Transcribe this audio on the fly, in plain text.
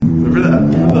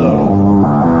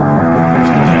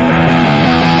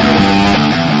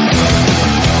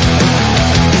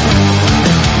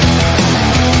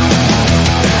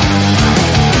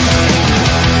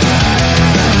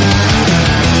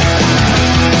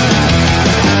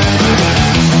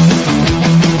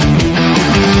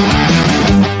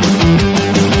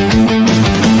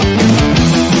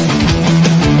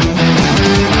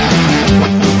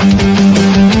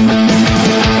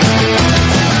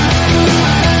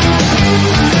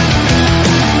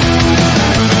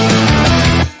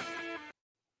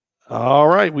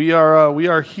right, we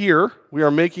are here. We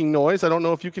are making noise. I don't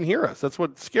know if you can hear us. That's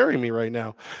what's scaring me right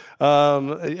now.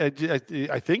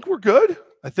 I think we're good.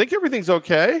 I think everything's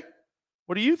okay.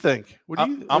 What do you think?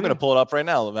 I'm going to pull it up right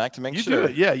now, Levac, to make sure. You do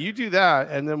it. Yeah, you do that,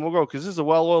 and then we'll go, because this is a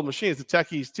well-oiled machine. It's a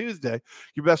Tech East Tuesday.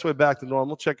 Your best way back to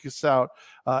normal. Check us out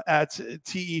at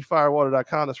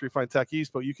tefirewater.com. That's where you find Tech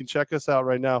East, but you can check us out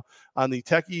right now on the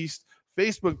Tech East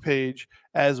Facebook page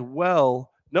as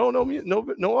well. No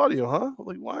audio, huh?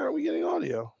 Like, why aren't we getting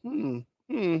audio?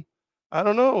 I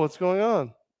don't know what's going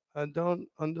on. I don't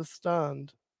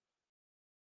understand.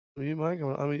 You might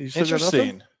go. I mean, you still got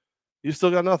nothing? You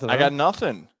still got nothing? I got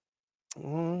nothing.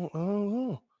 Oh,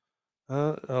 I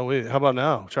don't know. Wait. How about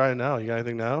now? Try it now. You got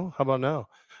anything now? How about now?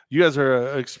 You guys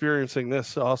are experiencing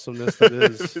this awasomeness that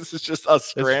is. This is just us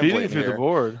scrambling through the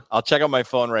board. I'll check on my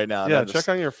phone right now. Yeah, check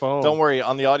on your phone. Don't worry.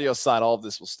 On the audio side, all of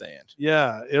this will stand.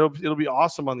 Yeah, it'll be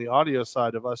awesome on the audio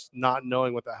side of us not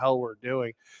knowing what the hell we're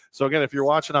doing. So again, if you're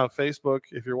watching on Facebook,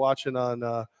 if you're watching on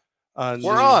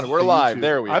we're live. YouTube,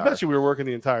 there we are. I bet you we were working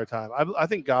the entire time. I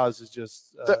think Gaz is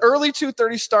just the early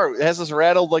 2:30 start. It has us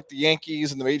rattled like the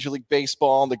Yankees and the Major League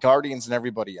Baseball and the Guardians and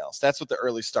everybody else. That's what the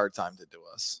early start time did to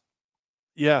us.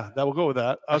 Yeah, that will go with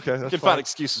that. Okay, you can find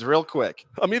excuses real quick.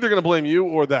 I'm either going to blame you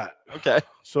or that. Okay.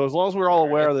 So as long as we're all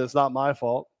aware that it's not my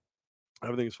fault,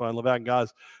 everything's fine. Levac and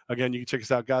Gaz. Again, you can check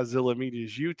us out, Godzilla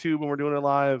Media's YouTube when we're doing it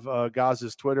live.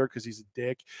 Gaz's Twitter, because he's a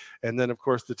dick. And then, of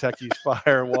course, the Tech East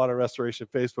Fire and Water Restoration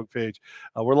Facebook page.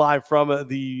 We're live from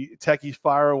the Tech East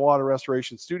Fire and Water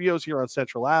Restoration Studios here on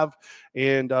Central Ave.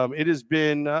 And it has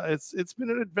been it's been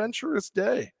an adventurous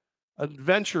day.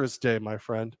 Adventurous day, my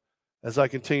friend, as I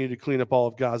continue to clean up all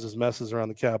of Gaz's messes around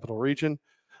the capital region.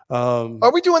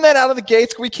 Are we doing that out of the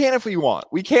gates? We can if we want.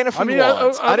 We can if we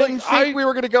want. I didn't think we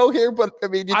were going to go here, but I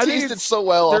mean, you teased it so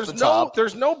well off the top.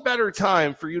 There's no better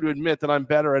time for you to admit that I'm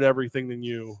better at everything than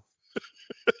you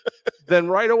than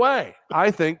right away. I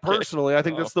think personally, I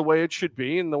think that's the way it should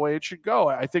be and the way it should go.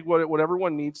 I think what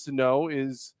everyone needs to know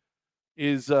is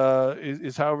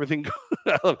how everything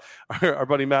goes. Our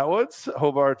buddy Matt Woods,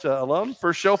 Hobart alum,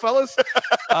 first show, fellas.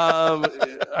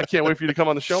 I can't wait for you to come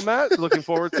on the show, Matt. Looking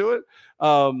forward to it.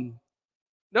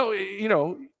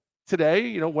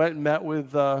 Today, went and met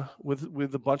with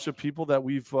a bunch of people that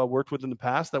we've worked with in the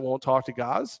past that won't talk to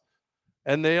Gaz,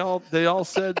 and they all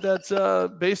said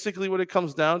that basically what it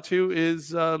comes down to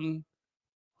is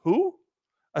who.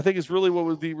 I think is really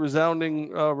what the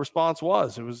resounding response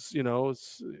was. It was,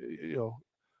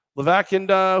 Levac and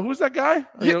who's that guy?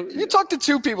 You talked to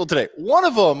two people today. One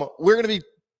of them we're going to be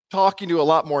talking to a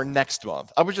lot more next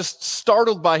month. I was just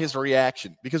startled by his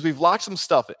reaction because we've locked some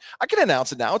stuff in. I can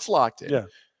announce it now. It's locked in. Yeah.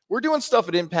 We're doing stuff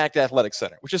at Impact Athletic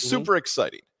Center, which is super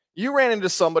exciting. You ran into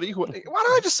somebody who, why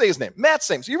don't I just say his name? Matt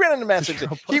Sames. You ran into Matt Sames.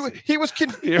 He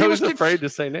was afraid to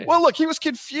say names. Well, look, he was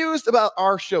confused about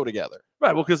our show together.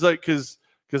 Right. Well, because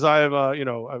I am,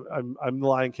 I'm the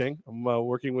Lion King. I'm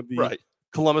working with the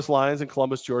Columbus Lions in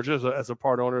Columbus, Georgia, as a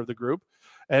part owner of the group,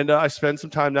 and I spend some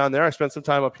time down there. I spend some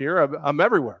time up here. I'm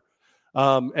everywhere,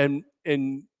 and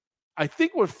I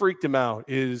think what freaked him out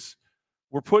is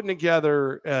we're putting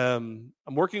together. I'm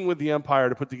working with the Empire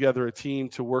to put together a team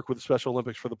to work with the Special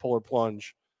Olympics for the Polar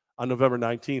Plunge on November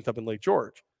 19th up in Lake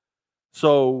George.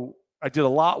 So I did a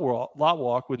lot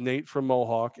walk with Nate from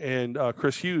Mohawk and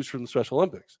Chris Hughes from the Special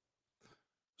Olympics.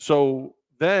 So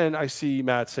then I see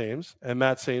Matt Sames,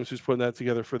 who's putting that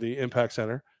together for the Impact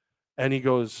Center, and he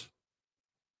goes,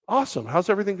 "Awesome, how's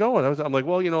everything going?" I'm like,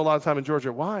 "Well, a lot of time in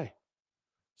Georgia. Why?"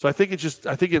 So he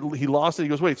lost it. He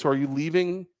goes, "Wait, so are you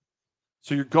leaving?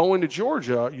 So you're going to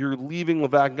Georgia? You're leaving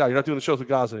Levac and Guy. You're not doing the shows with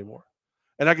Gaz anymore?"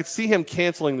 And I could see him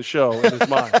canceling the show in his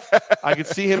mind. I could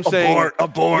see him saying,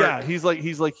 "Abort." Yeah, he's like,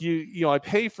 I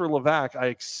pay for Levac. I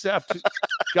accept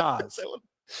Gaz.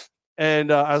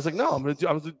 And I was like, no, I'm going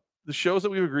to do the shows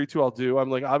that we've agreed to. I'll do. I'm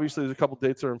like, obviously, there's a couple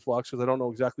dates that are in flux because I don't know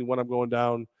exactly when I'm going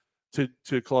down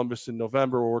to Columbus in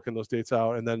November. We're working those dates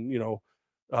out, and then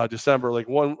December.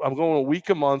 I'm going a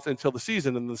week a month until the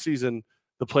season, and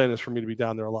the plan is for me to be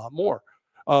down there a lot more.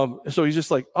 So he's just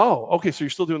like, oh, okay, so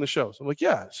you're still doing the shows. I'm like,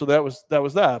 yeah. So that was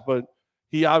that, but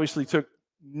he obviously took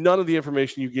none of the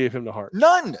information you gave him to heart.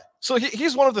 None. So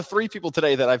he's one of the three people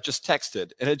today that I've just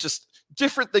texted, and it just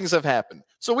different things have happened.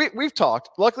 So we've talked.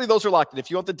 Luckily, those are locked in. If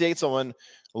you want the dates on when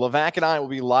Levac and I will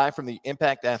be live from the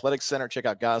Impact Athletic Center, check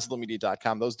out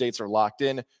GodzillaMedia.com. Those dates are locked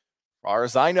in. As far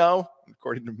as I know,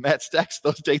 according to Matt's text,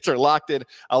 those dates are locked in.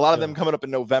 A lot of them coming up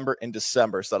in November and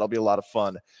December, so that'll be a lot of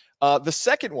fun. The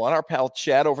second one, our pal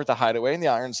Chad over at the Hideaway in the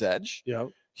Iron's Edge. Yeah.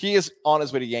 He is on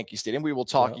his way to Yankee Stadium. We will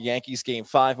talk Yankees Game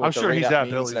 5. I'm sure he's at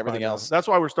and everything else. That's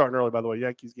why we're starting early, by the way.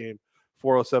 Yankees Game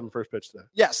 4:07 first pitch today.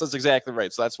 Yes, that's exactly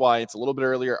right. So that's why it's a little bit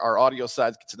earlier. Our audio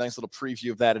side gets a nice little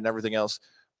preview of that and everything else.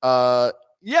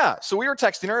 Yeah, so we were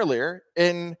texting earlier,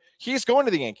 and he's going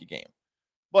to the Yankee game.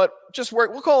 But just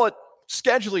we'll call it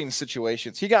scheduling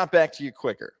situations. He got back to you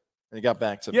quicker. And he got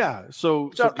back to me. Yeah, so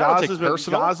Gaz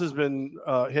has been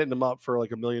hitting him up for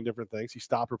like a million different things. He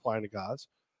stopped replying to Gaz.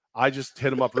 I just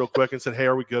hit him up real quick and said, hey,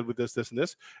 are we good with this, this, and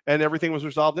this? And everything was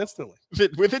resolved instantly.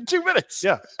 Within 2 minutes.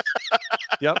 Yeah.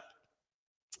 Yep.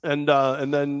 And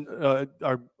then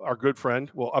our good friend,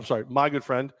 my good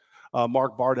friend,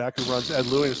 Mark Bardak, who runs Ed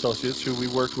Louie Associates, who we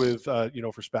worked with, for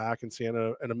SPAC and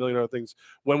Sienna and a million other things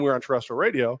when we were on terrestrial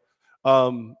radio.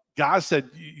 Gaz said,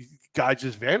 guy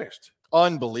just vanished.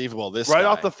 Unbelievable. This right guy.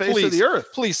 Off the face of the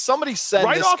earth. Please, somebody send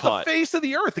right this off cut. The face of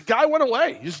the earth. The guy went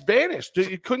away. He just vanished.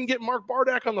 You couldn't get Mark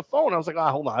Bardak on the phone. I was like,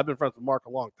 hold on. I've been friends with Mark a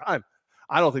long time.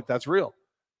 I don't think that's real.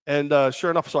 And sure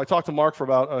enough, so I talked to Mark for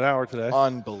about an hour today.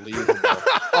 Unbelievable.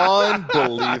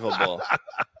 Unbelievable.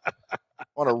 I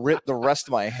want to rip the rest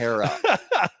of my hair out.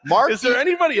 Mark, is there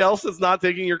anybody else that's not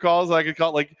taking your calls that I could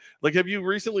call? Like have you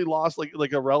recently lost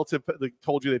like a relative that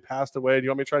told you they passed away? Do you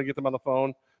want me to try to get them on the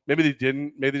phone? Maybe they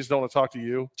didn't. Maybe they just don't want to talk to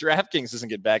you. DraftKings doesn't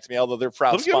get back to me, although they're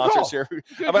proud sponsors here.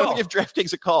 I'm going to give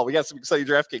DraftKings a call. We got some exciting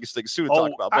DraftKings things soon to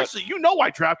talk about. Actually, you know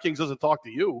why DraftKings doesn't talk to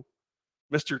you,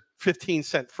 Mr.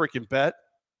 15-cent freaking bet,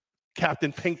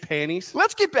 Captain Pink Panties.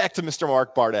 Let's get back to Mr.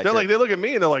 Mark Bardak. They look at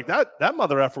me and they're like, that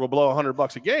mother effer will blow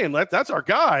 $100 a game. That's our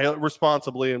guy,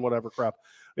 responsibly and whatever crap.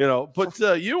 But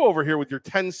you over here with your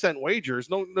 10-cent wagers,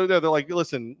 no, they're like,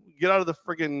 listen, get out of the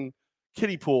freaking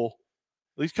kiddie pool.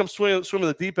 At least come swim in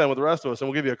the deep end with the rest of us, and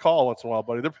we'll give you a call once in a while,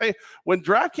 buddy. They're paying when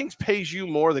DraftKings pays you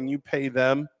more than you pay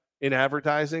them in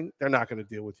advertising. They're not going to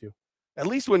deal with you. At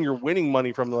least when you're winning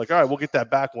money from them, like, all right, we'll get that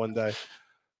back one day.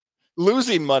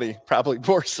 Losing money, probably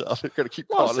more so. They're going to keep.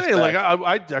 Well, I'm saying, like,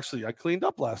 I cleaned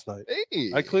up last night.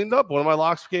 Hey. I cleaned up. One of my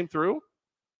locks came through.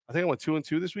 I think I went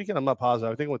 2-2 this weekend. I'm not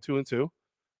positive. I think I went 2-2.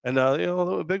 And,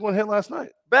 the big one hit last night.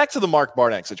 Back to the Mark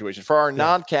Bardak situation. For our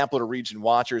non-Capital Region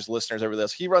watchers, listeners over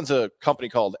this, he runs a company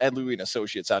called Ed Louie &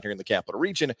 Associates out here in the Capital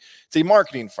Region. It's a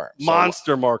marketing firm.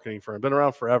 Monster marketing firm. Been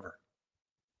around forever.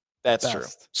 That's true.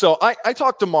 So I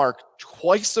talk to Mark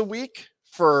twice a week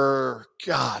for,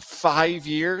 5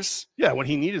 years. Yeah, when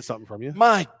he needed something from you.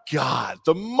 My God.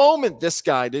 The moment this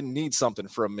guy didn't need something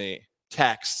from me,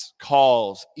 texts,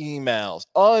 calls, emails,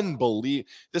 unbelievable.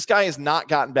 This guy has not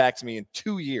gotten back to me in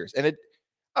 2 years. And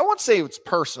I won't say it's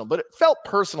personal, but it felt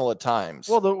personal at times.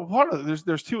 Well,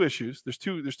 there's two issues. There's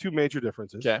two major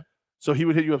differences. Okay. So he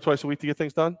would hit you up twice a week to get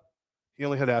things done. He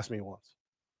only had to ask me once.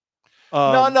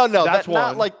 No. That's one.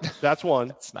 Not like that's one.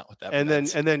 That's not what that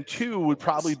means. And then two would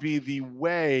probably be the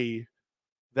way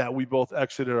that we both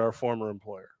exited our former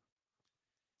employer.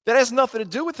 That has nothing to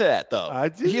do with that, though.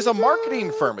 He's a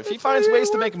marketing firm. If he finds ways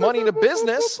to make money in a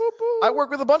business, I work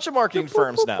with a bunch of marketing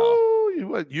firms now.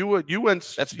 You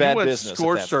went. That's bad business.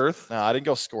 Scorched earth. No, I didn't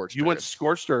go scorched. You went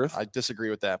scorched earth. I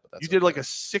disagree with that. But you did like a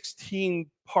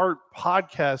 16-part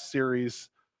podcast series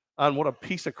on what a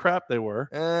piece of crap they were,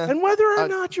 and whether or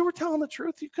not you were telling the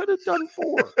truth. You could have done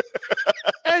 4.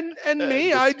 and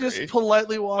me, I just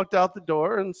politely walked out the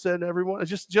door and said, "Everyone,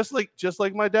 just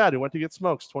like my dad who went to get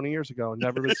smokes 20 years ago and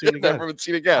never been seen again. Never been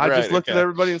seen again. I just looked at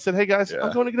everybody and said, "Hey guys,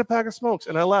 I'm going to get a pack of smokes,"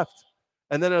 and I left.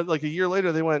 And then like a year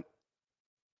later, they went,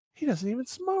 "He doesn't even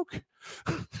smoke."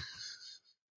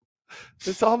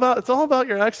 It's all about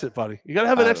your exit, buddy. You got to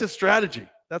have an exit strategy.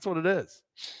 That's what it is.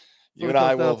 You and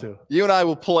I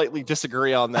will politely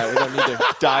disagree on that. We don't need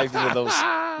to dive into those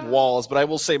walls, but I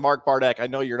will say, Mark Bardak, I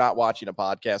know you're not watching a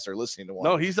podcast or listening to one.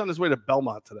 No, he's on his way to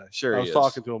Belmont today. Sure, I was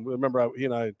talking to him. Remember, he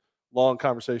and I had a long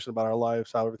conversation about our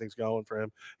lives, how everything's going for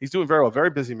him. He's doing very well. Very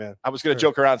busy man. I was going to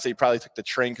joke around and say he probably took the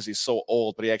train because he's so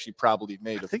old, but he actually probably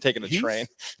made of taking a train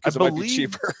because it might be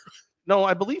cheaper. No,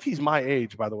 I believe he's my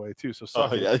age, by the way, too. So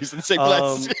yeah, he's in the same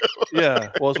class.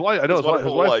 Yeah, well, his wife. I know his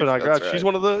wife and I grabbed. Right. She's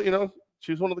one of the,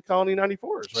 she's one of the Colony 94s.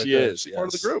 Right she is. She's part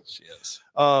of the group. She is.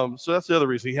 So that's the other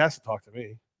reason he has to talk to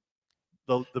me.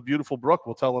 The beautiful Brooke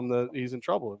will tell him that he's in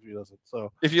trouble if he doesn't.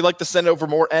 So if you'd like to send over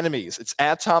more enemies, it's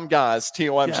at Tom Gaz,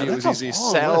 TOMG,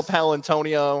 Sal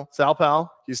Palantonio. Sal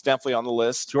Pal. He's definitely on the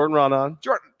list. Jordan Ronan.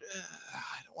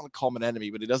 I don't want to call him an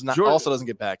enemy, but he also doesn't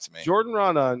get back to me. Jordan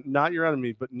Ronan, not your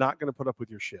enemy, but not going to put up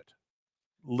with your shit.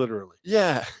 Literally.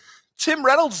 Yeah. Tim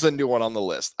Reynolds is a new one on the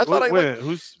list. I thought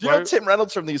know Tim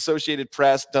Reynolds from the Associated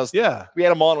Press does. Yeah. We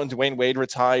had him on when Dwayne Wade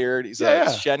retired. He's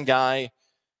a Shen guy.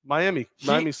 Miami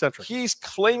centric. He's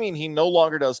claiming he no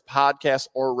longer does podcasts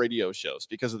or radio shows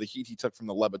because of the heat he took from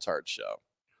the Le Batard show.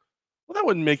 Well, that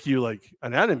wouldn't make you like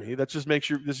an enemy. That just means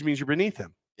you're beneath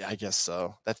him. Yeah, I guess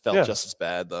so. That felt just as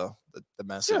bad though. The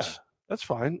message. That's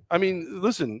fine. I mean,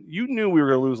 listen, you knew we were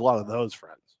going to lose a lot of those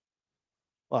friends.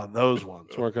 A lot of those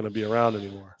ones weren't going to be around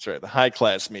anymore. That's right. The high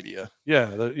class media. Yeah.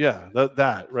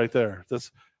 That right there.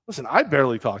 Listen, I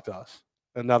barely talk to us.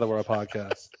 And now that we're a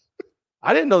podcast,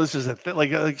 I didn't know this is a thing.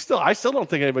 I still don't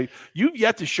think anybody, you've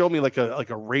yet to show me like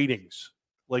a ratings.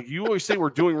 Like you always say we're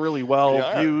doing really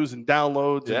well, views and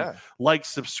downloads and like,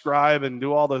 subscribe and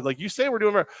do all the, like you say we're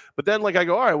doing, but then like I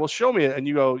go, all right, well show me it. And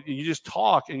you go, you just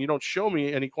talk and you don't show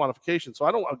me any quantification. So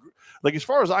I don't agree. Like, as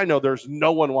far as I know, there's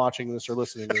no one watching this or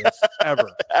listening to this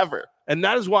ever. And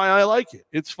that is why I like it.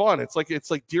 It's fun. It's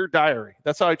like Dear Diary.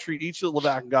 That's how I treat each of the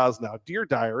Levack and Gaz now. Dear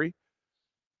Diary.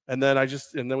 And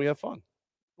then we have fun.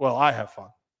 Well, I have fun.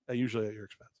 Usually at your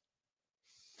expense.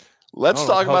 Let's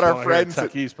talk about our friends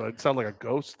at East, but it sounds like a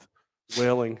ghost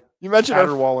wailing. You mentioned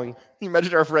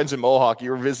our friends in Mohawk.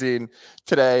 You were visiting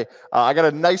today. I got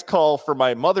a nice call from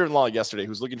my mother-in-law yesterday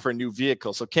who's looking for a new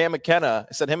vehicle. So Cam McKenna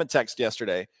sent him a text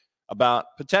yesterday about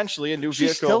potentially a new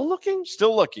vehicle. Still looking?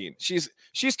 Still looking. She's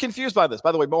confused by this.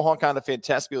 By the way, Mohawk Honda,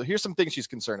 fantastic. Here's some things she's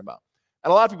concerned about.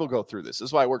 And a lot of people go through this. This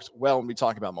is why it works well when we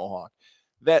talk about Mohawk.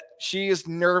 That she is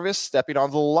nervous stepping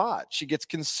on the lot. She gets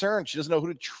concerned. She doesn't know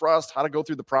who to trust, how to go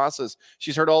through the process.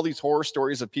 She's heard all these horror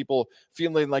stories of people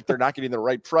feeling like they're not getting the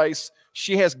right price.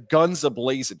 She has guns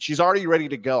ablazing. She's already ready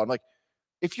to go. I'm like,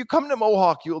 if you come to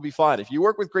Mohawk, you will be fine. If you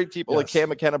work with great people like Cam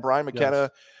McKenna, Brian McKenna,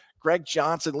 Greg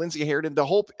Johnson, Lindsey Harridan,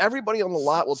 everybody on the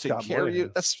lot will take care of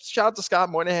you. Shout out to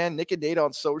Scott Moynihan, Nick and Data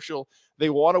on social.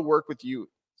 They want to work with you.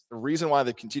 The reason why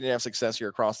they continue to have success here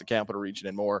across the Capital Region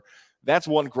and more. That's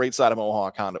one great side of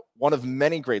Mohawk Honda, one of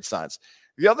many great sides.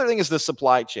 The other thing is the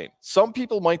supply chain. Some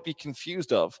people might be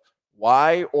confused of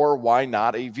why or why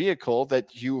not a vehicle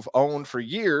that you've owned for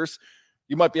years,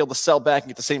 you might be able to sell back and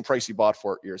get the same price you bought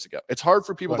for it years ago. It's hard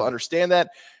for people to understand that.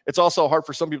 It's also hard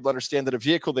for some people to understand that a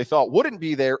vehicle they thought wouldn't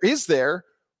be there is there,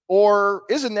 or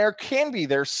isn't there, can be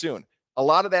there soon. A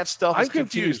lot of that stuff is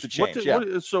confused to change.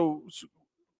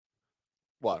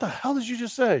 What the hell did you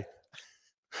just say?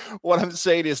 What I'm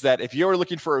saying is that if you're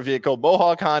looking for a vehicle,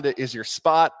 Mohawk Honda is your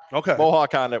spot. Okay.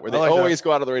 Mohawk Honda, where they always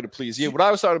go out of their way to please you. What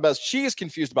I was talking about is she is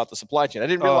confused about the supply chain. I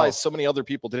didn't realize so many other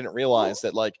people didn't realize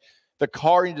that like the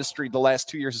car industry the last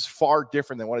 2 years is far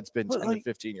different than what it's been 10 to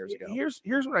 15 years ago.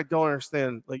 Here's what I don't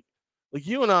understand. Like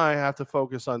you and I have to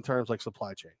focus on terms like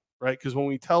supply chain, right? Because when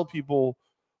we tell people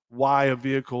why a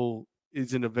vehicle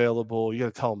isn't available, you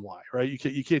got to tell them why, right?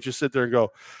 You can't just sit there and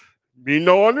go, me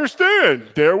no understand.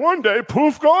 There one day,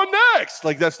 poof, gone next.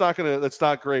 Like that's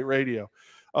not great radio,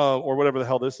 or whatever the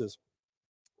hell this is.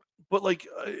 But like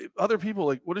other people,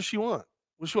 like what does she want?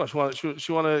 What does she want?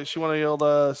 She want a yelled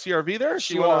CRV there?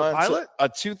 She wants a Pilot, a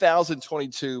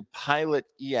 2022 Pilot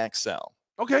EXL.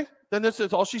 Okay, then that's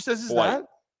all she says is that,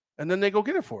 and then they go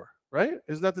get it for her. Right?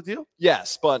 Isn't that the deal?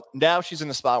 Yes, but now she's in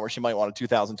a spot where she might want a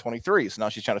 2023. So now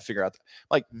she's trying to figure out,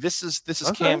 like, this is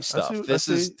Cam stuff. This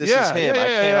is him. I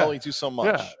can't only do so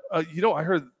much. Yeah. I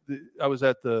heard. I was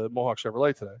at the Mohawk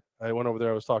Chevrolet today. I went over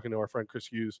there. I was talking to our friend Chris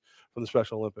Hughes from the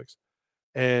Special Olympics,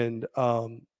 and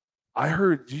I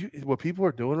heard what people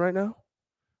are doing right now.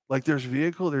 Like, there's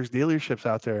dealerships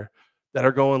out there that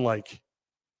are going like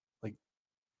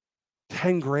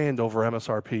 $10,000 over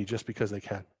MSRP just because they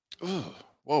can. Ugh,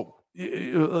 whoa.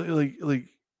 Like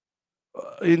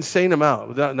insane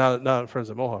amount. Not friends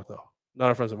at Mohawk though. Not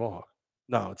our friends at Mohawk.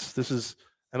 No, this is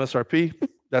MSRP.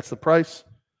 That's the price,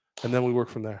 and then we work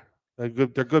from there. They're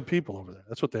good people over there.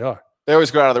 That's what they are. They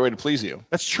always go out of their way to please you.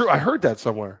 That's true. I heard that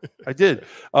somewhere. I did.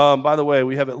 By the way,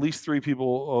 we have at least 3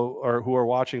 people who are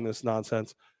watching this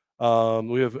nonsense.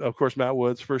 We have, of course, Matt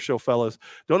Woods, first show fellas.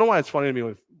 Don't know why it's funny to me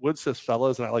when Woods says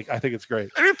fellas, and I think it's great.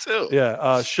 I do too.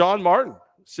 Yeah. Sean Martin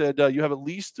said you have at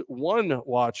least one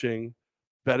watching,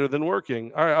 better than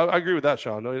working. All right, I agree with that,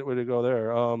 Sean. No way to go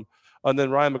there. And then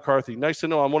Ryan McCarthy. Nice to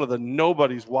know I'm one of the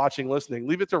nobodies watching, listening.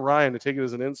 Leave it to Ryan to take it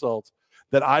as an insult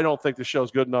that I don't think the show's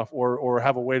good enough or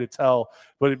have a way to tell,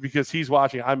 but because he's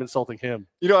watching, I'm insulting him.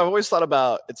 I've always thought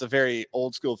about, it's a very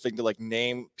old school thing to like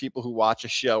name people who watch a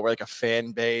show. We're like a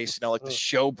fan base, like the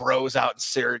show bros out in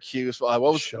Syracuse. What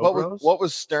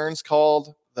was Stearns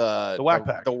called? The Whack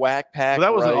Pack. The Whack Pack. But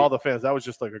that wasn't all the fans. That was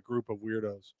just like a group of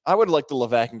weirdos. I would like the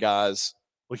Levack and Gaz.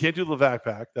 We can't do the Levack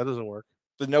Pack. That doesn't work.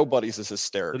 The nobodies is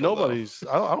hysterical. The nobodies.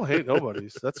 I don't hate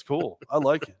nobodies. That's cool. I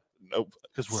like it. Nobodies.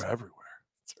 Because we're everywhere.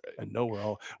 Right. And know we're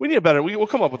all. We need a better. We'll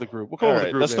come up with a group. We'll come up with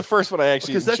a group. That's the first one I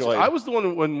actually enjoyed. I was the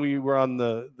one when we were on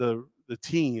the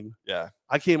team. Yeah.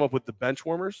 I came up with the bench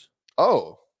warmers.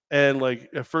 Oh. And like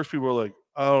at first people were like,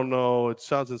 I don't know, it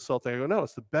sounds insulting. I go, no,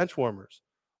 it's the bench warmers.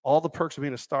 All the perks of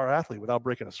being a star athlete without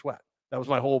breaking a sweat. That was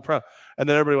my whole problem. And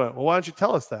then everybody went, well, why don't you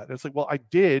tell us that? And it's like, well, I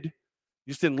did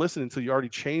You just didn't listen until you already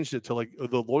changed it to like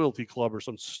the Loyalty Club or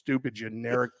some stupid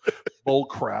generic bull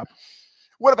crap.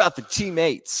 What about the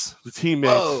teammates? The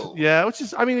teammates. Whoa. Yeah, which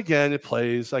is, I mean, again, it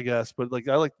plays, I guess, but like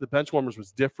I like the Benchwarmers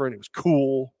was different. It was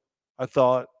cool. I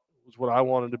thought it was what I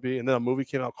wanted to be. And then a movie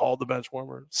came out called The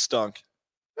Benchwarmers. Stunk.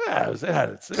 Yeah,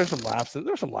 there's some laughs in.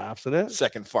 There's some laughs in it.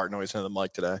 Second fart noise into the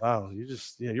mic today. Wow,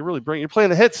 you're really you're playing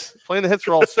the hits. Playing the hits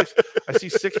for all six. I see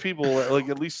 6 people, like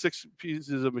at least 6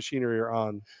 pieces of machinery are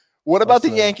on. What about the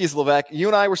Yankees, Levac? You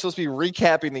and I were supposed to be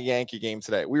recapping the Yankee game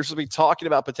today. We were supposed to be talking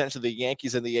about potentially the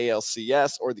Yankees in the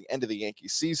ALCS or the end of the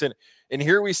Yankees season. And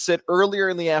here we sit earlier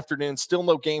in the afternoon, still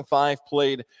no Game 5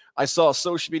 played. I saw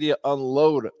social media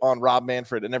unload on Rob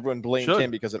Manfred, and everyone blamed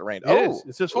him because it rained.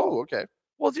 It's his fault. Oh, okay.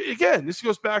 Well, again, this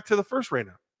goes back to the first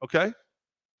rainout, okay?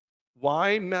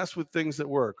 Why mess with things that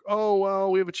work? Oh,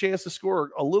 well, we have a chance to score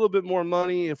a little bit more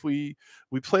money if we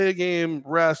play a game,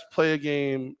 rest, play a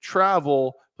game,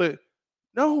 travel. But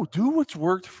no, do what's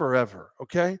worked forever,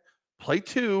 okay? Play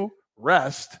 2,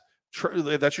 rest.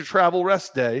 That's your travel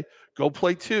rest day. Go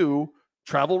play 2,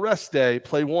 travel rest day,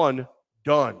 play 1,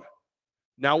 done.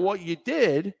 Now, what you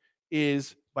did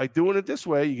is by doing it this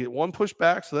way, you get 1 push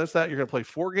back. So that's that. You're going to play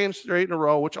 4 games straight in a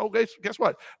row, which, guess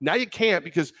what? Now you can't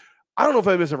because I don't know if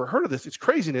anybody's ever heard of this. It's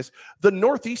craziness. The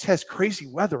Northeast has crazy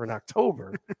weather in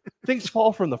October. Things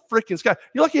fall from the freaking sky.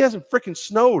 You're lucky it hasn't freaking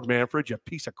snowed, Manfred, you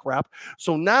piece of crap.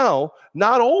 So now,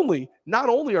 not only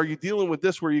are you dealing with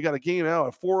this where you got a game out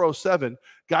at 4:07,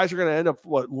 guys are going to end up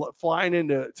flying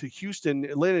into Houston,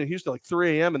 landing in Houston like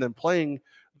 3 a.m. and then playing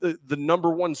the number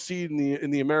 1 seed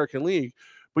in the American League.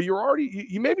 But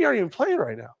you maybe aren't even playing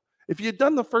right now. If you had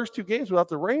done the first 2 games without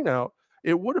the rain out,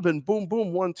 it would have been boom,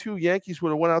 boom, 1-2. Yankees would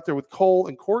have went out there with Cole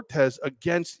and Cortez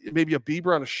against maybe a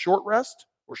Bieber on a short rest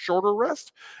or shorter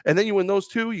rest. And then you win those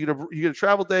 2. You get a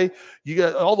travel day. You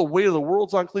got all the weight of the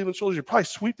world's on Cleveland's shoulders. You probably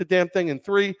sweep the damn thing in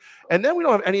 3. And then we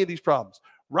don't have any of these problems.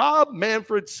 Rob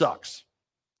Manfred sucks.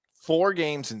 4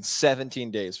 games in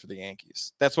 17 days for the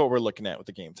Yankees. That's what we're looking at with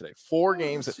the game today. 4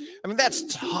 games. I mean, that's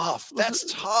tough.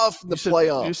 That's tough in the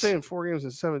playoffs. You're saying 4 games in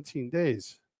 17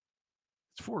 days.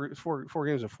 It's four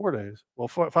games in 4 days. Well,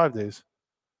 5 days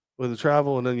with the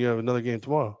travel, and then you have another game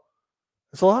tomorrow.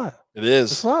 It's a lot. It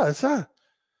is. It's a lot. It's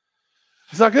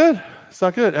not good. It's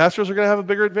not good. Astros are going to have a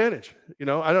bigger advantage. I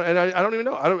don't even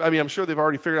know. I'm sure they've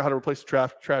already figured out how to replace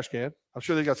the trash can. I'm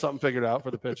sure they got something figured out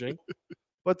for the pitching.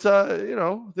 But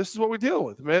this is what we're dealing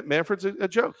with. Manfred's a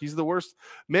joke. He's the worst.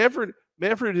 Manfred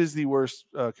is the worst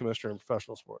commissioner in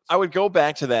professional sports. I would go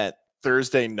back to that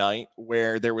Thursday night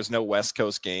where there was no West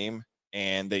Coast game,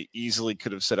 and they easily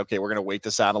could have said, okay, we're going to wait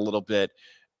this out a little bit.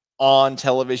 On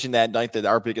television that night, that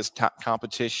our biggest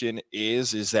competition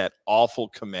is that awful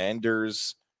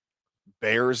Commanders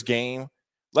Bears game.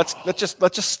 Let's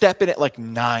just step in at like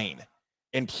 9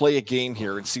 and play a game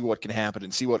here and see what can happen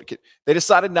and see what it can. They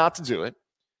decided not to do it.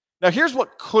 Now, here's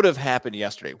what could have happened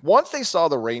yesterday. Once they saw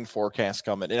the rain forecast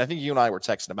coming, and I think you and I were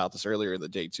texting about this earlier in the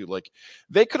day too, like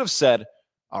they could have said,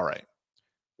 all right,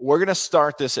 we're going to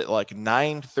start this at like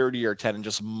 9:30 or 10 and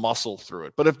just muscle through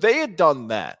it. But if they had done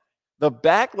that, the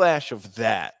backlash of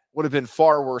that would have been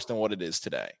far worse than what it is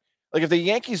today. Like if the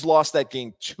Yankees lost that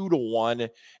game 2-1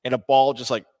 and a ball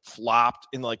just like flopped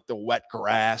in like the wet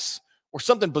grass or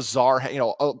something bizarre,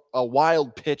 a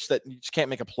wild pitch that you just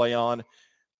can't make a play on,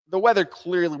 the weather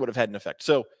clearly would have had an effect.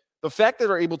 So the fact that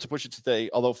they're able to push it today,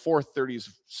 although 4:30 is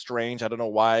strange, I don't know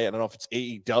why. I don't know if it's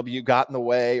AEW got in the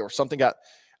way or something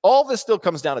all this still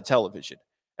comes down to television.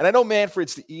 And I know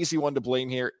Manfred's the easy one to blame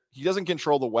here. He doesn't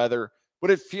control the weather, but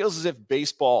it feels as if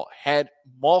baseball had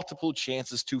multiple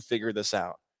chances to figure this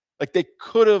out. Like they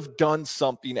could have done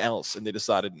something else and they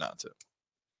decided not to.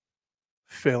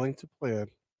 Failing to plan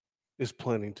is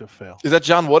planning to fail. Is that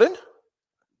John Wooden?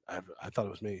 I thought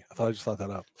it was me. I just thought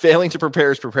that up. Failing to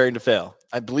prepare is preparing to fail.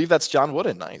 I believe that's John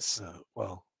Wooden. Nice.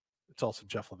 Well, it's also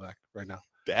Jeff Levac right now.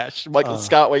 Dash Michael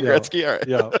Scott, Wayne Gretzky. All right.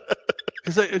 Yeah.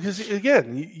 Because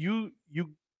again, you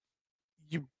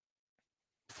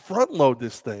front load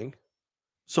this thing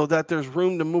so that there's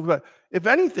room to move back. If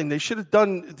anything, they should have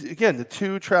done again the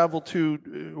 2 travel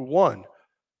 2 1.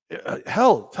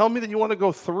 Hell, tell me that you want to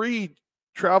go 3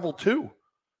 travel 2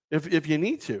 if you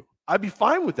need to. I'd be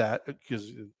fine with that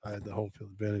because I had the home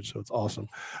field advantage, so it's awesome.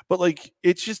 But like,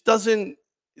 it just doesn't.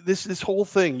 This whole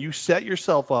thing, you set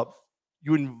yourself up.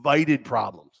 You invited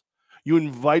problems. You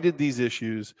invited these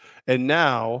issues, and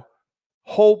now,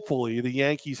 hopefully, the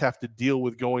Yankees have to deal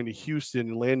with going to Houston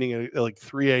and landing at like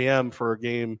 3 a.m. for a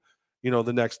game,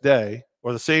 the next day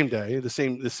or the same day, the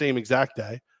same exact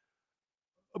day.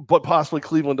 But possibly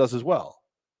Cleveland does as well.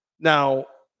 Now,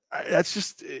 it's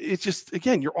just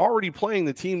again, you're already playing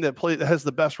the team that has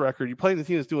the best record. You're playing the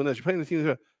team that's doing this. You're playing the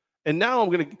team and now I'm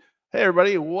gonna, hey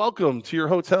everybody, welcome to your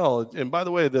hotel. And by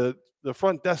the way, the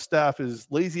front desk staff is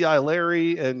Lazy Eye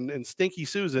Larry and Stinky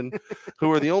Susan,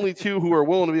 who are the only two who are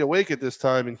willing to be awake at this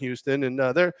time in Houston. And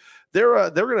they're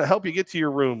gonna help you get to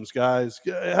your rooms, guys.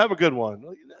 Have a good one.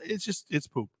 It's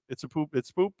poop.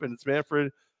 It's poop, and it's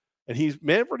Manfred, and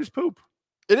Manfred is poop.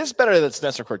 It is better that it's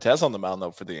Nestor Cortez on the mound,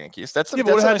 though, for the Yankees. That's but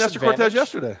we had Nestor Cortez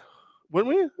yesterday,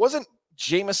 wouldn't we? Wasn't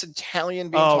Jameson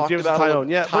Taillon being talked about? Taillon,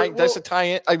 yeah. That's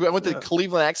Italian. I went to the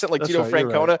Cleveland accent like Tito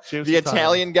Francona, right. The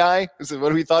Italian guy.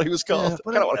 What we thought he was called.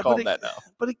 I don't want to call him that now.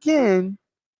 But again,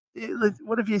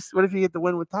 what if you get the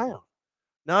win with Taillon?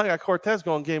 Now I got Cortez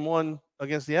going game 1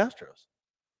 against the Astros.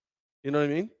 You know what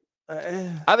I mean?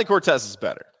 I think Cortez is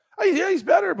better. Yeah, he's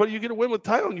better, but you get a win with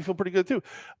Taillon, you feel pretty good too.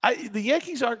 The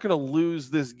Yankees aren't going to lose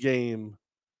this game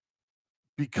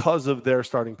because of their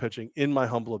starting pitching, in my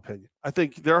humble opinion. I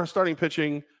think their starting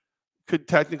pitching could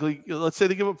technically, let's say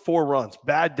they give up 4 runs.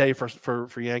 Bad day for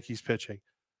Yankees pitching.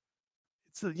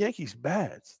 It's the Yankees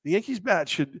bats. The Yankees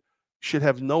bats should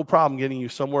have no problem getting you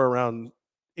somewhere around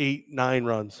 8-9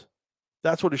 runs.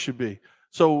 That's what it should be.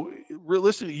 So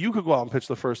realistically, you could go out and pitch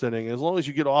the first inning as long as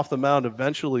you get off the mound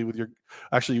eventually with you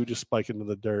would just spike into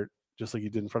the dirt just like you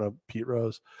did in front of Pete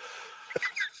Rose.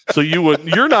 So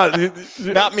you're not me.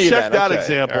 Check that okay.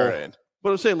 Example. Right.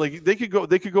 But I'm saying like they could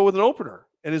go with an opener,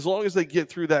 and as long as they get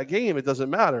through that game, it doesn't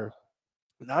matter.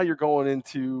 Now you're going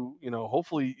into,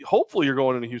 hopefully you're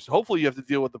going into Houston. Hopefully you have to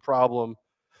deal with the problem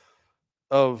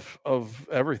of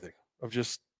everything, of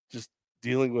just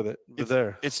dealing with it.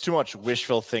 It's too much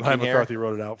wishful thinking. Ryan McCarthy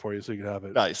wrote it out for you so you can have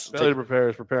it. Nice. Failure to prepare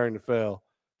is preparing to fail.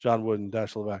 John Wooden,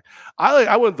 Dash Levac.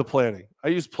 I went with the planning. I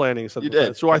used planning. You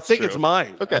did. So I think it's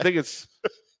mine. Okay. I think it's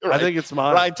right. I think it's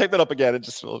mine. Ryan, take that up again and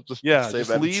just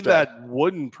leave that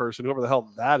Wooden person, whoever the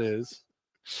hell that is.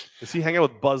 Does he hang out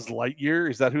with Buzz Lightyear?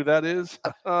 Is that who that is?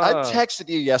 I texted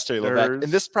you yesterday, Levac,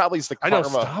 and this probably is the karma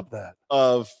stop that.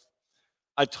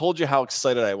 I told you how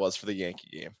excited I was for the Yankee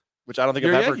game, which I don't think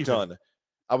I've ever done.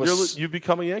 You've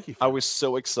become a Yankee fan. I was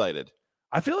so excited.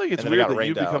 I feel like it's weird that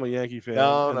you become a Yankee fan.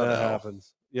 No.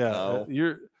 Happens. Yeah, no.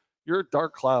 You're a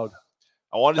dark cloud.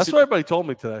 That's what everybody told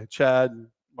me today. Chad,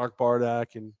 Mark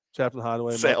Bardak, and Chaplain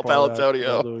Hideaway, Sal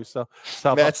Palantonio,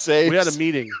 Matt Saves. We had a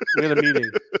meeting.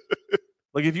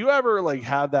 Like if you ever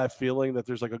have that feeling that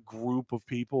there's like a group of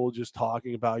people just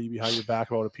talking about you behind your back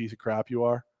about what a piece of crap you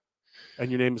are,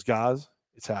 and your name is Gaz,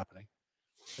 it's happening.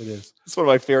 It is. It's one of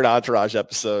my favorite Entourage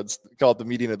episodes called The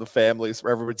Meeting of the Families,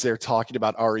 where everyone's there talking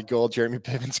about Ari Gold, Jeremy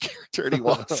Piven's character, and he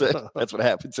walks in. That's what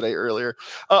happened today earlier.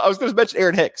 I was going to mention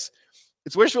Aaron Hicks.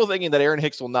 It's wishful thinking that Aaron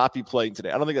Hicks will not be playing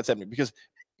today. I don't think that's happening because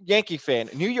Yankee fan,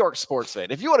 New York sports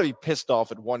fan, if you want to be pissed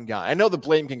off at one guy, I know the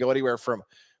blame can go anywhere from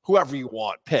whoever you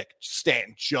want. Pick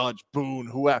Stanton, Judge, Boone,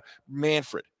 whoever,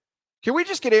 Manfred. Can we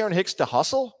just get Aaron Hicks to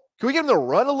hustle? Can we get him to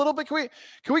run a little bit? Can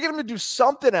we get him to do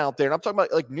something out there? And I'm talking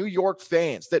about like New York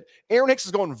fans. That Aaron Hicks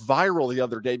is going viral the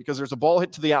other day because there's a ball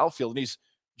hit to the outfield and he's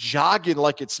jogging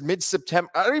like it's mid-September.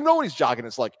 I don't even know when he's jogging.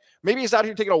 It's like maybe he's out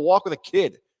here taking a walk with a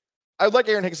kid. I'd like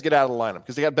Aaron Hicks to get out of the lineup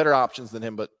because they got better options than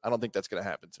him, but I don't think that's going to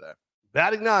happen today.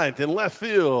 Batting ninth in left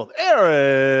field,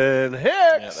 Aaron Hicks.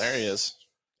 Yeah, there he is.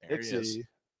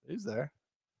 He's there.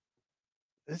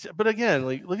 But again,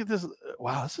 look at this.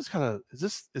 Wow, this is kind of is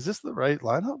this the right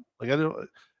lineup? It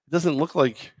doesn't look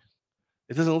like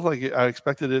I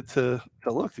expected it to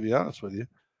look, to be honest with you.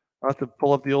 I'll have to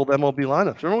pull up the old MLB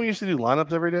lineups. Remember when we used to do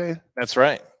lineups every day? That's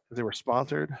right. Because they were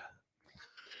sponsored.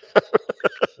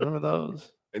 Remember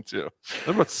those? Me too.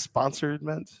 Remember what sponsored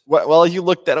meant? Well, you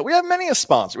looked at it. We have many a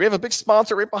sponsor. We have a big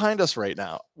sponsor right behind us right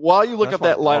now. While you look up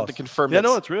that lineup to confirm,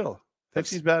 no, it's real.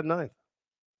 Pepsi's batting ninth.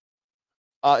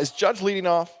 Is Judge leading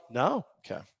off? No.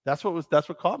 Okay. That's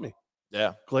what caught me.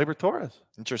 Yeah. Gleyber Torres.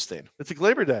 Interesting. It's a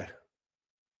Gleyber day.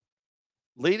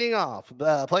 Leading off,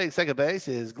 playing second base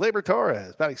is Gleyber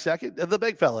Torres. Batting second, the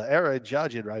big fella, Aaron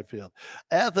Judge in right field.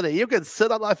 Anthony, you can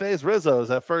sit on my face.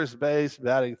 Rizzo's at first base,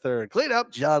 batting third. Clean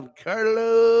up,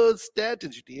 Giancarlo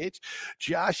Stanton, DH.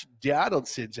 Josh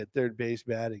Donaldson's at third base,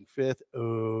 batting fifth.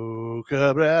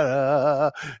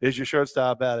 Cabrera is your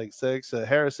shortstop, batting sixth.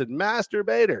 Harrison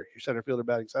Masturbator, your center fielder,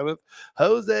 batting seventh.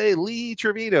 Jose Lee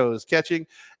Trevino is catching,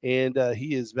 and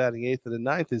he is batting eighth. And the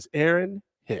ninth is Aaron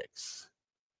Hicks.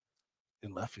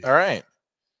 In left field. All right.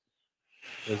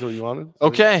 That's what you wanted?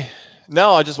 Okay.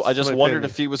 No, I just wondered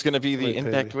if he was going to be the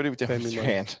impact. What are you doing with your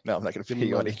money. hand? No, I'm not going to pay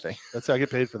you anything. I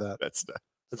get paid for that. That's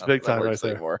big time right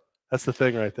there. Anymore. That's the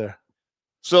thing right there.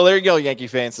 So there you go, Yankee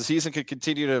fans. The season could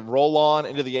continue to roll on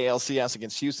into the ALCS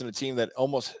against Houston, a team that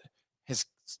almost has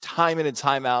time in and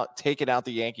time out, taking out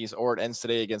the Yankees, or it ends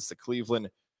today against the Cleveland.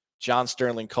 John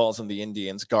Sterling calls them the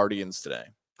Indians Guardians today.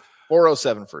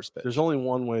 4:07 first pitch. There's only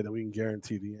one way that we can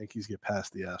guarantee the Yankees get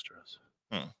past the Astros.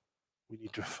 We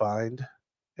need to find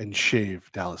and shave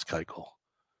Dallas Keuchel.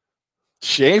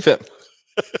 Shave him.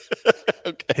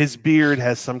 Okay. His beard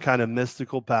has some kind of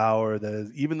mystical power that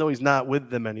is, even though he's not with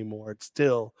them anymore, it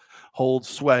still holds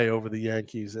sway over the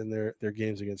Yankees and their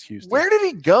games against Houston. Where did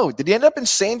he go? Did he end up in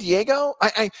San Diego?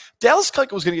 Dallas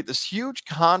Keuchel was going to get this huge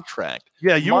contract.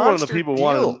 Yeah, you were one of the people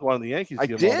wanting the Yankees to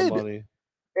give him all the money.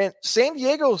 And San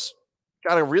Diego's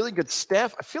got a really good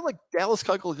staff. I feel like Dallas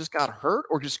Keuchel just got hurt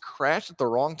or just crashed at the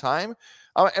wrong time.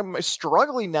 I'm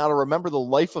struggling now to remember the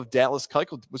life of Dallas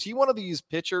Keuchel. Was he one of these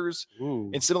pitchers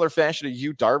in similar fashion to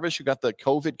Yu Darvish, who got the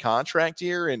COVID contract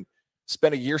year and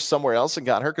spent a year somewhere else and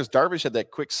got hurt? Because Darvish had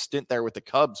that quick stint there with the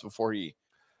Cubs before he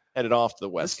headed off to the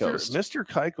West Coast. Mr.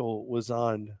 Keuchel was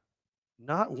on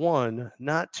not one,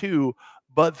 not two,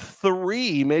 but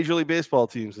 3 Major League Baseball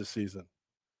teams this season.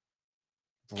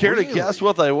 Care to guess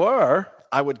what they were?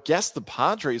 I would guess the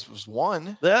Padres was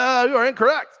one. You are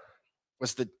incorrect.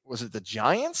 Was it the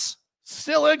Giants?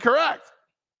 Still incorrect.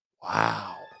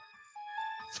 Wow.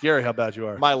 Scary how bad you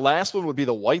are. My last one would be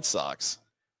the White Sox.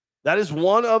 That is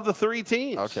one of the 3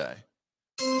 teams. Okay.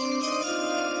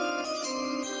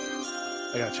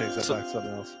 I got to change that back to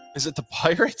something else. Is it the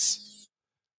Pirates?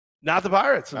 Not the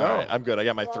Pirates, no. All right, I'm good. I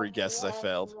got my 3 guesses. I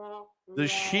failed. The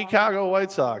Chicago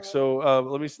White Sox. So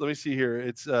let me see here.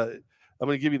 It's I'm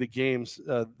going to give you the games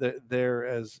there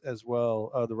as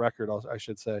well. The record, I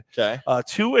should say. Okay.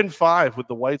 2-5 with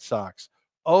the White Sox.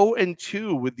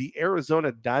 0-2 with the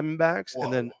Arizona Diamondbacks,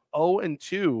 and then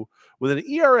 0-2 with an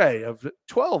ERA of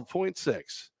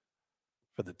 12.6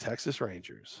 for the Texas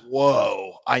Rangers.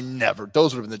 Whoa!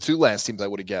 Those would have been the 2 last teams I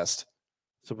would have guessed.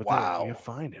 So, but wow, you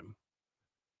find him,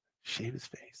 shave his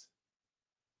face.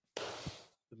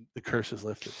 The curse is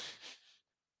lifted.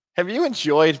 Have you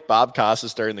enjoyed Bob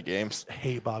Costas during the games? I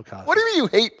hate Bob Costas. What do you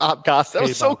hate Bob Costas? That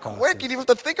was so quick. You didn't even have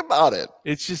to think about it.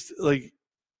 It's just like,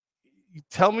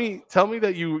 tell me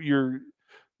that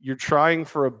you're trying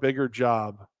for a bigger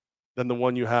job than the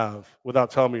one you have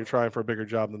without telling me you're trying for a bigger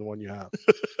job than the one you have.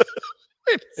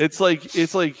 It's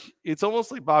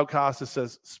almost like Bob Costas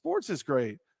says, sports is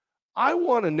great. I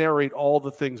want to narrate all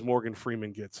the things Morgan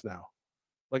Freeman gets now.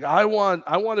 Like I want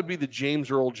to be the James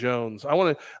Earl Jones. I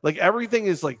want to, like, everything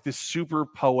is like this super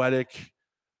poetic.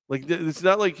 Like it's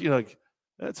not like, like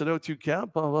that's an 0-2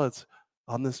 count. Blah, blah. It's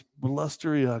on this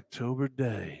blustery October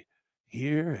day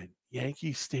here at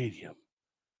Yankee Stadium.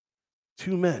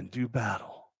 2 men do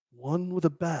battle. One with a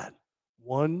bat,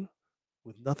 one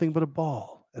with nothing but a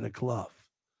ball and a glove.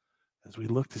 As we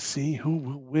look to see who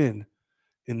will win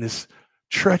in this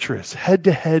treacherous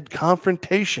head-to-head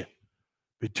confrontation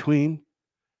between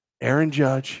Aaron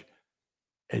Judge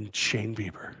and Shane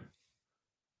Bieber.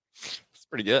 It's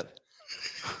pretty good.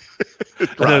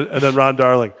 and then Ron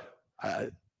Darling. I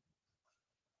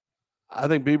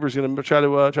think Bieber's going to try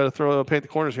to paint the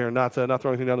corners here and not throw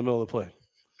anything down the middle of the plate.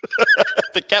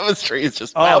 The chemistry is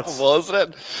just palpable, isn't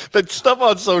it? The stuff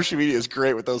on social media is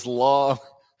great with those long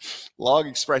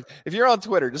expressions. If you're on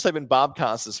Twitter, just type in Bob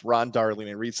Costas, Ron Darling,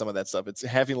 and read some of that stuff. It's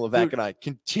having Levac and I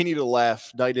continue to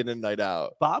laugh night in and night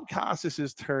out. Bob Costas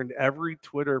has turned every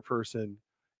Twitter person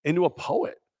into a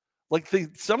poet. Like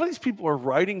some of these people are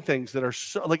writing things that are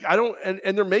so like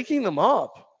and they're making them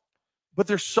up, but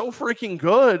they're so freaking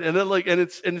good. And then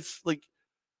it's like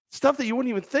stuff that you wouldn't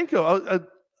even think of.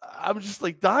 I'm just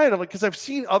like dying. I'm like, because I've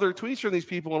seen other tweets from these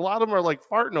people, and a lot of them are like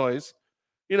fart noise,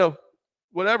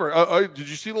 whatever. Did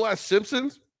you see the last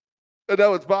Simpsons? And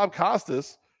now it's Bob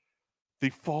Costas.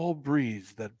 The fall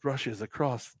breeze that brushes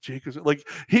across Jacobs. Like,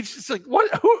 he's just like,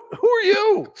 what? Who are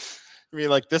you? I mean,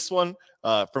 like this one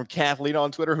from Kathleen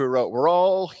on Twitter, who wrote, "We're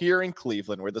all here in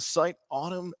Cleveland, where the slight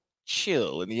autumn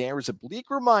chill in the air is a bleak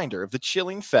reminder of the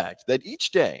chilling fact that each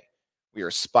day we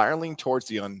are spiraling towards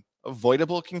the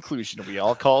unavoidable conclusion we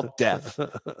all call death."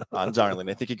 On Darling,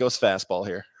 I think he goes fastball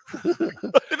here.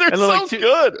 They're so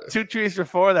good. 2 tweets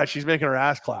before that, she's making her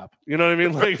ass clap. You know what I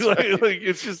mean? Like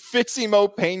it's just Fitzy Mo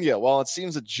Pena. While it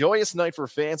seems a joyous night for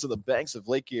fans of the banks of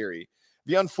Lake Erie,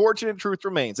 the unfortunate truth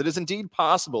remains. It is indeed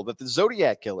possible that the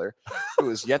Zodiac Killer, who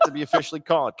is yet to be officially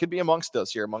caught, could be amongst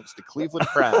us here, amongst the Cleveland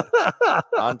crowd.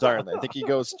 On Darling, I think he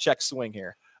goes check swing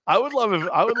here. I would love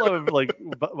if like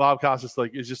Bob Costas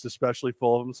is just especially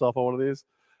full of himself on one of these,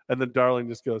 and then Darling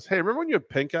just goes, "Hey, remember when you had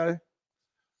pink eye?"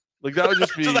 Like that would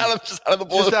just be just out of the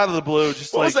blue. Just out of the blue.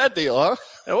 Just what was that deal, huh?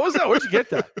 Hey, what was that? Where'd you get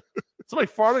that? Somebody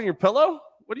fart on your pillow?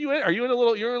 What are you in? Are you in a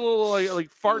little? You're in a little like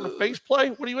fart in the face play?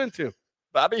 What are you into,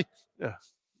 Bobby? Yeah,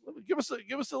 Give us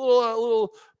a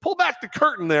little pull back the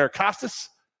curtain there, Costas.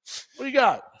 What do you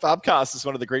got? Bob Costas is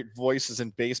one of the great voices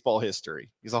in baseball history.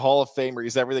 He's a Hall of Famer.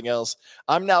 He's everything else.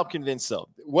 I'm now convinced, though.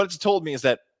 What it's told me is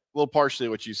that, well, partially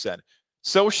what you said,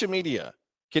 social media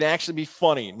can actually be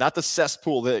funny, not the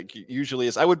cesspool that it usually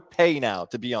is. I would pay now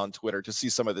to be on Twitter to see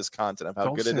some of this content of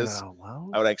how good it is.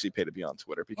 I would actually pay to be on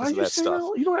Twitter because of that stuff.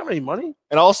 You don't have any money.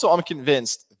 And also, I'm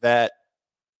convinced that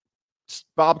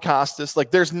Bob Costas,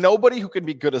 like, there's nobody who can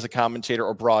be good as a commentator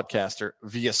or broadcaster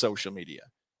via social media.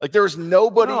 Like, there is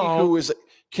nobody who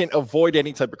can avoid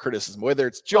any type of criticism, whether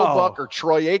it's Joe Buck or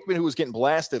Troy Aikman, who was getting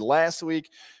blasted last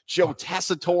week, Joe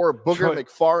Tessitore, Booger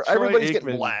McFarland. Everybody's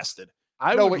getting blasted.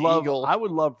 I would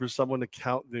love for someone to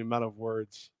count the amount of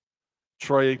words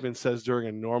Troy Aikman says during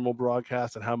a normal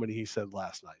broadcast and how many he said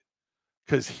last night.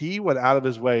 Because he went out of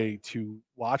his way to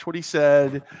watch what he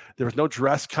said. There was no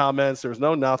dress comments. There was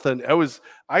no nothing.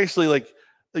 I actually like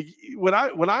when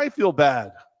I feel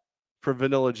bad for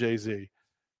Vanilla Jay-Z,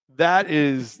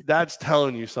 that's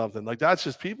telling you something. Like, that's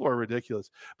just, people are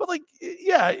ridiculous. But like,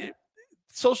 yeah,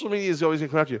 social media is always gonna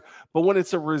come after you. But when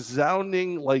it's a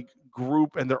resounding like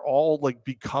group and they're all like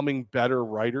becoming better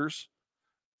writers,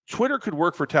 Twitter could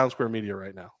work for Town Square Media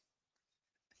right now.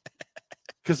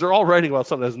 Because they're all writing about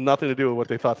something that has nothing to do with what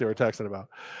they thought they were texting about.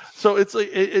 So it's like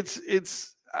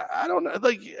it's I don't know.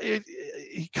 Like,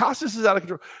 Costas is out of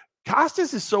control.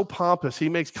 Costas is so pompous. He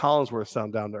makes Collinsworth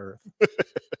sound down to earth.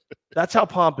 That's how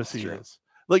pompous he is.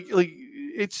 Like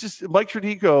it's just Mike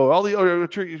Tridico, all the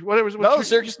whatever.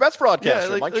 Syracuse Mets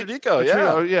broadcaster, Mike Tridico.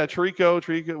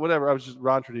 Tridico, whatever. I was just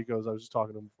Ron Tridico. I was just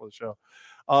talking to him before the show.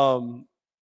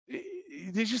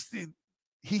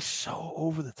 He's so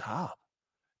over the top.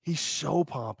 He's so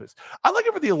pompous. I like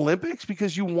it for the Olympics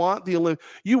because you want to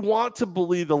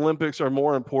believe the Olympics are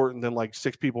more important than like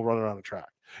 6 people running around a track.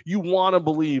 You want to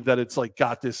believe that it's like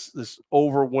got this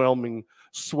overwhelming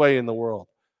sway in the world.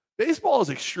 Baseball is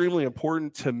extremely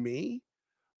important to me,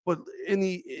 but in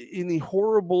the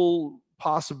horrible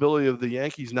possibility of the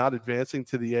Yankees not advancing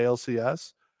to the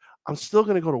ALCS, I'm still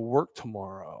going to go to work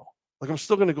tomorrow. Like, I'm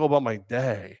still going to go about my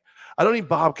day. I don't need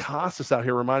Bob Costas out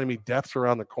here reminding me death's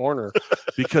around the corner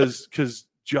because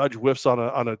Judge whiffs on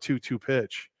a 2-2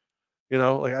 pitch. You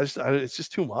know, like it's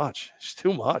just too much. It's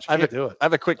too much. I can't do it. I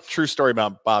have a quick true story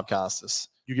about Bob Costas.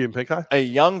 You gave him pink eye? A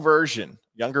younger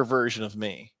version of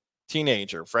me,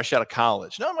 teenager, fresh out of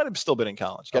college. No, I might have still been in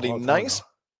college. Got a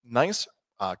nice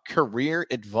career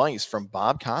advice from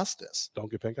Bob Costas. Don't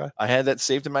get pink eye. I had that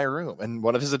saved in my room, and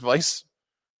one of his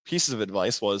pieces of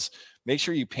advice was, make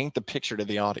sure you paint the picture to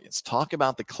the audience. Talk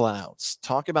about the clouds.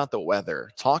 Talk about the weather.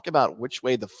 Talk about which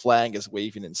way the flag is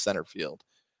waving in center field.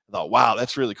 I thought, wow,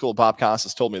 that's really cool. Bob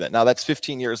Costas told me that. Now that's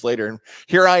 15 years later, and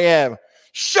here I am.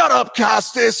 Shut up,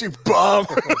 Costas, you bum.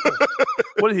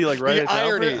 What did he like write? The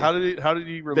irony. How did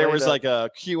he? There was like a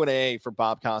Q&A for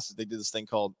Bob Costas. They did this thing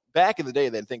called, back in the day,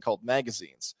 they had a thing called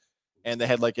magazines. And they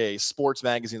had like a sports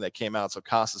magazine that came out. So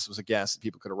Costas was a guest and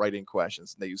people could write in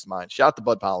questions, and they used mine. Shout out to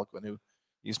Bud Poliquin, who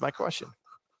used my question.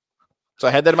 So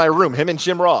I had that in my room. Him and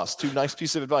Jim Ross, 2 nice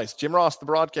pieces of advice. Jim Ross, the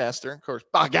broadcaster, of course.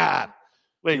 By God.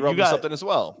 Wait, he wrote me something as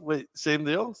well. Wait, same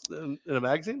deal in a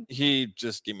magazine? He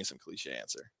just gave me some cliche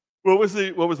answer. What was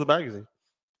the magazine?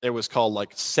 It was called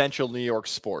like Central New York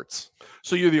Sports.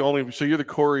 So you're the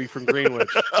Corey from Greenwich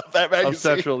that magazine. Of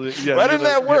Central. Yeah, why didn't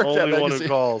that work? The only one who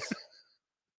calls.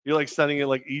 You're like sending it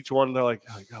like each one. They're like,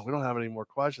 oh, God, we don't have any more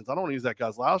questions. I don't want to use that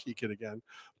Kozlowski kid again,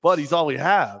 but he's all we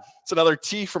have. It's another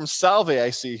T from Salve I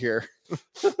see here.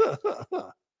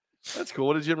 That's cool.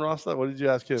 What did Jim Ross say? What did you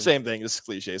ask him? Same thing, just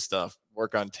cliche stuff.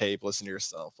 Work on tape, listen to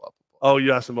yourself. Blah, blah, blah. Oh,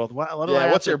 you asked them both.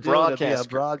 What's your broadcast?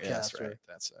 Broadcaster. Yeah,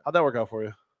 that's it. How'd that work out for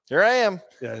you? Here I am.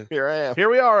 Yeah. Here I am. Here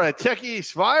we are at Tech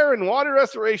East Fire and Water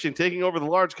Restoration, taking over the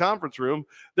large conference room.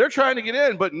 They're trying to get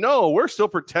in, but no, we're still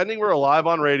pretending we're alive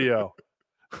on radio.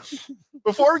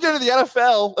 Before we get to the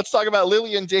NFL, let's talk about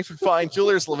Lily and David Fine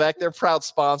Jewelers, Levesque. They're proud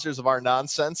sponsors of our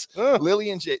nonsense. Lily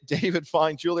and David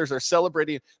Fine Jewelers are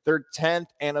celebrating their 10th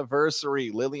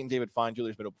anniversary. Lily and David Fine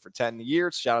Jewelers have been open for 10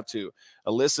 years. Shout out to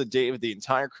Alyssa, David, the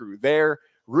entire crew there.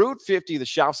 Route 50, the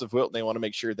Shops of Wilton, they want to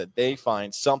make sure that they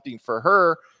find something for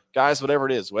her. Guys, whatever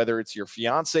it is, whether it's your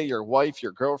fiance, your wife,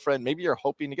 your girlfriend, maybe you're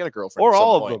hoping to get a girlfriend. Or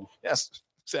all of them. Yes.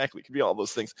 Exactly. It could be all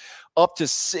those things. Up to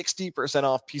 60%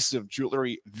 off pieces of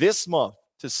jewelry this month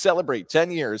to celebrate 10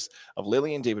 years of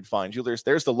Lily and David Fine Jewelers.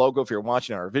 There's the logo if you're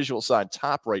watching on our visual side,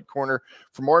 top right corner.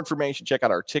 For more information, check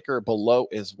out our ticker below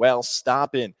as well.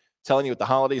 Stop in. Telling you, with the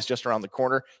holidays just around the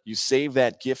corner, you save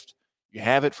that gift. You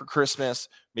have it for Christmas,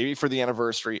 maybe for the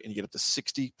anniversary, and you get up to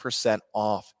 60%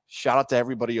 off Shout out to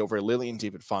everybody over at Lily and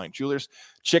David Fine Jewelers.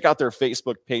 Check out their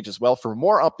Facebook page as well for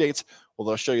more updates. Well,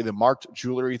 they'll show you the marked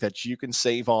jewelry that you can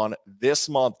save on this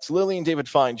month. It's Lily and David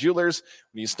Fine Jewelers.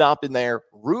 When you stop in there,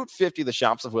 Route 50, the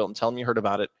Shops of Wilton, tell them you heard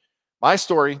about it. My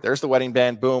story, there's the wedding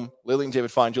band, boom, Lily and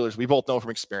David Fine Jewelers. We both know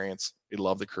from experience. We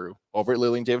love the crew over at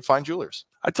Lily and David Fine Jewelers.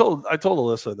 I told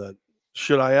Alyssa that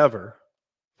should I ever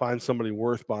find somebody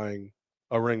worth buying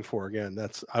a ring for again,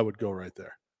 I would go right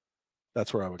there.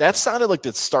 That's where I would That go. Sounded like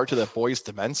the start to that Boys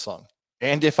to Men song.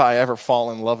 And if I ever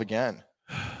fall in love again.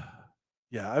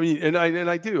 Yeah, I mean, and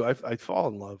I do. I fall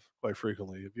in love quite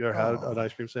frequently. Have you ever had an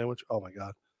ice cream sandwich? Oh my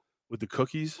God. With the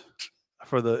cookies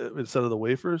instead of the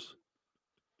wafers?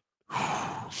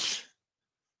 Ice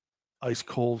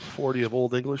cold 40 of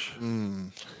Old English.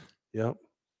 Yep.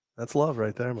 That's love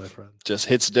right there, my friend. Just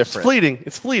hits different.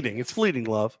 It's fleeting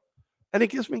love. And it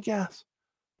gives me gas.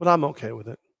 But I'm okay with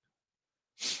it.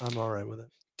 I'm all right with it.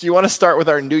 Do you want to start with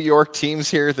our New York teams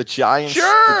here? The Giants,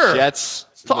 the Jets,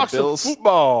 Let's talk the Bills. some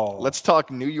football. Let's talk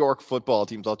New York football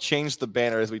teams. I'll change the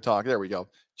banner as we talk. There we go.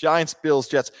 Giants, Bills,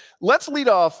 Jets. Let's lead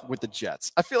off with the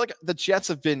Jets. I feel like the Jets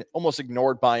have been almost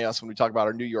ignored by us when we talk about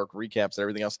our New York recaps and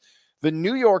everything else. The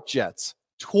New York Jets,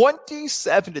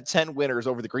 27-10 winners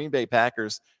over the Green Bay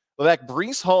Packers. Levac,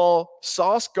 Breece Hall,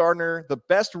 Sauce Gardner, the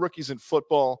best rookies in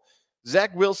football.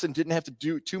 Zach Wilson didn't have to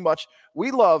do too much.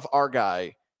 We love our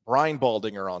guy, Brian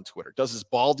Baldinger, on Twitter. Does his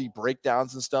baldy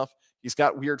breakdowns and stuff. He's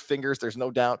got weird fingers, there's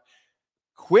no doubt.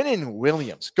 Quinnen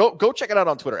Williams. Go check it out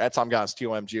on Twitter, at TomGoz,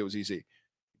 TOMGOZZ.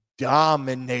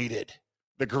 Dominated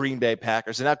the Green Bay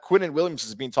Packers. And now Quinnen Williams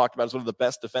is being talked about as one of the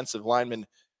best defensive linemen,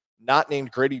 not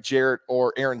named Grady Jarrett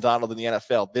or Aaron Donald in the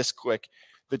NFL this quick.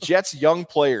 The Jets' young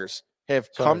players have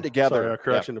come together. Our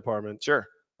correction department. Sure.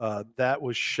 That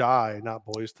was Shy, not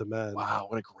Boys to Men. Wow,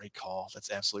 what a great call.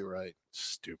 That's absolutely right.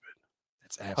 Stupid.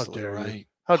 That's absolutely right.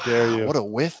 How dare you? What a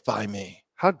whiff by me.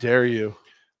 How dare you?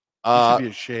 You should be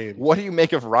ashamed. What do you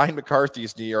make of Ryan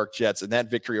McCarthy's New York Jets and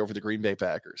that victory over the Green Bay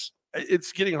Packers?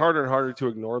 It's getting harder and harder to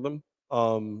ignore them.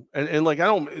 And I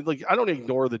don't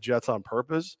ignore the Jets on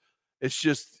purpose. It's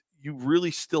just you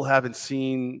really still haven't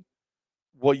seen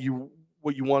what you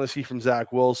want to see from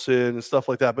Zach Wilson and stuff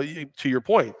like that. But to your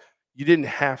point, you didn't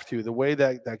have to. The way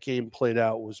that game played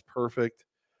out was perfect.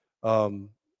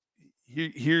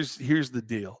 Here's the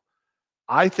deal.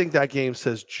 I think that game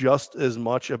says just as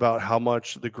much about how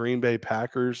much the Green Bay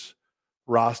Packers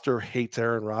roster hates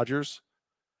Aaron Rodgers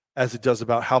as it does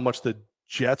about how much the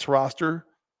Jets roster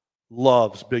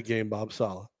loves big game Bob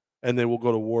Saleh, and they will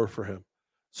go to war for him.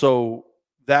 So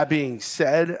that being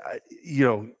said, a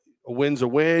win's a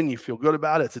win. You feel good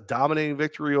about it. It's a dominating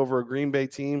victory over a Green Bay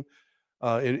team.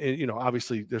 And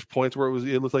obviously there's points where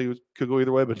it looked like it could go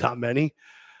either way, but not many.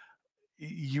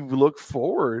 You look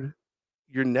forward.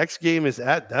 Your next game is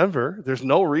at Denver. There's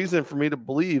no reason for me to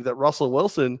believe that Russell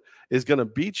Wilson is going to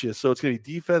beat you. So it's going to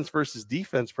be defense versus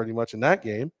defense pretty much in that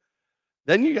game.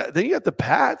 Then you got the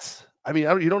Pats. I mean,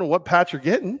 you don't know what Pats you're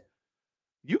getting.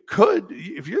 You could,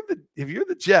 if you're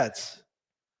the Jets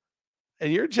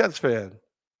and you're a Jets fan,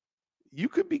 you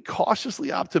could be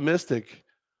cautiously optimistic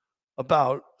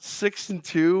about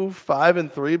 6-2,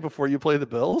 5-3 before you play the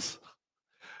Bills.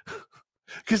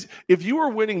 Because if you were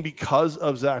winning because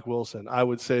of Zach Wilson, I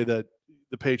would say that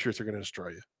the Patriots are going to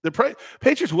destroy you. The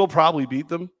Patriots will probably beat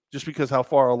them just because how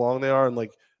far along they are and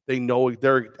they know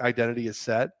their identity is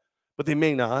set, but they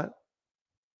may not.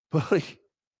 But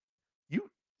you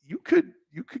could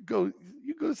go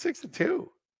 6-2.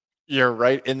 You're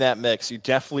right in that mix. You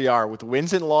definitely are. With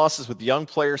wins and losses, with young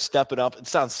players stepping up. It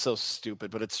sounds so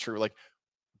stupid, but it's true. I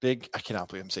cannot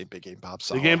believe I'm saying big game Bob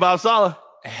Saleh. Big game Bob Saleh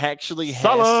actually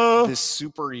has this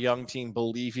super young team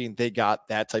believing they got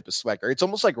that type of swagger. It's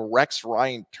almost like Rex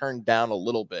Ryan turned down a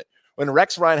little bit. When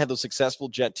Rex Ryan had those successful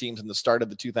Jet teams in the start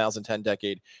of the 2010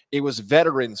 decade, it was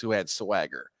veterans who had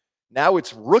swagger. Now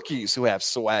it's rookies who have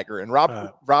swagger. And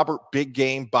Robert Big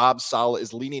Game Bob Saleh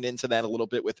is leaning into that a little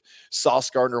bit with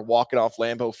Sauce Gardner walking off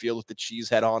Lambeau Field with the cheese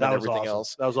head on and everything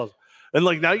else. That was awesome. And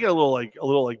now you got a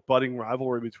little budding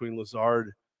rivalry between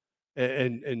Lazard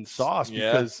and Sauce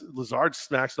because Lazard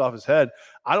smacks it off his head.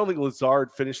 I don't think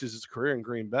Lazard finishes his career in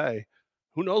Green Bay.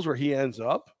 Who knows where he ends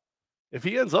up? If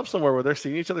he ends up somewhere where they're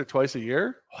seeing each other twice a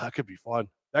year, that could be fun.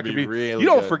 That could be really. You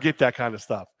don't forget that kind of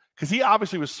stuff because he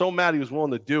obviously was so mad he was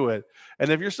willing to do it. And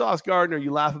if you're Sauce Gardner,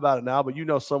 you laugh about it now,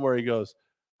 but somewhere he goes,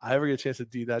 I ever get a chance to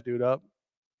D that dude up,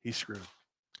 he's screwed.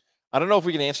 I don't know if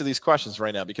we can answer these questions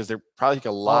right now because they're probably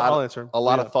a lot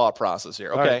of thought process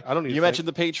here. Okay. Right, I don't need you mentioned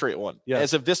the Patriot one. Yeah.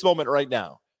 As of this moment right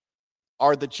now,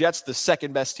 are the Jets the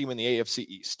second best team in the AFC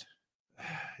East?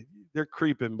 They're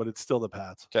creeping, but it's still the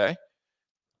Pats. Okay.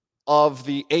 of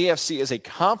the AFC as a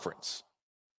conference,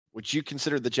 would you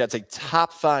consider the Jets a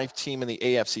top 5 team in the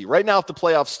AFC? Right now, if the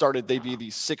playoffs started, they'd be the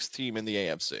 6th team in the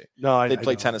AFC. No, they'd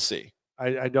play Tennessee.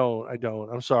 I don't.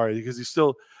 I'm sorry, because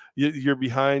you're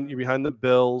behind the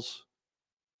Bills.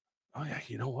 Oh yeah,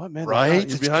 you know what, man? Right?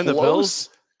 You're behind the Bills.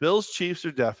 Bills, Chiefs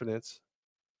are definites.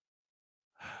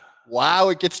 Wow,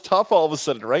 it gets tough all of a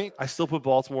sudden, right? I still put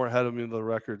Baltimore ahead of me. The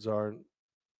records are.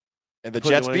 And the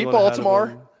Jets beat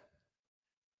Baltimore.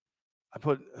 I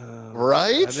put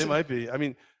right. They might be. I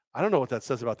mean, I don't know what that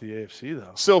says about the AFC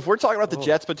though. So if we're talking about the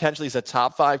Jets potentially as a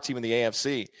top 5 team in the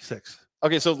AFC, 6.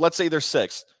 Okay, so let's say they're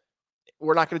 6th.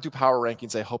 We're not going to do power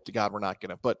rankings. I hope to God we're not going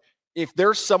to. But if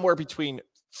they're somewhere between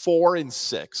 4 and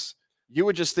 6, you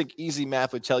would just think easy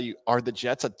math would tell you, are the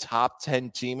Jets a top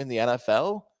 10 team in the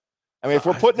NFL? I mean, if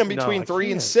we're putting them between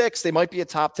 3 and 6, they might be a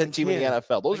top 10 team in the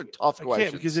NFL. Those are tough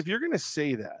questions. Because if you're going to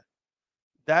say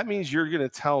that means you're going to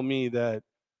tell me that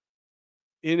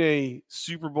in a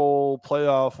Super Bowl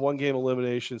playoff 1-game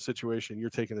elimination situation, you're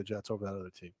taking the Jets over that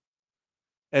other team.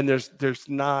 And there's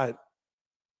not.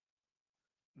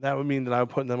 That would mean that I'm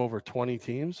putting them over 20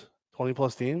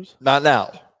 plus teams. Not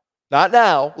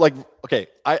now. Like, okay,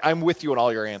 I'm with you on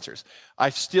all your answers. I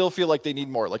still feel like they need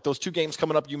more. Like those 2 games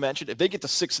coming up you mentioned, if they get to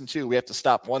 6-2, we have to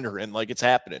stop wondering like it's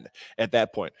happening at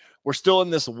that point. We're still in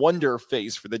this wonder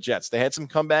phase for the Jets. They had some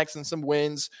comebacks and some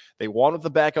wins. They won with the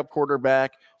backup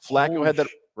quarterback. Flacco had that,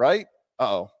 right?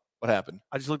 Uh-oh. What happened?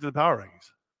 I just looked at the power rankings.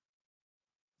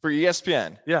 For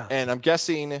ESPN. Yeah. And I'm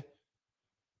guessing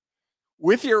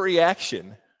with your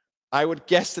reaction, I would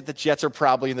guess that the Jets are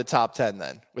probably in the top 10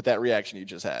 then, with that reaction you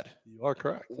just had. You are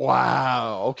correct.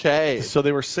 Wow. Okay. So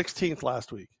they were 16th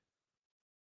last week.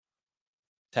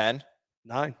 10?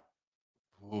 9.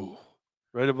 Ooh.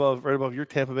 Right above your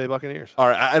Tampa Bay Buccaneers. All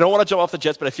right. I don't want to jump off the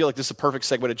Jets, but I feel like this is a perfect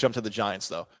segue to jump to the Giants,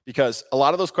 though, because a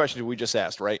lot of those questions we just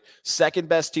asked, right? Second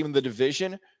best team in the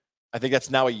division. I think that's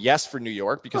now a yes for New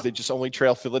York because they just only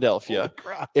trail Philadelphia.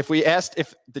 If we asked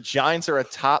if the Giants are a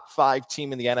top 5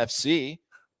 team in the NFC,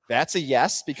 that's a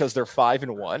yes because they're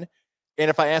 5-1. And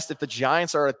if I asked if the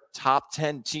Giants are a top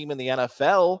 10 team in the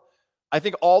NFL, I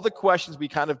think all the questions we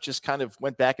kind of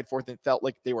went back and forth and felt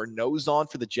like they were nose on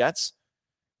for the Jets.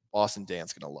 Boston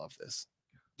Dan's going to love this.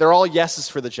 They're all yeses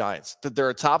for the Giants. They're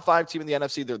a top 5 team in the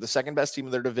NFC. They're the second best team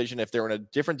in their division. If they're in a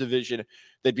different division,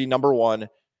 they'd be number 1.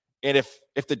 And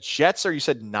if the Jets are, you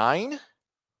said 9?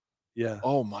 Yeah.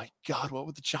 Oh my God, what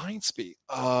would the Giants be?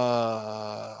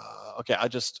 Okay,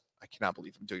 I cannot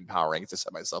believe I'm doing power rankings to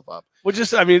set myself up. Well,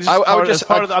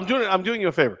 I'm doing you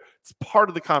a favor. It's part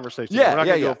of the conversation. Yeah, we're not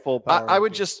going to do a full power. I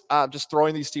would just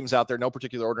throwing these teams out there, no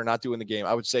particular order, not doing the game.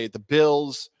 I would say the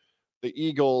Bills, the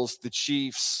Eagles, the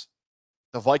Chiefs,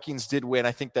 the Vikings did win.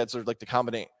 I think that's like the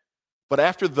combination. But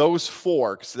after those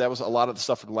 4, because that was a lot of the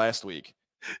stuff from last week.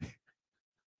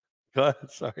 Go ahead.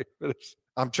 Sorry.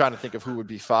 I'm trying to think of who would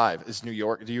be 5. Is New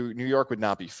York? New York would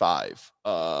not be 5.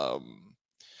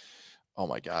 Oh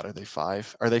my God, are they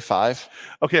 5? Are they 5?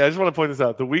 Okay, I just want to point this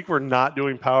out. The week we're not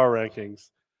doing power rankings,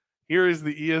 here is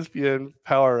the ESPN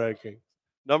power ranking.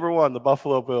 Number 1, the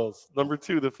Buffalo Bills. Number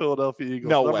 2, the Philadelphia Eagles.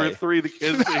 Number 3, the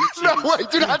Kansas City Chiefs. No way,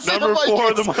 do not say Number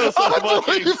 4, the Minnesota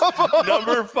Vikings.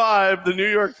 Number 5, the New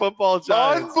York Football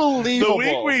Giants. Unbelievable. The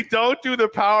week we don't do the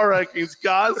power rankings,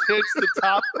 Goz hits the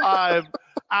top 5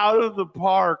 out of the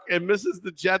park and misses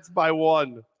the Jets by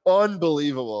 1.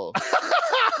 Unbelievable.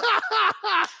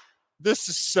 This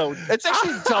is it's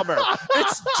actually dumber.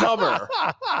 It's dumber.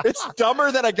 It's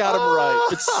dumber that I got him right.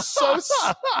 It's so,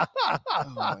 oh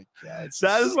my God.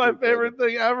 That is my favorite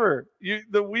thing ever.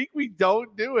 The week we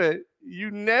don't do it,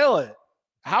 you nail it.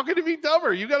 How can it be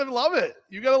dumber? You got to love it.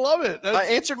 You got to love it. I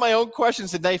answered my own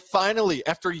questions and they finally,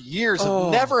 after years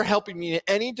of never helping me in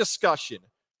any discussion.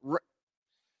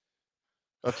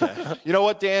 Okay. You know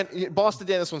what, Dan? Boston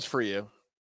Dan, this one's for you.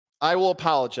 I will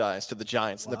apologize to the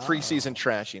Giants in the preseason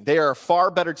trashing. They are a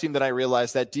far better team than I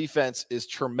realized. That defense is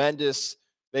tremendous.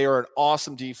 They are an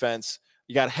awesome defense.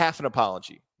 You got half an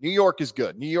apology. New York is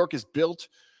good. New York is built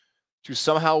to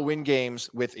somehow win games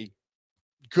with a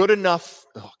good enough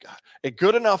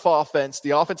offense.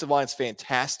 The offensive line is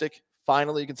fantastic.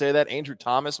 Finally, you can say that. Andrew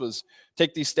Thomas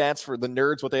take these stats for the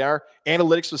nerds, what they are.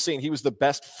 Analytics was saying he was the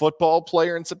best football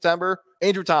player in September.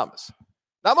 Andrew Thomas.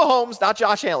 Not Mahomes, not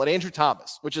Josh Allen, Andrew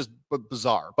Thomas, which is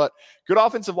bizarre. But good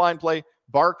offensive line play,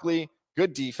 Barkley,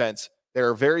 good defense. They're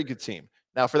a very good team.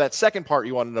 Now, for that second part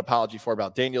you wanted an apology for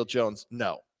about Daniel Jones,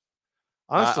 no.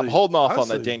 Honestly, I'm holding off on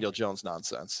that Daniel Jones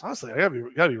nonsense. Honestly, I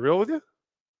gotta be real with you.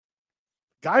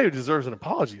 Guy who deserves an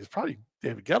apology is probably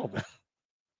David Gettleman.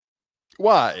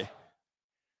 Why?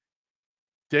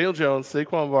 Daniel Jones,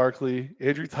 Saquon Barkley,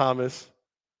 Andrew Thomas,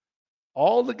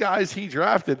 all the guys he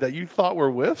drafted that you thought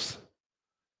were whiffs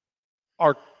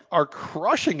are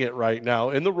crushing it right now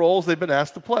in the roles they've been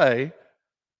asked to play.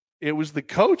 It was the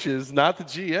coaches, not the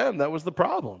GM, that was the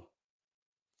problem.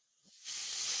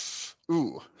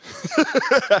 Ooh.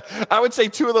 I would say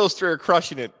 2 of those 3 are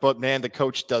crushing it, but man, the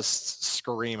coach does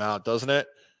scream out, doesn't it?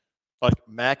 Like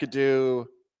McAdoo,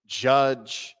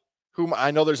 Judge, whom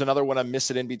I know there's another one I'm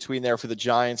missing in between there for the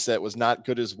Giants that was not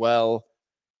good as well.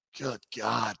 Good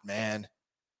God, man.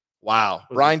 Wow.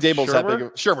 Brian Daboll's that big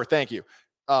of Shermer, thank you.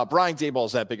 Brian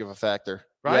Daboll's that big of a factor.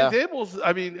 Brian Daboll's,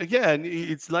 I mean, again,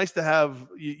 it's nice to have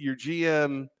your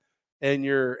GM and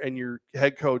your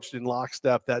head coach in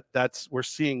lockstep. We're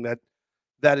seeing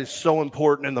that is so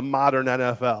important in the modern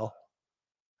NFL.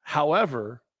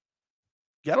 However,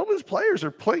 Gettleman's players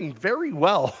are playing very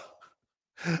well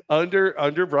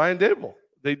under Brian Daboll.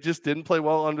 They just didn't play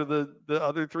well under the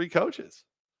other 3 coaches.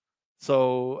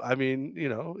 So, I mean,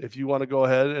 if you want to go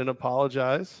ahead and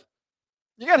apologize.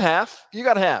 You got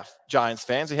half. Giants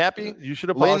fans. Are you happy? You should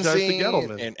apologize Lindsay to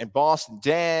Gettleman. And Boston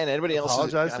Dan, anybody else.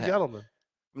 Apologize to Gettleman.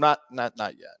 Not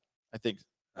yet. I think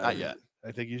not yet.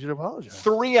 I think you should apologize.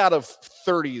 3 out of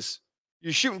 30s.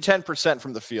 You're shooting 10%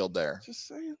 from the field there. Just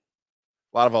saying.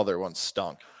 A lot of other ones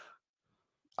stunk.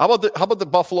 How about the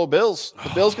Buffalo Bills?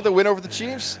 The Bills get the win over the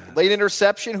Chiefs. Late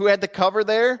interception. Who had the cover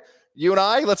there? You and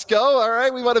I. Let's go. All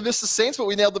right. We might have missed the Saints, but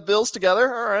we nailed the Bills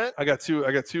together. All right. I got 2.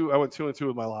 I went 2-2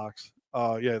 with my locks.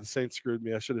 Yeah, the Saints screwed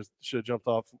me. I should have jumped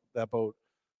off that boat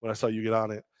when I saw you get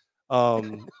on it.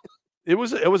 It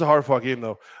was a hard fought game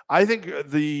though. I think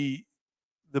the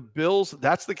Bills,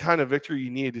 that's the kind of victory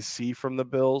you needed to see from the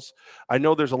Bills. I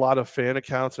know there's a lot of fan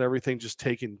accounts and everything just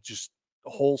taking just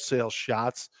wholesale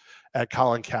shots at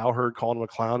Colin Cowherd, calling him a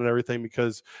clown and everything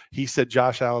because he said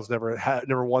Josh Allen's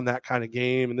never won that kind of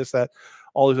game and this, that,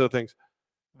 all these other things.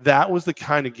 That was the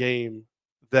kind of game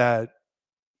that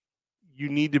you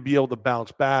need to be able to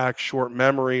bounce back, short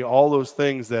memory, all those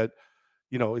things that,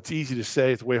 it's easy to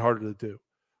say, it's way harder to do.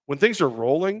 When things are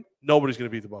rolling, nobody's going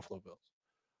to beat the Buffalo Bills.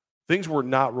 Things were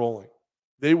not rolling.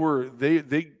 They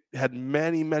had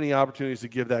many, many opportunities to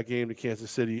give that game to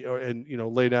Kansas City and,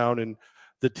 lay down. And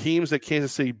the teams that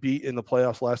Kansas City beat in the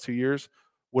playoffs last 2 years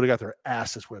would have got their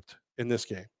asses whipped in this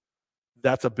game.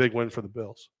 That's a big win for the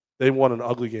Bills. They won an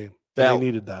ugly game. They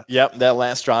needed that. Yep, that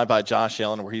last drive by Josh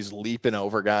Allen where he's leaping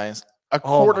over guys. A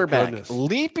quarterback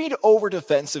leaping over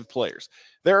defensive players.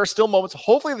 There are still moments.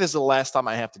 Hopefully this is the last time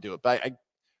I have to do it. But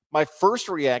my first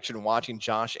reaction watching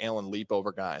Josh Allen leap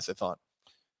over guys, I thought,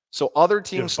 so other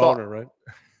teams thought, right?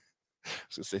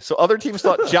 So other teams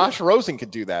thought Josh Rosen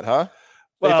could do that, huh?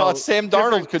 They thought Sam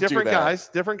Darnold could do that.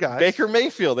 Different guys. Baker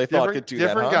Mayfield, they thought could do that.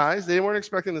 Different guys. They weren't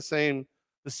expecting the same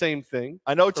thing.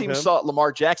 I know teams thought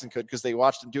Lamar Jackson could because they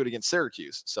watched him do it against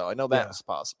Syracuse. So I know that was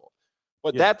possible.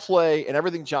 But that play and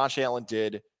everything Josh Allen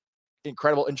did,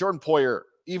 incredible. And Jordan Poyer,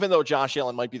 even though Josh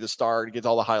Allen might be the star and gets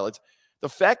all the highlights, the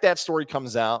fact that story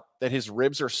comes out that his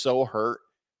ribs are so hurt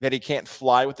that he can't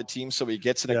fly with the team, so he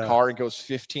gets in a car and goes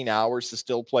 15 hours to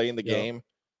still play in the game.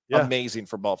 Yeah. Amazing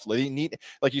for Buffalo. They need,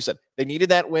 like you said, they needed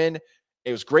that win.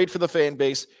 It was great for the fan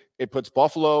base. It puts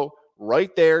Buffalo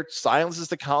right there, silences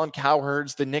the Colin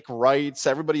Cowherds, the Nick Wrights,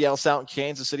 everybody else out in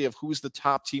Kansas City of who's the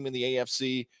top team in the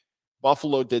AFC.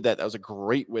 Buffalo did that. That was a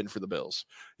great win for the Bills.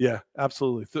 Yeah,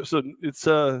 absolutely. So it's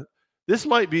this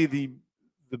might be the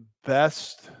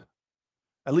best,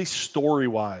 at least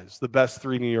story-wise, the best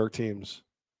 3 New York teams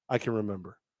I can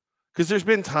remember. Because there's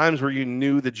been times where you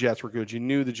knew the Jets were good, you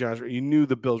knew the Giants were, you knew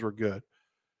the Bills were good.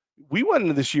 We went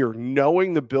into this year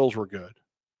knowing the Bills were good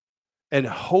and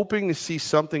hoping to see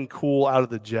something cool out of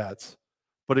the Jets,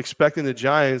 but expecting the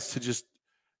Giants to just,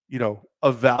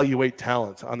 evaluate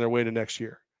talent on their way to next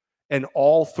year. And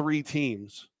all 3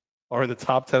 teams are in the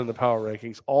top 10 of the power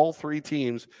rankings. All 3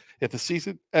 teams, if the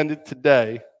season ended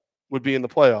today, would be in the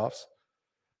playoffs.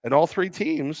 And all 3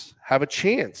 teams have a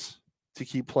chance to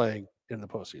keep playing in the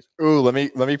postseason. Ooh, let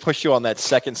me push you on that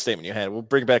second statement you had. We'll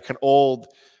bring back an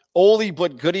oldie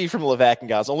but goodie from Levac and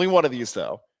guys. Only one of these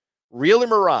though. Real or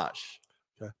Mirage?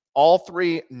 Okay. All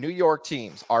 3 New York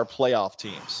teams are playoff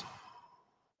teams.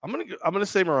 I'm gonna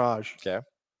say Mirage. Okay.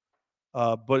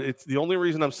 But it's the only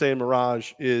reason I'm saying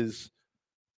Mirage is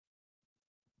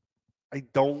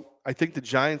I think the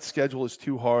Giants' schedule is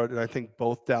too hard, and I think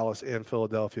both Dallas and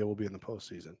Philadelphia will be in the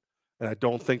postseason. And I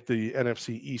don't think the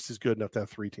NFC East is good enough to have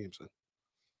 3 teams in.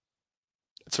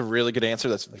 It's a really good answer.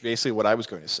 That's basically what I was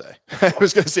going to say. I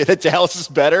was going to say that Dallas is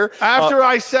better. After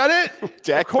I said it?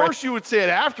 Of course you would say it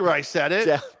after I said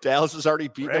it. Dallas has already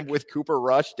beaten them with Cooper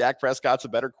Rush. Dak Prescott's a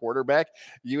better quarterback.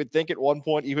 You would think at one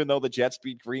point, even though the Jets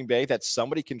beat Green Bay, that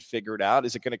somebody can figure it out.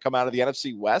 Is it going to come out of the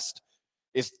NFC West?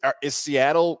 Is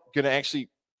Seattle going to actually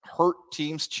hurt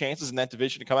teams' chances in that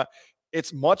division to come out?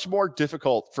 It's much more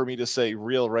difficult for me to say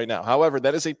real right now. However,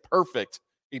 that is a perfect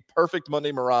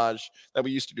Monday mirage that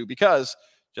we used to do, because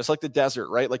just like the desert,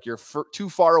 right? Like you're too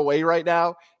far away right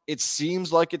now. It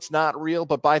seems like it's not real,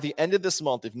 but by the end of this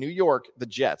month, if New York, the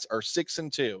Jets, are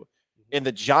 6-2, and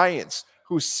the Giants,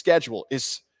 whose schedule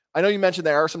is, I know you mentioned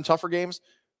there are some tougher games.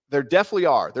 There definitely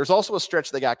are. There's also a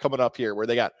stretch they got coming up here where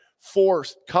they got 4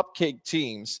 cupcake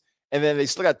teams, and then they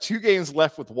still got 2 games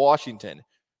left with Washington.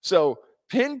 So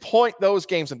pinpoint those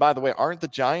games. And by the way, aren't the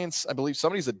Giants, I believe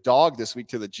somebody's a dog this week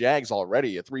to the Jags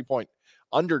already, a 3-point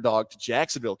underdog to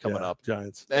Jacksonville coming up.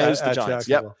 Giants. And it's the Giants.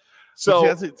 Yep. So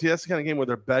that's the kind of game where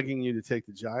they're begging you to take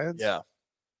the Giants. Yeah.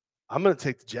 I'm going to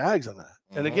take the Jags on that.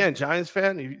 Mm-hmm. And again, Giants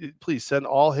fan, please send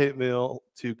all hate mail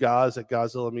to Gaz at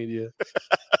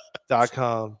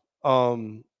GazzillaMedia.com.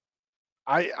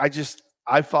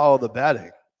 I follow the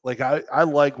betting. Like I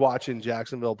like watching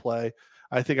Jacksonville play.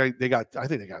 I think they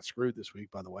got screwed this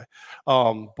week, by the way.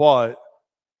 But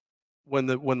when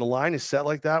the line is set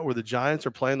like that, where the Giants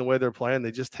are playing the way they're playing,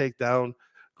 they just take down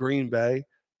Green Bay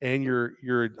and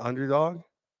you're an underdog.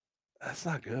 That's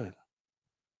not good.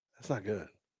 That's not good.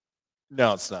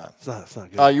 No, it's not. It's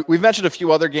not good. We've mentioned a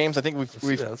few other games. I think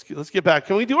let's get back.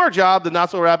 Can we do our job? The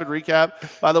not so rapid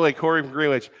recap. By the way, Corey from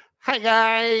Greenwich. Hi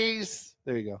guys.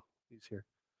 There you go. He's here.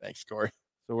 Thanks, Corey.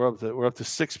 So we're up to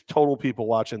 6 total people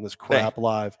watching this crap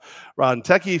live. Ron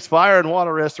Techie's Fire and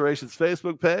Water Restoration's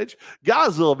Facebook page,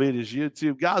 Godzilla Media's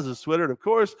YouTube, Gaz's Twitter, and of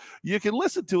course, you can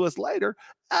listen to us later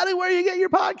anywhere you get your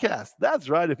podcast. That's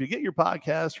right. If you get your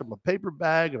podcast from a paper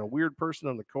bag and a weird person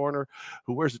on the corner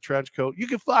who wears a trench coat, you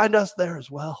can find us there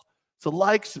as well. So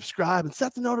like, subscribe, and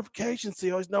set the notifications so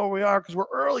you always know where we are, because we're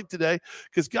early today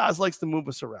because Gaz likes to move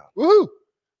us around. Woohoo!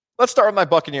 Let's start with my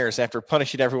Buccaneers after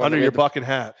punishing everyone under your bucket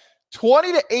hat.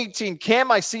 20-18.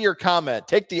 Cam, I see your comment.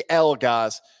 Take the L,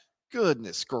 guys.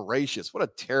 Goodness gracious. What a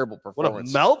terrible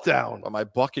performance. What a meltdown. By my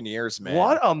Buccaneers, man.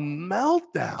 What a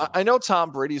meltdown. I know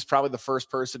Tom Brady is probably the first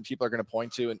person people are going to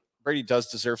point to, and Brady does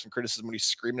deserve some criticism when he's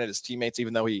screaming at his teammates,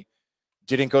 even though he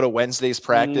didn't go to Wednesday's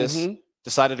practice,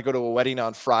 decided to go to a wedding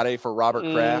on Friday for Robert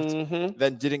Kraft,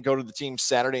 then didn't go to the team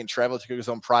Saturday and traveled to his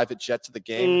own private jet to the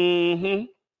game.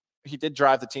 He did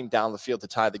drive the team down the field to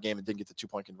tie the game and didn't get the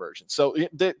 2-point conversion. So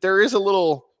there is a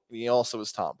little, he also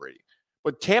is Tom Brady.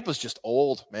 But Tampa's just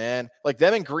old, man. Like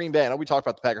them in Green Bay. I know we talked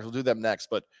about the Packers. We'll do them next.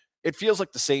 But it feels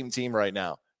like the same team right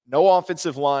now. No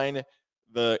offensive line.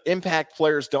 The impact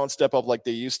players don't step up like they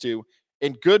used to.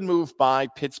 And good move by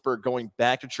Pittsburgh going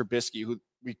back to Trubisky, who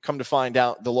we come to find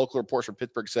out, the local reports from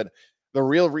Pittsburgh said the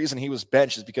real reason he was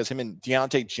benched is because him and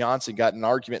Deontay Johnson got in an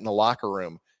argument in the locker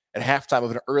room at halftime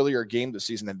of an earlier game this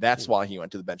season, and that's why he went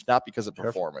to the bench, not because of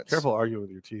performance. Careful arguing with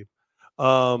your team.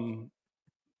 You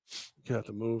have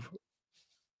to move.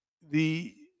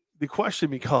 The question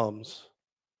becomes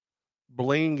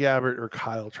Blaine Gabbert or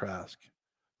Kyle Trask.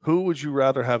 Who would you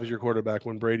rather have as your quarterback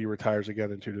when Brady retires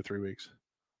again in 2 to 3 weeks?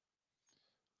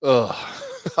 I'll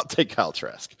take Kyle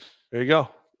Trask. There you go.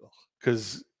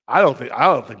 Because I don't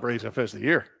think Brady's gonna finish the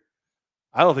year.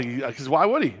 I don't think because why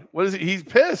would he? What is he? He's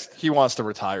pissed. He wants to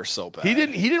retire so bad. He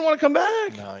didn't want to come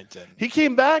back. No, he didn't. He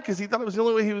came back because he thought it was the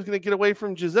only way he was going to get away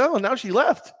from Giselle, and now she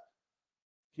left. Can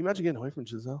you imagine getting away from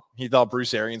Giselle? He thought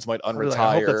Bruce Arians might unretire.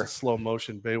 I hope that's a slow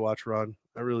motion Baywatch run.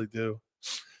 I really do.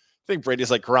 I think Brady's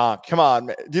like, Gronk, come on,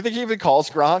 man. Do you think he even calls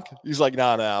Gronk? He's like, no,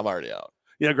 I'm already out.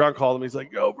 Yeah, Gronk called him. He's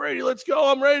like, yo, Brady, let's go.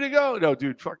 I'm ready to go. No,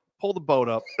 dude, pull the boat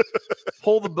up.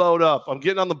 Pull the boat up. I'm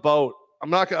getting on the boat.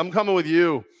 I'm coming with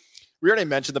you. We already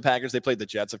mentioned the Packers. They played the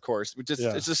Jets, of course.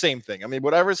 It's the same thing. I mean,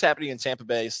 whatever's happening in Tampa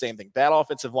Bay, same thing. Bad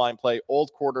offensive line play,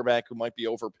 old quarterback who might be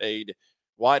overpaid.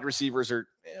 Wide receivers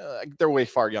they're way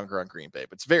far younger on Green Bay,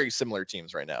 but it's very similar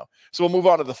teams right now. So we'll move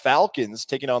on to the Falcons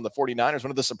taking on the 49ers, one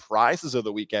of the surprises of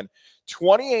the weekend.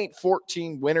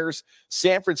 28-14 winners.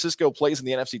 San Francisco plays in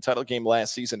the NFC title game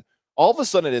last season. All of a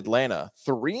sudden, Atlanta,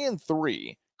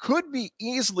 3-3. Could be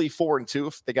easily 4-2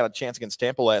 if they got a chance against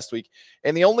Tampa last week.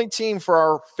 And the only team for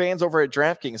our fans over at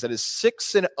DraftKings that is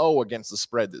 6-0 against the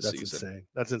spread this season. Insane.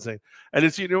 That's insane. And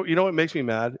it's you know what makes me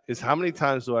mad is how many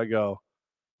times do I go,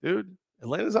 dude,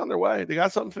 Atlanta's on their way. They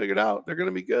got something figured out. They're gonna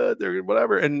be good. They're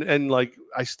whatever. And like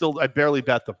I barely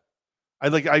bet them.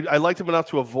 I liked them enough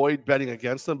to avoid betting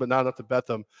against them, but not enough to bet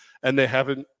them. And they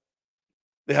haven't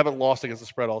lost against the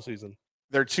spread all season.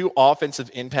 There are 2 offensive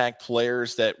impact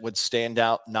players that would stand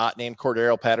out, not named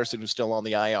Cordero Patterson, who's still on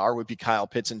the IR, would be Kyle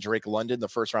Pitts and Drake London, the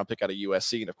first-round pick out of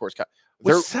USC. And, of course,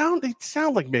 they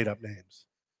sound like made-up names.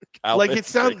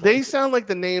 They sound like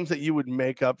the names that you would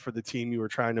make up for the team you were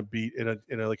trying to beat in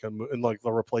the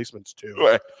replacements too.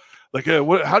 Right. Like,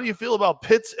 how do you feel about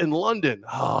Pitts in London?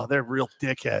 Oh, they're real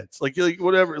dickheads. Like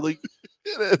whatever. Like,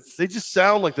 it is. They just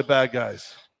sound like the bad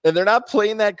guys. And they're not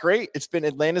playing that great. It's been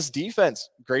Atlanta's defense,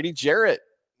 Grady Jarrett,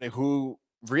 who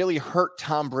really hurt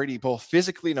Tom Brady both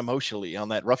physically and emotionally on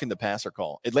that roughing the passer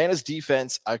call. Atlanta's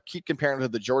defense, I keep comparing it to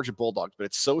the Georgia Bulldogs, but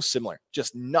it's so similar.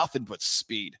 Just nothing but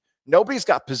speed. Nobody's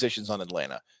got positions on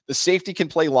Atlanta. The safety can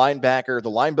play linebacker. The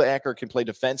linebacker can play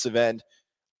defensive end.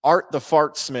 Art the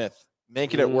Fart Smith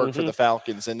making it work for the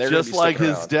Falcons. And they're just like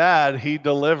his dad, he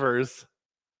delivers.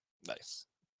 Nice.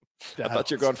 I thought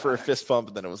you were going for a fist bump,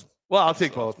 and then it was. Well, I'll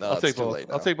take both. I'll take both.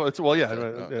 I'll take both. Well,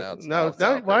 yeah. No,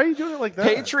 why are you doing it like that?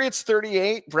 Patriots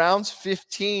 38, Browns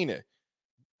 15.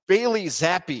 Bailey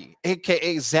Zappi,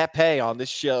 a.k.a. Zappe, on this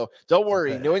show. Don't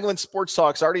worry. New England Sports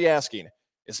Talk's already asking,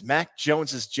 is Mac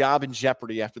Jones's job in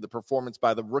jeopardy after the performance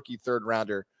by the rookie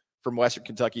third-rounder from Western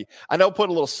Kentucky? I know put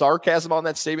a little sarcasm on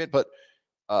that statement, but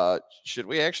should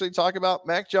we actually talk about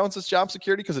Mac Jones's job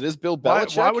security? Because it is Bill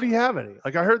Belichick. Why would he have any?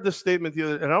 Like, I heard this statement the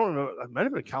other, and I don't remember. It might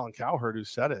have been Colin Cowherd who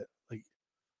said it. Like,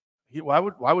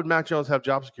 why would Mac Jones have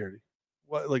job security?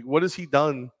 What has he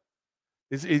done?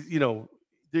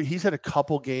 He's had a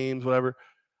couple games, whatever.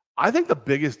 I think the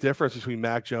biggest difference between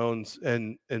Mac Jones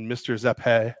and Mr.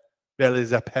 Zappe, Bailey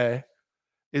Zappe,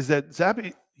 is that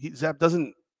Zapp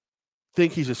doesn't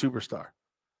think he's a superstar.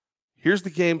 Here's the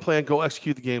game plan. Go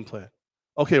execute the game plan.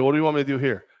 Okay, what do you want me to do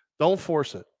here? Don't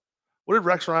force it. What did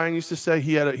Rex Ryan used to say?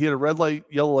 He had a red light,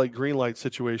 yellow light, green light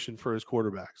situation for his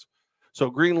quarterbacks. So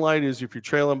green light is if you're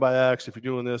trailing by X, if you're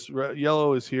doing this.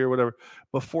 Yellow is here, whatever.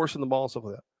 But forcing the ball and stuff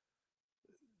like that.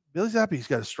 Billy Zappi, he's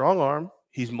got a strong arm.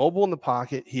 He's mobile in the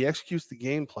pocket. He executes the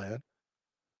game plan.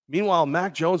 Meanwhile,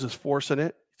 Mac Jones is forcing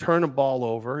it, turning the ball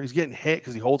over. He's getting hit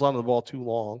because he holds on to the ball too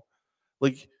long.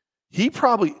 Like,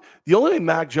 the only way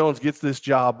Mac Jones gets this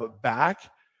job back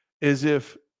is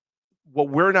if what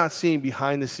we're not seeing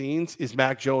behind the scenes is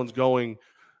Mac Jones going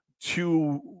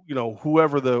to,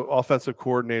 whoever the offensive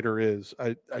coordinator is.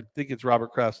 I think it's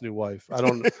Robert Kraft's new wife. I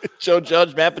don't know. Joe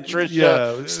Judge, Matt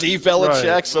Patricia, Steve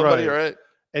Belichick, somebody, right?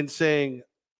 And saying,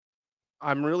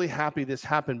 I'm really happy this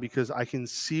happened because I can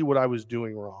see what I was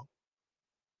doing wrong.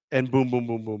 And boom, boom,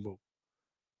 boom, boom, boom.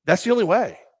 That's the only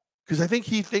way. Because I think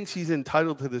he thinks he's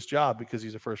entitled to this job because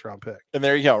he's a first-round pick. And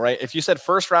there you go, right? If you said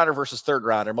first-rounder versus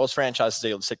third-rounder, most franchises are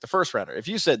able to take the first-rounder. If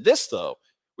you said this, though,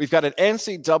 we've got an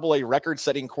NCAA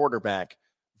record-setting quarterback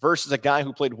versus a guy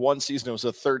who played one season and was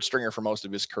a third-stringer for most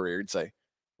of his career, you'd say,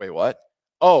 wait, what?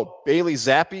 Oh, Bailey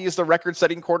Zappi is the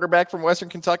record-setting quarterback from Western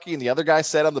Kentucky, and the other guy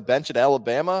sat on the bench at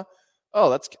Alabama? Oh,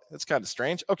 that's kind of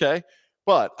strange. Okay.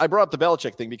 But I brought up the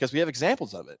Belichick thing because we have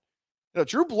examples of it.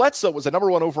 Drew Bledsoe was a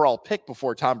number 1 overall pick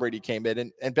before Tom Brady came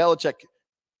in, and Belichick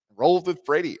rolled with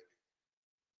Brady.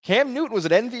 Cam Newton was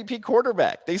an MVP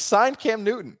quarterback. They signed Cam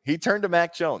Newton. He turned to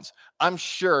Mac Jones. I'm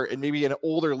sure, and maybe an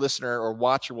older listener or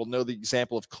watcher will know the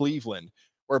example of Cleveland,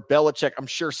 where Belichick, I'm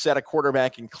sure, set a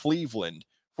quarterback in Cleveland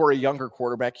for a younger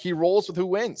quarterback. He rolls with who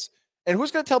wins. And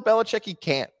who's going to tell Belichick he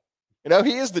can't?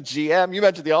 He is the GM. You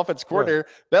mentioned the offense coordinator.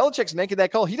 Right. Belichick's making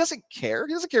that call. He doesn't care.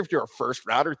 He doesn't care if you're a first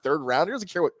rounder, third rounder. He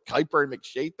doesn't care what Kuiper and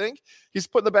McShay think. He's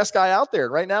putting the best guy out there.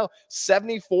 And right now,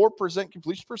 74%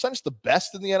 completion percentage, the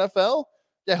best in the NFL.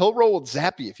 Yeah, he'll roll with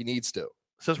Zappi if he needs to.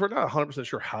 Since we're not 100%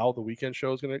 sure how the weekend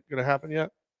show is going to happen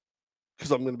yet, because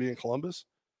I'm going to be in Columbus,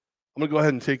 I'm going to go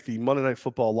ahead and take the Monday Night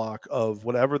Football lock of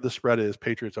whatever the spread is,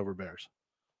 Patriots over Bears.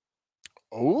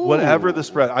 Ooh. Whatever the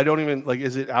spread, I don't even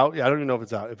is it out? Yeah, I don't even know if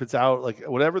it's out. If it's out,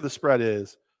 whatever the spread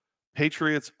is,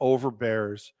 Patriots over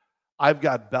Bears. I've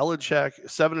got Belichick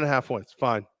 7.5 points.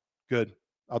 Fine, good,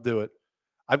 I'll do it.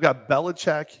 I've got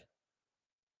Belichick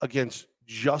against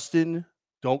Justin.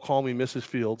 Don't call me Mrs.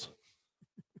 Fields.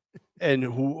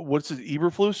 And what's his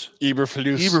Eberflus?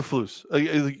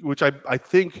 Eberflus, which I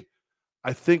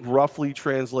think roughly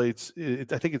translates. I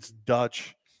think it's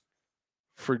Dutch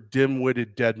for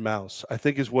dim-witted dead mouse. I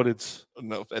think is what it's.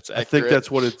 No, that's accurate.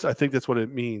 I think that's what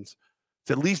it means.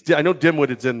 It's at least I know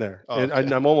dim-witted's in there,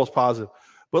 and I'm almost positive.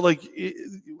 But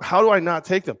how do I not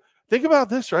take them? Think about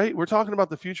this, right? We're talking about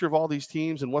the future of all these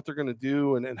teams and what they're going to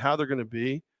do and how they're going to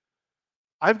be.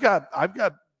 I've got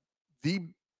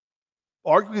arguably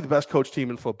the best coach team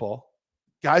in football.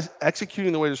 Guys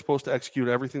executing the way they're supposed to execute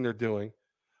everything they're doing.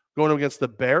 Going against the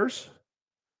Bears,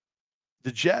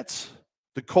 the Jets,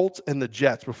 the Colts, and the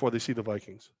Jets before they see the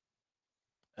Vikings.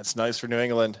 That's nice for New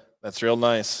England. That's real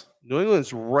nice. New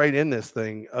England's right in this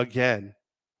thing again.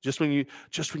 Just when you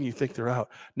think they're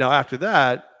out. Now after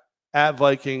that, at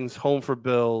Vikings, home for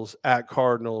Bills, at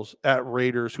Cardinals, at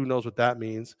Raiders, who knows what that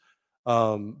means.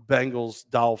 Bengals,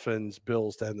 Dolphins,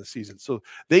 Bills to end the season. So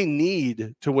they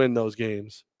need to win those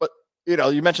games. But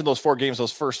You mentioned those 4 games,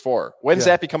 those first 4. When's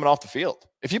Zappe coming off the field?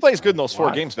 If he plays good in those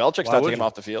 4 games, Belichick's not taking him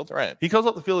off the field. Right. He comes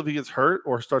off the field if he gets hurt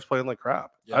or starts playing like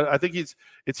crap. Yeah. I think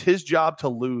it's his job to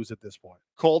lose at this point.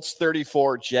 Colts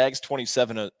 34, Jags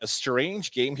 27. A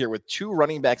strange game here with 2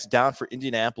 running backs down for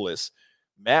Indianapolis.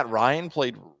 Matt Ryan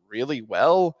played really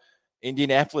well.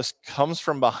 Indianapolis comes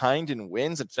from behind and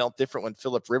wins. It felt different when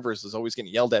Phillip Rivers was always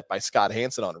getting yelled at by Scott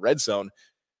Hanson on Red Zone.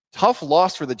 Tough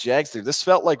loss for the Jags there. This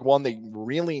felt like one they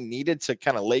really needed to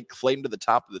kind of lay claim to the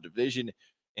top of the division.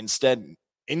 Instead,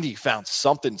 Indy found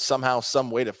something, somehow,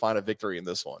 some way to find a victory in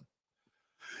this one.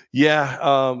 Yeah,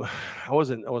 I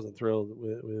wasn't thrilled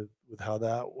with how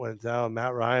that went down.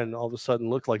 Matt Ryan all of a sudden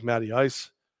looked like Matty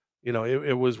Ice.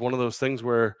 It was one of those things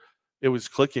where it was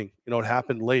clicking. It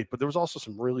happened late, but there was also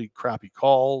some really crappy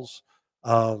calls.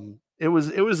 It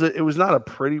was not a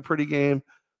pretty game.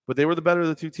 But they were the better of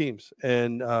the 2 teams,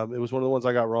 and it was one of the ones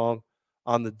I got wrong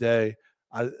on the day.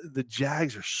 The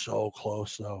Jags are so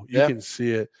close, though. You can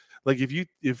see it. Like if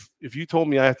you told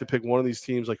me I have to pick one of these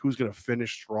teams, like who's going to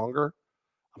finish stronger,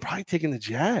 I'm probably taking the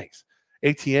Jags.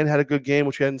 ATN had a good game,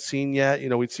 which we hadn't seen yet.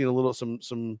 We'd seen a little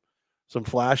some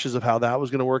flashes of how that was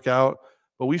going to work out,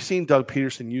 but we've seen Doug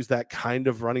Peterson use that kind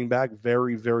of running back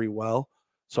very, very well.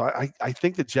 So I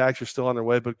think the Jags are still on their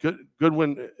way, but good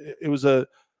win.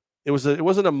 It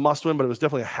wasn't a must win, but it was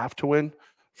definitely a have to win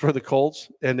for the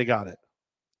Colts, and they got it.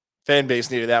 Fan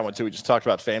base needed that one too. We just talked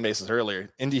about fan bases earlier.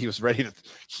 Indy was ready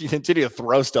to continue to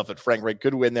throw stuff at Frank Reich.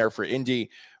 Good win there for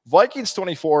Indy. Vikings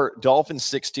 24, Dolphins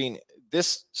 16.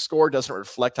 This score doesn't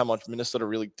reflect how much Minnesota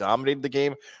really dominated the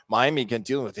game. Miami again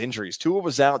dealing with injuries. Tua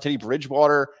was out. Teddy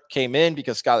Bridgewater came in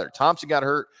because Skylar Thompson got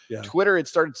hurt. Yeah. Twitter had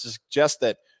started to suggest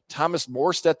that Thomas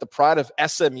Morstead, the pride of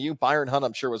SMU, Byron Hunt,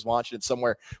 I'm sure was watching it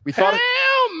somewhere. We thought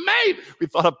we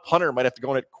thought a punter might have to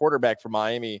go in at quarterback for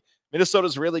Miami.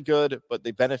 Minnesota's really good, but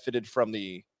they benefited from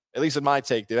at least in my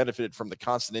take, they benefited from the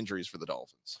constant injuries for the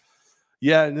Dolphins.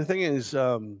 Yeah, and the thing is,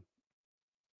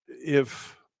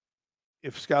 if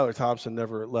Skylar Thompson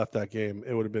never left that game,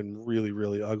 it would have been really,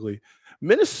 really ugly.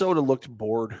 Minnesota looked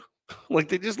bored. Like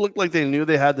they just looked like they knew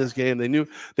they had this game. They knew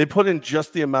they put in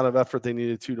just the amount of effort they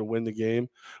needed to win the game,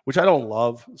 which I don't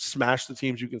love. Smash the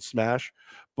teams you can smash.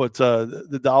 But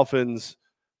the Dolphins,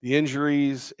 the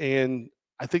injuries, and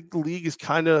I think the league is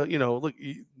kind of, look,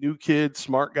 new kid,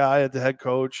 smart guy at the head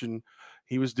coach, and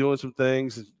he was doing some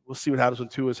things. And we'll see what happens when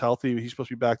Tua is healthy. He's supposed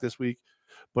to be back this week.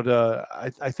 But I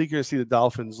think you're going to see the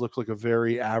Dolphins look like a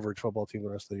very average football team the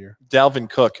rest of the year. Dalvin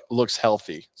Cook looks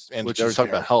healthy. And we're talking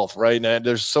about health, right? And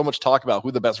there's so much talk about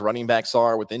who the best running backs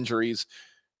are with injuries.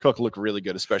 Cook looked really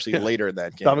good, especially later in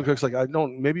that game. Dalvin Cook's like,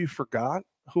 maybe you forgot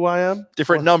who I am?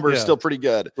 Different numbers, still pretty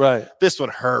good. Right. This one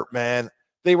hurt, man.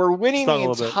 They were winning the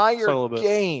entire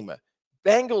game.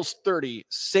 Bengals 30,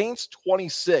 Saints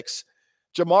 26.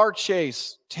 Jamar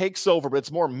Chase takes over, but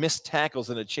it's more missed tackles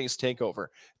than a Chase takeover.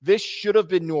 This should have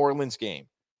been New Orleans' game.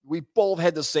 We both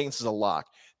had the Saints as a lock.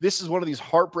 This is one of these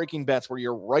heartbreaking bets where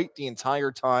you're right the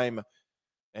entire time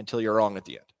until you're wrong at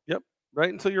the end. Yep, right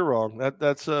until you're wrong.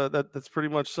 That's pretty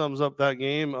much sums up that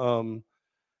game.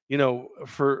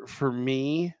 For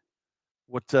me,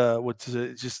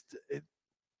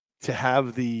 to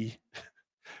have the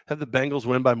Bengals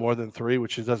win by more than 3,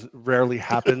 which rarely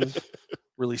happens,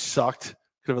 really sucked.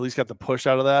 Could have at least got the push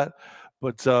out of that.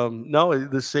 But no,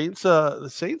 the Saints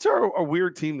are a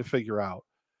weird team to figure out.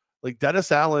 Like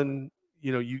Dennis Allen,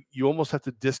 you almost have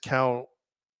to discount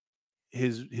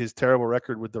his terrible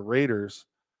record with the Raiders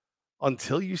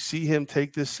until you see him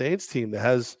take this Saints team that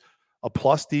has a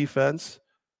plus defense,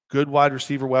 good wide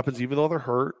receiver weapons, even though they're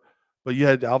hurt. But you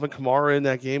had Alvin Kamara in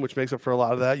that game, which makes up for a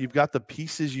lot of that. You've got the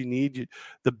pieces you need.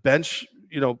 The bench,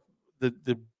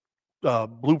 the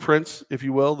blueprints, if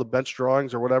you will, the bench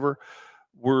drawings or whatever,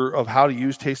 were of how to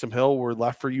use Taysom Hill were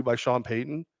left for you by Sean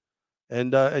Payton,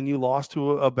 and you lost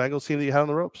to a Bengals team that you had on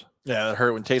the ropes. Yeah, that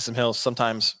hurt when Taysom Hill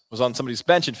sometimes was on somebody's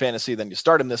bench in fantasy. Then you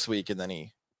start him this week, and then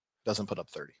he doesn't put up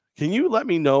 30. Can you let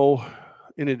me know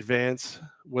in advance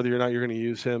whether or not you're going to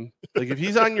use him? Like if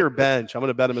he's on your bench, I'm going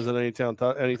to bet him as an anytime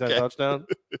touchdown.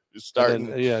 Starting,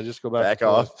 just go back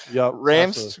off. Yep,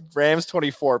 Rams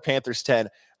 24, Panthers 10.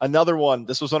 Another one.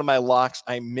 This was one of my locks.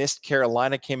 I missed.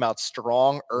 Carolina came out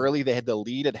strong early. They had the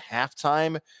lead at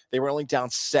halftime. They were only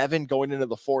down 7 going into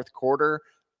the fourth quarter.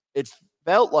 It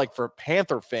felt like for a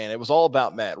Panther fan, it was all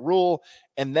about Matt Rule.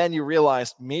 And then you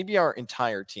realized maybe our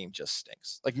entire team just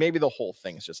stinks. Like maybe the whole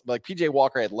thing is just like PJ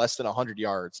Walker had less than 100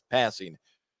 yards passing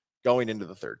going into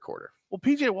the third quarter. Well,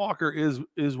 PJ Walker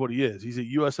is what he is. He's a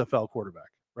USFL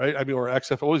quarterback, right? I mean, or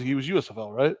XFL. He was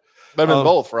USFL, right? But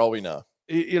both for all we know.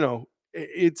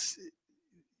 It's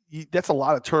that's a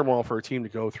lot of turmoil for a team to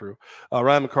go through.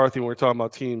 Ryan McCarthy, when we we're talking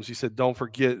about teams, he said, don't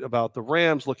forget about the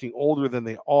Rams looking older than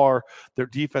they are. Their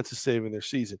defense is saving their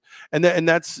season. And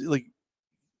that's like,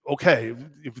 okay,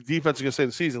 if the defense is going to save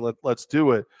the season, let's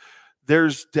do it.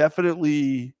 There's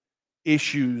definitely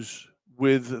issues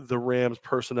with the Rams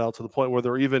personnel to the point where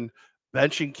they're even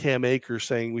benching Cam Akers,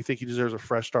 saying we think he deserves a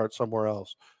fresh start somewhere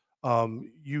else.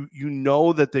 You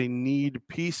know that they need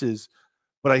pieces,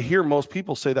 but I hear most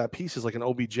people say that piece is like an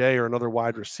OBJ or another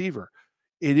wide receiver.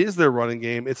 It is their running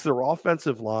game. It's their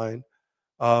offensive line.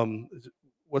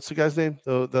 What's the guy's name?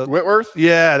 The Whitworth?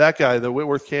 Yeah, that guy, the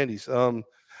Whitworth Candies.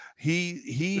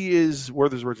 He is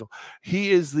Werther's original.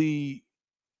 He was the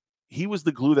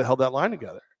glue that held that line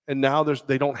together. And now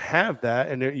they don't have that,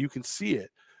 and you can see it.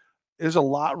 There's a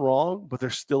lot wrong, but they're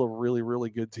still a really, really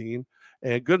good team,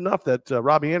 and good enough that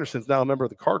Robbie Anderson's now a member of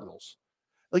the Cardinals.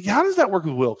 Like, how does that work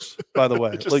with Wilks, by the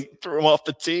way? Just threw him off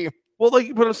the team. Well, like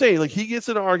what I'm saying, like he gets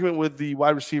in an argument with the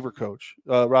wide receiver coach,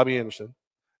 Robbie Anderson.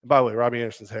 And by the way, Robbie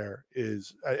Anderson's hair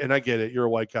is, and I get it, you're a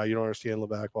white guy, you don't understand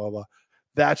LeVac, blah, blah, blah.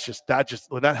 That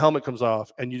just when that helmet comes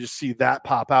off and you just see that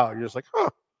pop out, you're just like, huh.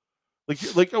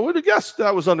 Like I would have guessed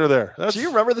that was under there. Do you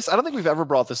remember this? I don't think we've ever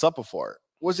brought this up before.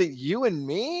 Was it you and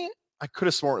me? I could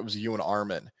have sworn it was you and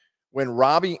Armin when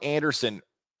Robbie Anderson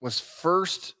was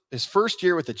his first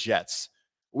year with the Jets.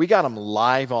 We got him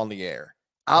live on the air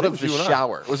out of the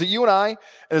shower. Was it you and I? And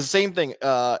it's the same thing.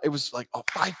 It was like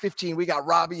 5:15. We got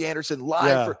Robbie Anderson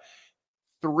live for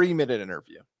 3-minute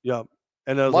interview. Yep.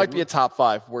 And might be a top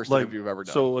 5 worst interview you've ever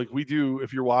done. So like we do,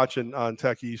 if you're watching on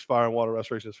Tech East Fire and Water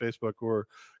Restoration's Facebook or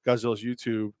Godzilla's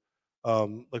YouTube,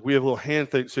 like we have little hand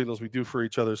signals we do for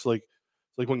each other. So like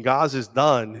when Gaz is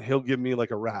done, he'll give me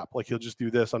like a rap. Like he'll just do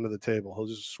this under the table. He'll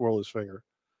just swirl his finger.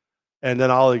 And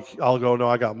then I'll go, no,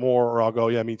 I got more, or I'll go,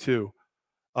 yeah, me too.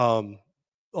 A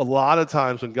lot of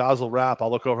times when Gaz will rap,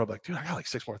 I'll look over, I'm like, dude, I got like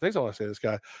 6 more things I want to say to this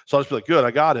guy. So I'll just be like, good, I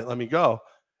got it. Let me go.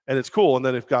 And it's cool. And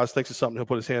then if Gaz thinks of something, he'll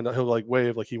put his hand up, he'll like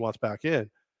wave like he wants back in.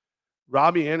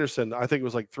 Robbie Anderson, I think it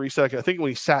was like 3 seconds. I think when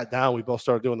he sat down, we both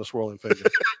started doing the swirling finger.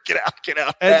 Get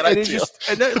out.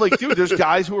 And then like, dude, there's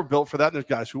guys who are built for that, and there's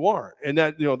guys who aren't. And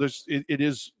that, it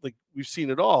is like we've seen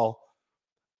it all.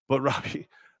 But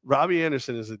Robbie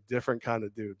Anderson is a different kind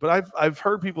of dude. But I've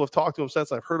heard people have talked to him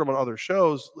since. I've heard him on other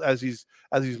shows as he's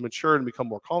matured and become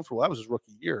more comfortable. That was his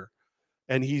rookie year.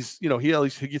 And he's, he at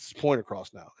least he gets his point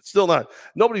across now. It's still not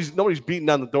nobody's beating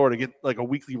down the door to get like a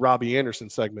weekly Robbie Anderson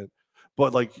segment.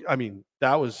 But like, I mean,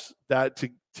 that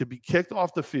to be kicked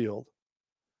off the field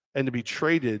and to be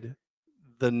traded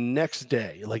the next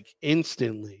day, like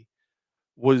instantly,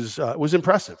 was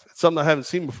impressive. It's something I haven't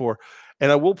seen before.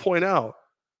 And I will point out,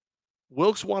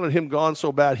 Wilks wanted him gone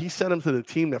so bad, he sent him to the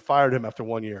team that fired him after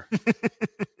 1 year.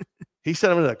 He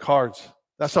sent him to the Cards.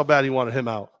 That's how bad he wanted him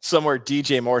out. Somewhere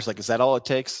DJ Moore's like, is that all it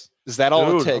takes? Is that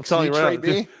all it takes? I'm telling you right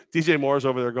now, DJ Moore's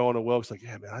over there going to Wilks like,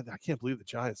 yeah, man, I can't believe the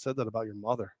Giants said that about your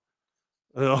mother.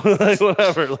 Like,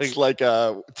 whatever. Like, it's like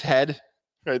Ted,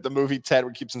 right? The movie Ted,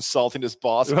 where he keeps insulting his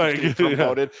boss. Right, getting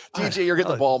promoted. DJ, you're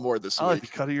getting the ball more this week. I like the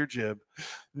cut of your jib.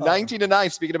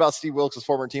 19-9. Speaking about Steve Wilks'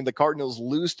 former team, the Cardinals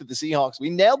lose to the Seahawks. We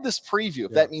nailed this preview,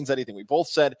 if that means anything. We both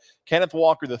said Kenneth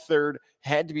Walker III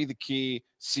had to be the key.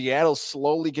 Seattle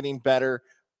slowly getting better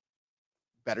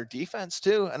defense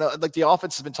too. I know like the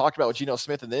offense has been talked about with Geno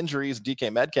Smith and the injuries,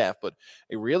 DK Metcalf, but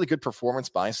a really good performance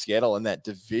by Seattle in that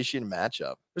division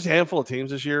matchup. There's a handful of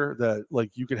teams this year that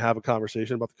like you can have a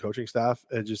conversation about the coaching staff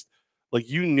and just like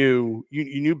you knew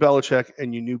Belichick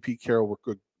and you knew Pete Carroll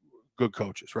were good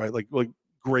coaches, right? Like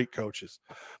great coaches.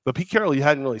 But Pete Carroll, you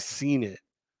hadn't really seen it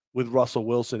with Russell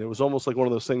Wilson. It was almost like one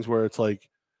of those things where it's like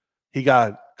he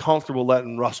got comfortable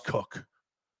letting Russ cook,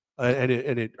 and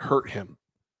it hurt him.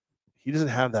 He doesn't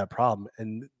have that problem,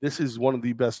 and this is one of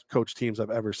the best coach teams I've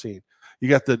ever seen. You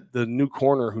got the new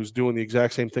corner who's doing the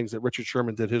exact same things that Richard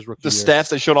Sherman did his rookie year. Stats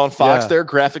they showed on Fox there,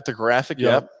 graphic to graphic.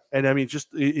 Yep. And I mean, just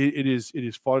it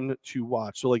is fun to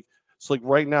watch. So like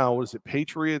right now, what is it?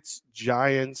 Patriots,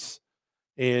 Giants,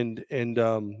 and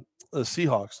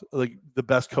Seahawks, like the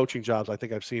best coaching jobs I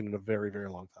think I've seen in a very, very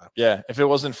long time. Yeah, if it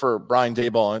wasn't for Brian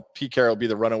Daboll, Pete Carroll would be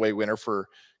the runaway winner for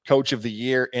Coach of the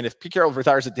Year. And if Pete Carroll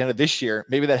retires at the end of this year,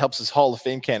 maybe that helps his Hall of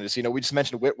Fame candidacy. We just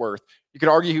mentioned Whitworth. You could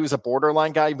argue he was a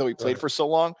borderline guy, even though he played for so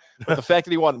long. But the fact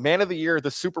that he won Man of the Year, the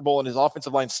Super Bowl, and his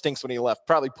offensive line stinks when he left,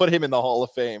 probably put him in the Hall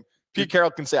of Fame. Pete Carroll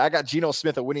can say, I got Geno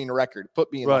Smith a winning record.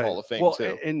 Put me in the Hall of Fame,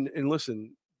 too. And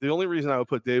listen, the only reason I would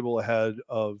put Daboll ahead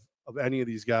of any of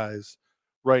these guys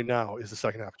right now is the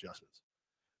second half adjustments.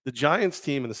 The Giants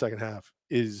team in the second half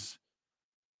is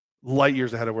light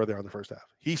years ahead of where they are in the first half.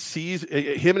 He sees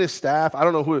him and his staff. I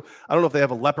don't know if they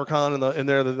have a leprechaun in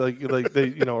there that like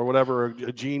they or whatever, or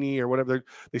a genie or whatever.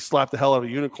 They slap the hell out of a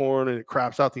unicorn and it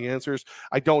craps out the answers.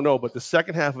 I don't know, but the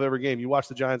second half of every game, you watch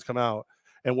the Giants come out,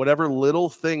 and whatever little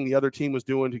thing the other team was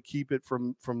doing to keep it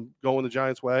from going the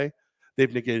Giants' way,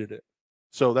 they've negated it.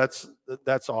 So that's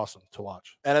awesome to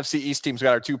watch. NFC East teams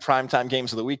got our 2 primetime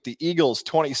games of the week. The Eagles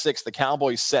 26, the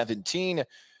Cowboys 17.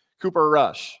 Cooper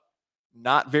Rush,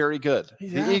 not very good.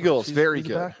 The Eagles, very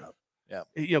good.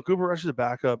 Yeah. Cooper Rush is a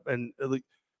backup. And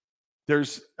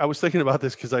I was thinking about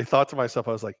this because I thought to myself,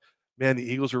 I was like, man, the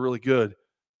Eagles are really good.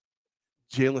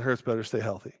 Jalen Hurts better stay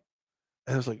healthy.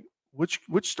 And I was like, which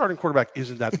starting quarterback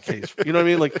isn't that the case? You know what I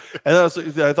mean? Like, and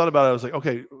I thought about it. I was like,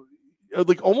 okay,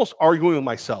 like almost arguing with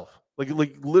myself. Like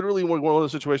literally one of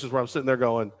those situations where I'm sitting there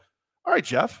going, all right,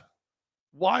 Jeff,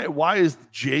 why is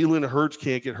Jalen Hurts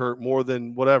can't get hurt more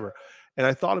than whatever? And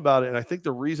I thought about it, and I think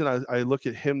the reason I look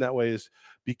at him that way is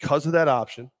because of that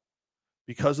option,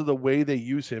 because of the way they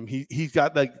use him. He's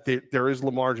got there is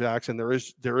Lamar Jackson, there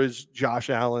is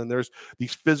Josh Allen, there's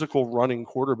these physical running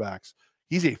quarterbacks.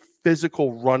 He's a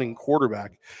physical running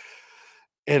quarterback,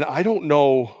 and I don't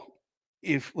know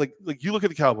if like you look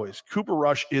at the Cowboys, Cooper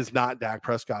Rush is not Dak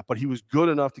Prescott, but he was good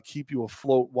enough to keep you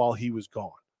afloat while he was gone.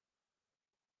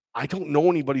 I don't know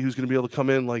anybody who's going to be able to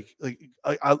come in like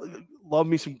I love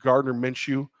me some Gardner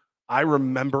Minshew. I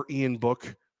remember Ian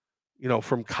Book,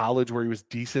 from college where he was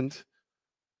decent.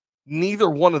 Neither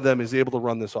one of them is able to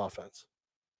run this offense.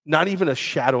 Not even a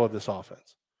shadow of this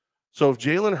offense. So if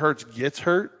Jalen Hurts gets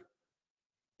hurt,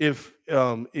 I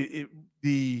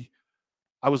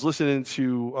was listening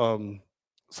to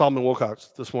Solomon Wilcox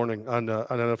this morning on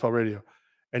NFL radio,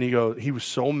 and he was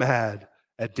so mad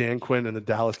at Dan Quinn and the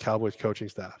Dallas Cowboys coaching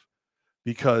staff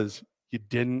because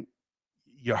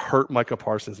you hurt Micah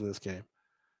Parsons in this game.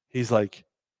 He's like,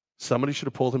 somebody should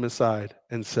have pulled him aside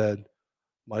and said,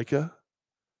 Micah,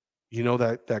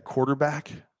 that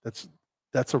quarterback,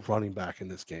 that's a running back in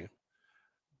this game.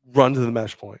 Run to the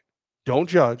mesh point. Don't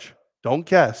judge. Don't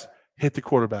guess. Hit the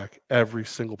quarterback every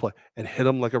single play and hit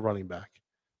him like a running back.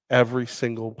 Every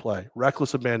single play,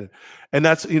 reckless abandon. And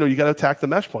that's, you got to attack the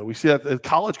mesh point. We see that the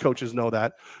college coaches know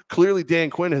that. Clearly, Dan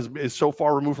Quinn is so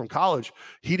far removed from college.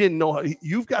 He didn't know.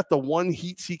 You've got the one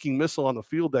heat-seeking missile on the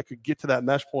field that could get to that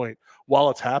mesh point while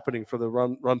it's happening for the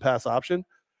run-pass option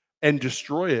and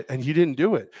destroy it, and he didn't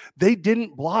do it. They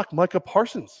didn't block Micah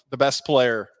Parsons. The best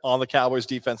player on the Cowboys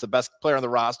defense, the best player on the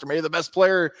roster, maybe the best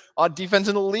player on defense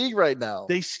in the league right now.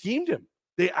 They schemed him.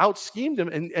 They out-schemed him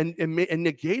and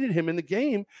negated him in the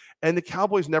game, and the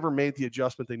Cowboys never made the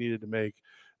adjustment they needed to make.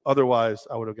 Otherwise,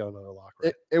 I would have got another lock.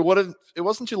 Right? It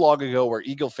wasn't too long ago where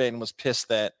Eagle fan was pissed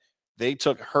that they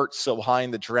took Hurts so high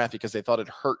in the draft because they thought it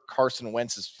hurt Carson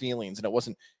Wentz's feelings, and it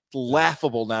wasn't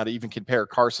laughable now to even compare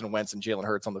Carson Wentz and Jalen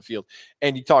Hurts on the field.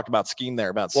 And you talked about scheme there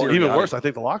about Sirianni. Even worse, I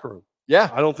think the locker room. Yeah,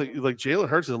 I don't think Jalen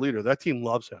Hurts is a leader. That team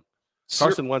loves him.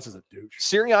 Carson Wentz is a douche.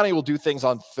 Sirianni will do things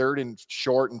on 3rd and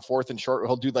short and 4th and short.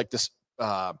 He'll do like this,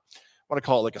 I want to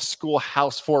call it like a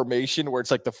schoolhouse formation where it's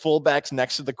like the fullback's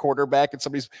next to the quarterback and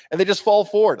they just fall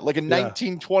forward like a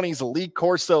 1920s Lee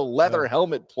Corso leather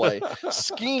helmet play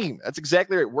scheme. That's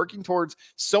exactly right. Working towards,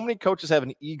 so many coaches have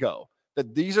an ego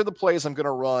that these are the plays I'm going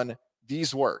to run.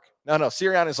 These work. No,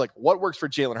 Sirianni is like, what works for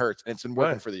Jalen Hurts? And it's been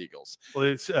working for the Eagles. Well,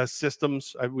 it's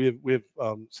systems. We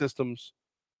have systems.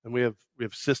 And we have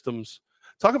systems.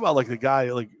 Talk about like the guy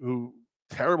who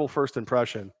terrible first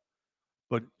impression,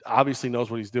 but obviously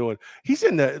knows what he's doing. He's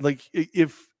in that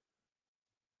if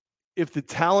the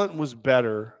talent was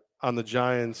better on the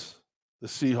Giants, the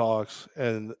Seahawks,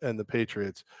 and the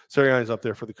Patriots, Sirianni's up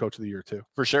there for the coach of the year too,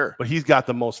 for sure. But he's got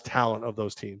the most talent of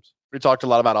those teams. We talked a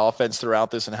lot about offense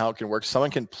throughout this and how it can work.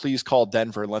 Someone can please call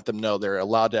Denver and let them know they're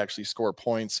allowed to actually score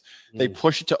points. They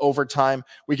push it to overtime.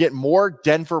 We get more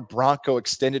Denver Bronco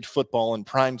extended football in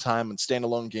prime time and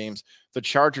standalone games. The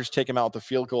Chargers take them out with the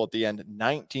field goal at the end,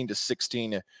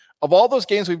 19-16. Of all those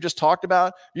games we've just talked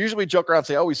about, usually we joke around and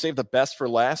say, oh, we saved the best for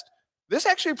last. This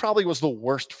actually probably was the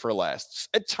worst for last.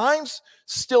 At times,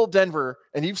 still Denver,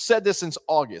 and you've said this since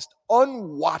August,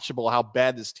 unwatchable how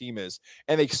bad this team is,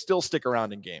 and they still stick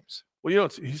around in games. Well,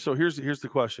 so here's the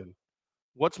question.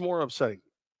 What's more upsetting?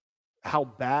 How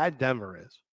bad Denver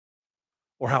is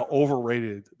or how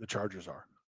overrated the Chargers are?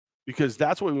 Because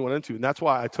that's what we went into, and that's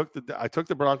why I took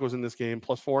the Broncos in this game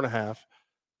plus 4.5.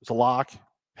 It's a lock.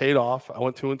 Paid off. I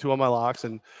went 2-2 on my locks,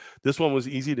 and this one was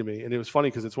easy to me. And it was funny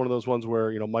because it's one of those ones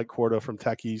where Mike Corda from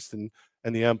Tech East and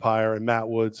the Empire and Matt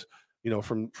Woods,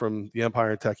 from the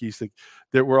Empire and Tech East,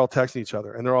 we're all texting each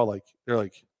other, and they're like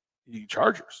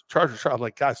Chargers. I'm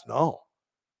like, guys, no,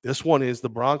 This one is the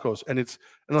Broncos. And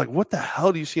like, what the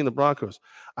hell do you see in the Broncos?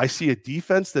 I see a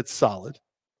defense that's solid,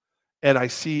 and I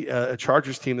see a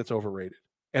Chargers team that's overrated.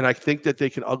 And I think that they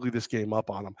can ugly this game up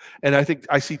on them. And I think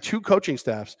I see two coaching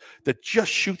staffs that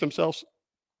just shoot themselves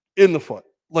in the foot.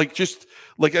 Like, just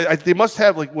like they must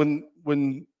have, like,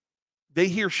 when they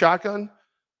hear shotgun,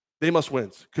 they must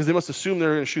win, because they must assume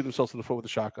they're going to shoot themselves in the foot with a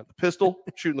shotgun. The pistol,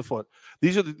 shoot in the foot.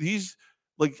 These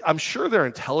like, I'm sure they're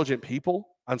intelligent people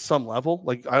on some level.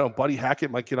 Like, I don't know, Buddy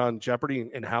Hackett might get on Jeopardy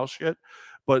and house shit,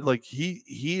 but like, he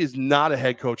is not a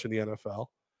head coach in the NFL.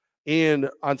 And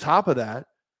on top of that,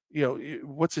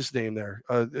 what's his name there?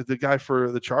 The guy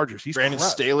for the Chargers. He's Brandon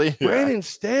Staley. Brandon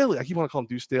Staley. I keep on calling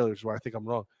him Deuce Staley, which is where I think I'm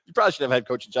wrong. You probably should have head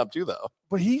coaching job too, though.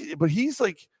 But he's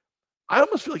like, I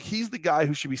almost feel like he's the guy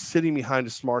who should be sitting behind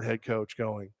a smart head coach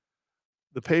going,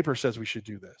 the paper says we should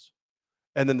do this.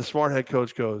 And then the smart head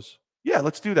coach goes, yeah,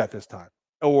 let's do that this time.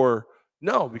 Or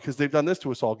no, because they've done this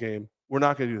to us all game, we're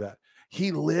not going to do that.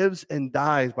 He lives and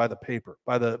dies by the paper,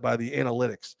 by the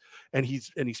analytics. And he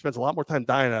spends a lot more time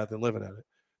dying at it than living at it.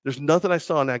 There's nothing I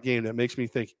saw in that game that makes me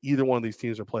think either one of these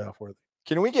teams are playoff worthy.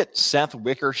 Can we get Seth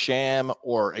Wickersham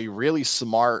or a really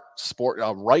smart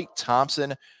Wright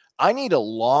Thompson? I need a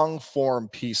long form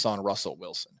piece on Russell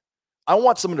Wilson. I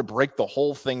want someone to break the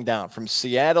whole thing down from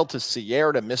Seattle to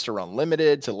Sierra to Mr.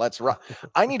 Unlimited to Let's Rock.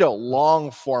 I need a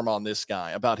long form on this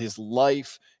guy about his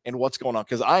life and what's going on,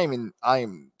 because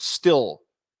I'm still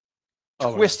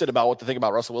twisted about what to think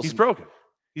about Russell Wilson.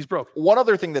 He's broken. One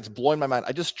other thing that's blowing my mind,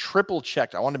 I just triple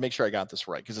checked. I wanted to make sure I got this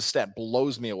right because the stat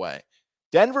blows me away.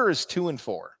 Denver is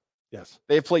 2-4. Yes.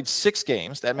 They've played 6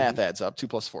 games. That math adds up. 2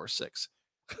 + 4 is 6.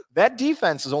 That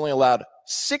defense has only allowed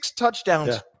 6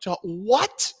 touchdowns. To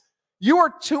what? You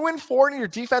are 2-4 and your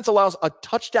defense allows a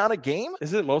touchdown a game?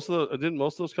 Didn't most of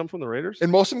those come from the Raiders?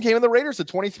 And most of them came in the Raiders at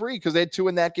 23 because they had 2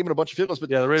 in that game and a bunch of field goals.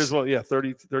 But yeah, the Raiders won. Yeah,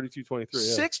 32-23.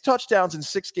 6 touchdowns in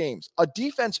 6 games. A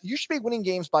defense, you should be winning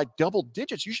games by double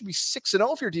digits. You should be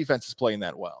 6-0 if your defense is playing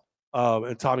that well.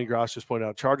 And Tommy Gross just pointed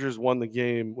out, Chargers won the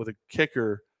game with a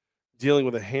kicker dealing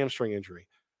with a hamstring injury.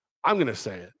 I'm going to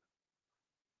say it.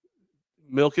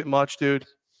 Milk it much, dude.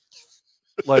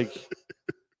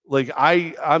 Like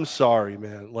I'm sorry,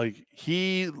 man. Like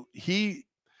he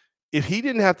if he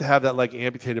didn't have to have that leg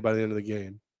amputated by the end of the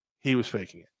game, he was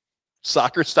faking it.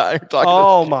 Soccer style.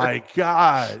 Oh my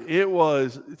God. It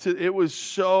was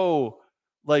so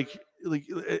like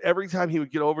every time he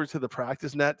would get over to the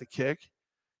practice net to kick,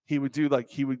 he would do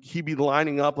he'd be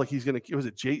lining up like he's gonna.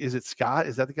 Is it Scott?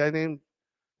 Is that the guy named?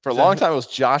 For a long time, it was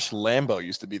Josh Lambo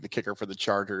used to be the kicker for the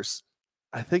Chargers.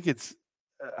 I think it's.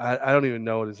 I don't even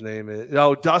know what his name is.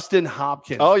 No, Dustin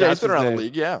Hopkins. Oh yeah, he's been around the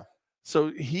league. Yeah. So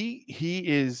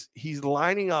he's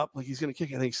lining up like he's gonna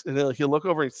kick, and then he'll look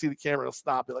over and see the camera. He'll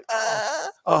stop. Be like,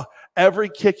 oh, every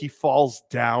kick he falls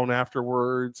down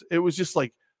afterwards. It was just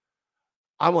like,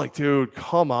 I'm like, dude,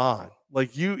 come on.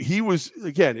 Like he was,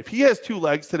 again, if he has 2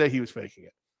 legs today, he was faking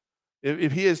it.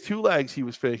 If he has 2 legs, he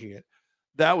was faking it.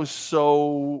 That was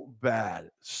so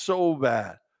bad. So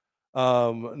bad.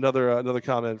 Another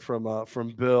comment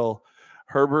from Bill.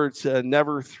 Herbert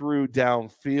never threw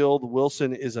downfield.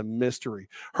 Wilson is a mystery.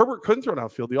 Herbert couldn't throw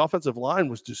downfield. The offensive line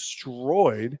was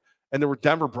destroyed, and there were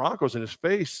Denver Broncos in his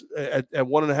face at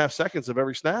 1.5 seconds of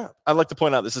every snap. I'd like to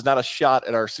point out, this is not a shot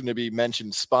at our soon-to-be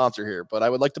mentioned sponsor here, but I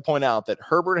would like to point out that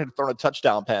Herbert had thrown a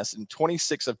touchdown pass in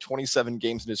 26 of 27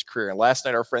 games in his career. And last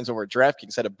night, our friends over at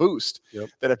DraftKings had a boost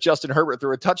that if Justin Herbert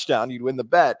threw a touchdown, you'd win the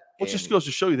bet. Which just goes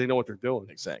to show you they know what they're doing.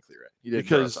 Exactly right.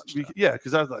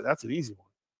 Because I was like, that's an easy one.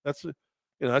 That's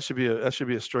that should be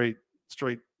a straight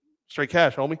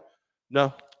cash, homie.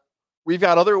 No. We've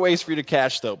got other ways for you to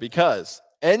cash though, because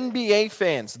NBA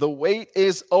fans, the wait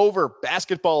is over.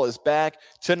 Basketball is back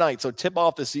tonight. So tip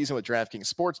off the season with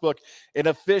DraftKings Sportsbook, an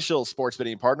official sports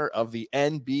betting partner of the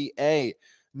NBA.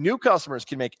 New customers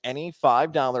can make any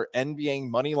 $5 NBA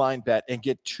moneyline bet and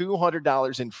get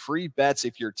 $200 in free bets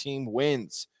if your team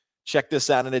wins. Check this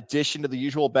out. In addition to the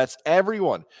usual bets,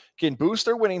 everyone can boost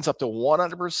their winnings up to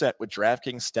 100% with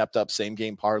DraftKings stepped up same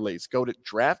game parlays. Go to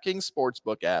DraftKings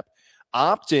Sportsbook app,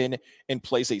 opt in, and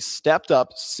place a stepped up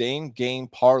same game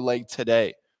parlay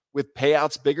today. With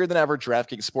payouts bigger than ever,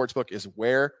 DraftKings Sportsbook is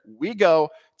where we go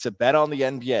to bet on the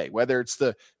NBA, whether it's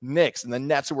the Knicks and the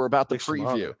Nets that we're about to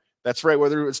preview. That's right.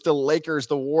 Whether it's the Lakers,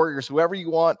 the Warriors, whoever you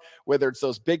want, whether it's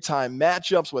those big time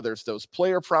matchups, whether it's those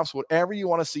player props, whatever you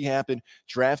want to see happen,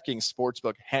 DraftKings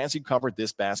Sportsbook has you covered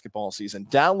this basketball season.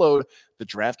 Download the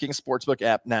DraftKings Sportsbook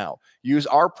app now. Use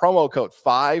our promo code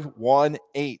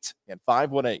 518 and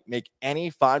 518. Make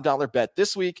any $5 bet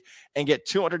this week and get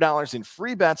 $200 in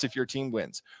free bets if your team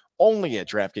wins. Only at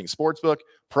DraftKings Sportsbook.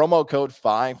 Promo code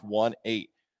 518.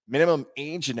 Minimum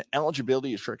age and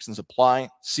eligibility restrictions apply.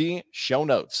 See show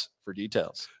notes for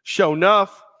details. Show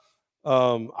enough.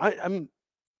 I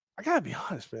gotta be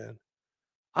honest, man.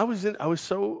 I was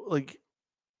so like,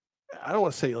 I don't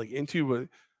want to say like into, but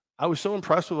I was so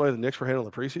impressed with the way the Knicks were handling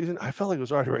the preseason. I felt like it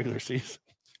was already regular season.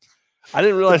 I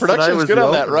didn't realize the production was good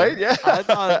on that, right? Yeah. I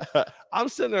thought I'm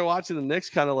sitting there watching the Knicks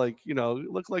kind of like,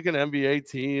 look like an NBA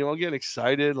team. I'm getting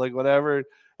excited, like whatever.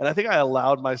 And I think I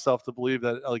allowed myself to believe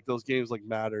that like those games like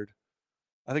mattered.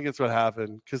 I think that's what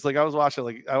happened. Cause like I was watching,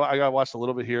 like I got watched a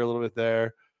little bit here, a little bit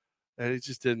there. And it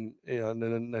just didn't, and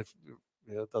then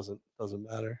it doesn't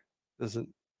matter. Doesn't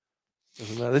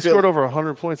matter. They scored over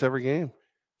 100 points every game.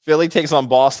 Philly takes on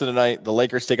Boston tonight. The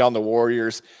Lakers take on the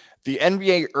Warriors. The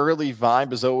NBA early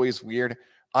vibe is always weird.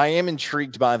 I am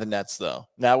intrigued by the Nets, though.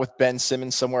 Now with Ben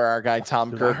Simmons somewhere, our guy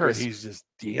Tom Kirk. I heard he's just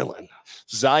dealing.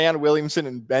 Zion Williamson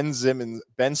and Ben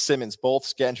Simmons both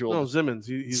scheduled. No, Simmons.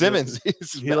 Simmons.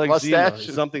 He likes mustache.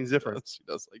 Something different. He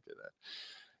does like that.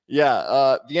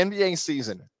 Yeah, the NBA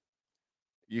season.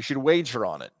 You should wager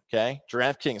on it, okay?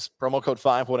 DraftKings, promo code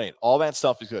 518. All that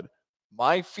stuff is good.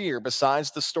 My fear,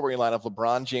 besides the storyline of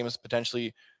LeBron James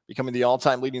potentially becoming the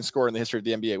all-time leading scorer in the history of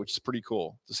the NBA, which is pretty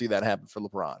cool to see that happen for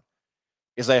LeBron,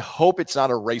 is I hope it's not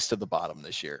a race to the bottom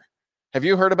this year. Have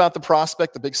you heard about the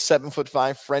prospect, the big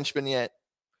 7'5" Frenchman yet?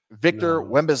 Victor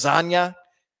Wembanyama?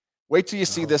 Wait till you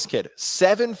see this kid.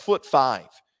 7'5".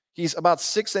 He's about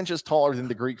 6 inches taller than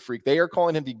the Greek Freak. They are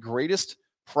calling him the greatest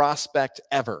prospect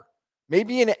ever,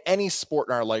 maybe in any sport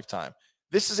in our lifetime.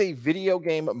 This is a video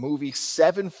game movie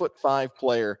 7'5"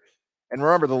 player. And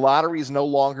remember, the lottery is no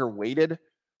longer weighted,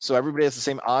 so everybody has the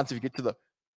same odds if you get to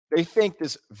they think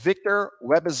this Victor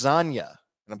Wembanyama,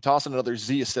 and I'm tossing another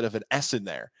Z instead of an S in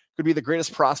there, could be the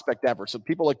greatest prospect ever. So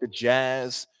people like the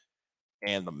Jazz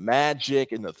and the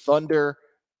Magic and the Thunder,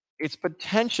 it's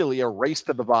potentially a race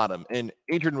to the bottom. And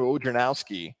Adrian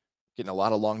Wojnarowski, getting a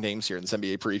lot of long names here in this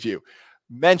NBA preview,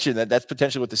 mentioned that that's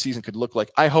potentially what the season could look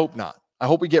like. I hope not. I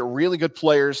hope we get really good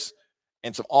players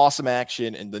and some awesome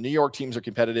action, and the New York teams are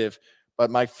competitive. But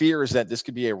my fear is that this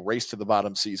could be a race to the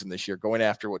bottom season this year, going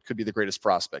after what could be the greatest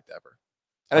prospect ever.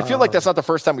 And I feel like that's not the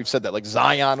first time we've said that. Like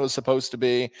Zion was supposed to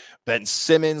be, Ben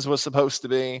Simmons was supposed to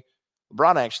be,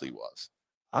 LeBron actually was.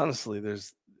 Honestly,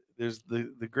 there's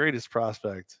the greatest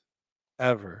prospect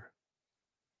ever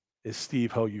is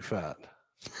Steve Ho You Fat.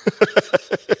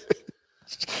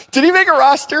 Did he make a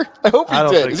roster? I hope he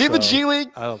did. Is he in the so. G League?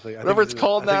 I don't think. Whatever it's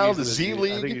called now, the Z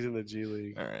League. I think he's in the G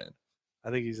League. All right. I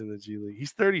think he's in the G League.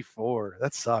 He's 34.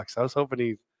 That sucks. I was hoping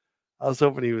he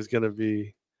was going to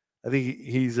be. I think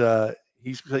he's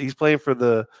playing for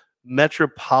the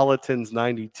Metropolitans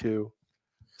 92.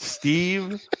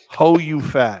 Steve Ho You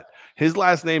Fat. His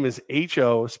last name is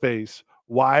Ho space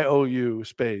YOU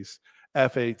space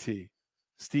FAT.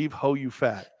 Steve Ho You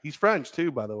Fat. He's French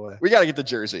too, by the way. We got to get the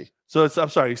jersey. So I'm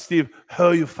sorry, Steve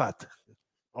Ho You Fat.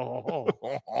 Yeah,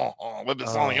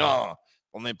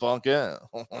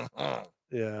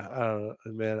 I don't know,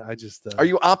 man. I just. Are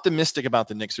you optimistic about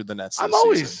the Knicks or the Nets? I'm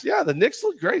always, season? Yeah. The Knicks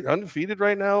look great, undefeated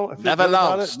right now. Never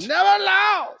lost. Never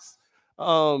lost.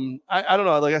 I don't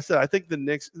know. Like I said, I think the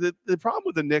Knicks. The problem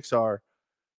with the Knicks are,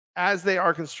 as they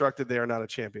are constructed, they are not a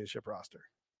championship roster.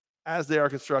 As they are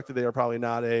constructed, they are probably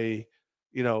not a,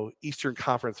 Eastern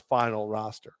Conference Final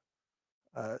roster.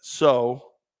 So,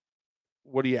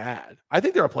 what do you add? I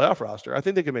think they're a playoff roster. I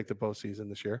think they can make the postseason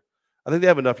this year. I think they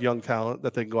have enough young talent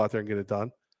that they can go out there and get it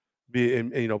done.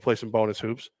 Play some bonus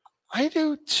hoops. I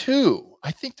do too.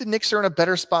 I think the Knicks are in a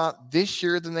better spot this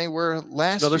year than they were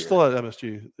last year. No, they're still at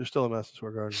MSG. They're still at Madison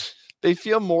Square Garden. They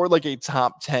feel more like a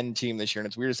top 10 team this year. And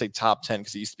it's weird to say top 10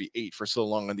 because it used to be 8 for so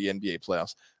long in the NBA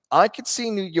playoffs. I could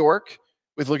see New York,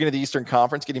 with looking at the Eastern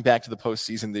Conference, getting back to the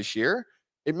postseason this year.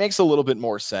 It makes a little bit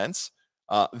more sense.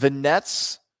 The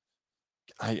Nets,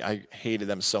 I hated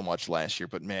them so much last year,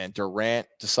 but man, Durant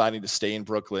deciding to stay in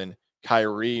Brooklyn,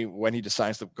 Kyrie, when he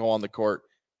decides to go on the court.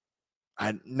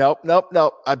 Nope.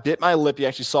 I bit my lip. You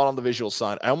actually saw it on the visual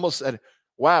side. I almost said,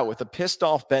 wow, with a pissed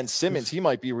off Ben Simmons, he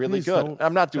might be really good.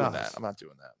 I'm not doing that.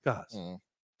 Guys,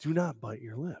 do not bite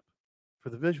your lip for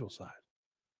the visual side.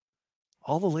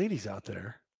 All the ladies out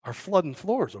there are flooding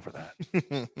floors over that.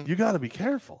 You got to be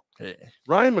careful. Hey.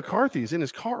 Ryan McCarthy is in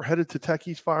his car headed to Tech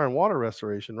East Fire and Water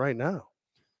Restoration right now.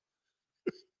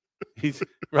 He's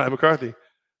Ryan McCarthy.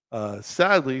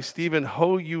 Sadly, Stephen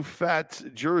Ho You Fat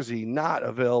jersey not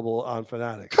available on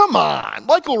Fanatics. Come on,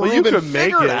 Michael Rubin, you can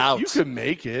make it out. You can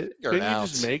make it. Can you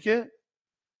just make it?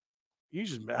 You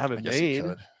just have it made.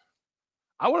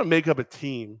 I want to make up a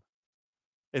team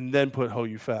and then put Ho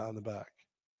You Fat on the back.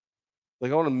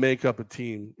 Like I want to make up a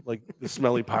team like the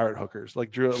Smelly Pirate Hookers,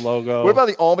 like Drew logo. What about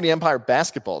the Albany Empire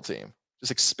basketball team?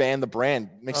 Just expand the brand,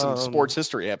 make some sports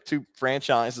history. Have 2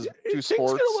 franchises, 2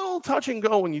 sports. Things get a little touch and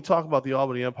go when you talk about the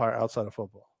Albany Empire outside of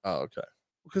football. Oh, okay.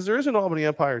 Because there is an Albany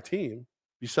Empire team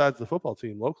besides the football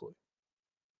team locally.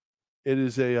 It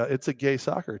is it's a gay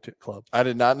soccer club. I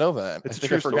did not know that. It's I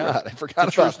think I forgot. I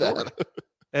forgot about that.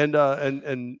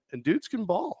 and dudes can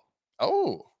ball.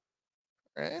 Oh.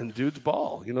 Right. And dudes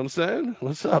ball. You know what I'm saying?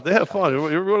 What's up? They have fun. You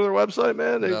ever go to their website,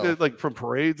 man? They did like from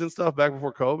parades and stuff back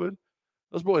before COVID.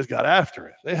 Those boys got after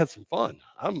it. They had some fun.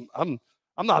 I'm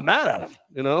not mad at them,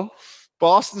 you know.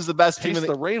 Boston's the best team in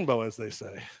the rainbow, as they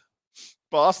say.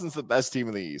 Boston's the best team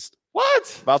in the East.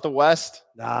 What? About the West?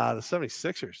 Nah, the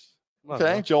 76ers. Okay,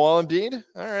 man. Joel Embiid.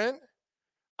 All right.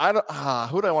 I don't.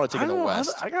 Who do I want to take in the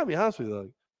West? I gotta be honest with you, though.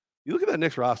 You look at that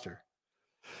Knicks roster.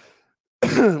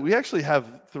 We actually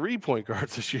have 3 point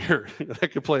guards this year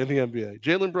that could play in the NBA: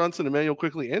 Jalen Brunson, Emmanuel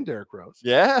Quickley, and Derrick Rose.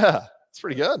 Yeah, it's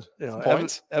pretty good. You know,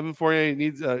 Evan Fournier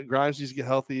needs Grimes needs to get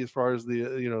healthy as far as the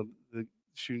the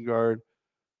shooting guard.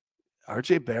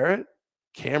 RJ Barrett,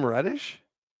 Cam Reddish,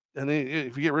 and then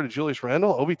if you get rid of Julius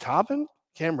Randle, Obi Toppin,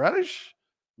 Cam Reddish,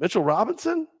 Mitchell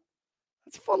Robinson.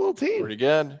 That's a fun little team. Pretty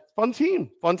good. Fun team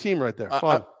right there.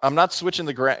 Fun. I'm not switching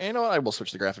the graph. You know what? I will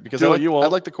switch the graphic because I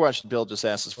like the question Bill just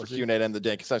asked us for Q&A to end the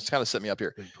day because that's kind of set me up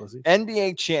here.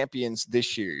 NBA champions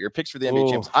this year. Your picks for the NBA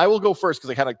champions. I will go first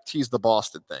because I kind of teased the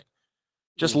Boston thing.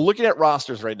 Just looking at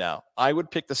rosters right now, I would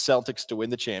pick the Celtics to win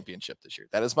the championship this year.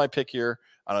 That is my pick here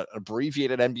on an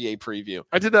abbreviated NBA preview.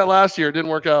 I did that last year. It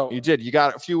didn't work out. You did. You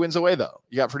got a few wins away, though.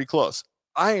 You got pretty close.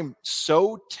 I am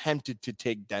so tempted to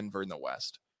take Denver in the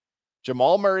West.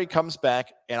 Jamal Murray comes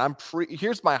back, and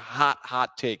here's my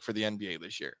hot take for the NBA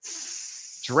this year.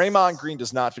 Draymond Green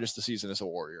does not finish the season as a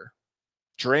Warrior.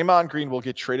 Draymond Green will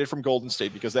get traded from Golden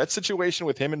State because that situation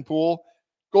with him and Poole,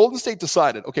 Golden State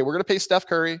decided, okay, we're going to pay Steph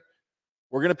Curry.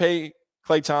 We're going to pay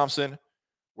Klay Thompson.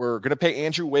 We're going to pay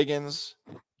Andrew Wiggins.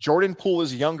 Jordan Poole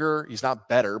is younger. He's not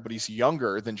better, but he's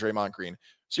younger than Draymond Green.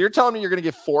 So you're telling me you're going to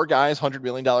give 4 guys $100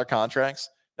 million contracts?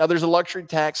 Now, there's a luxury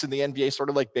tax in the NBA, sort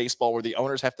of like baseball, where the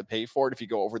owners have to pay for it if you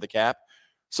go over the cap.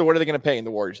 So what are they going to pay in the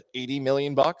Warriors? $80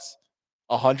 million?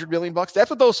 $100 million? That's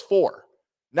what those 4.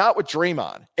 Not with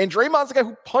Draymond. And Draymond's the guy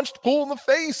who punched Poole in the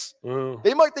face.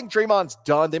 They might think Draymond's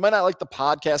done. They might not like the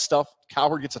podcast stuff.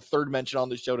 Cowherd gets a 3rd mention on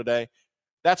this show today.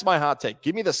 That's my hot take.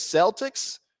 Give me the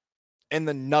Celtics and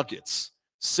the Nuggets.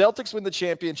 Celtics win the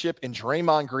championship, and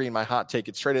Draymond Green, my hot take,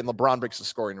 gets traded, and LeBron breaks the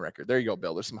scoring record. There you go,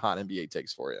 Bill. There's some hot NBA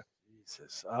takes for you.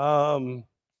 Jesus. I'm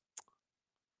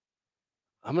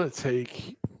going to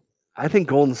take – I think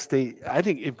Golden State – I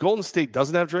think if Golden State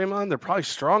doesn't have Draymond, they're probably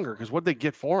stronger because what they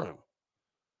get for him.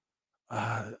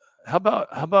 How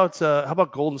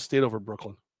about Golden State over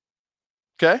Brooklyn?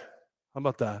 Okay. How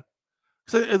about that?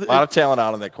 A lot of talent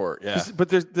out on that court, yeah. But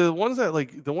there's the ones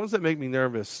that make me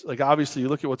nervous. Like obviously, you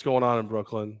look at what's going on in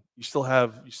Brooklyn. You still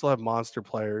have monster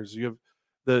players. You have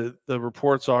the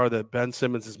reports are that Ben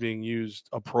Simmons is being used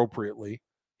appropriately.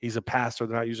 He's a passer.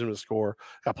 They're not using him to score.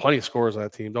 Got plenty of scorers on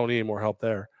that team. Don't need any more help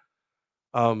there.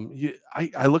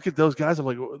 I look at those guys. I'm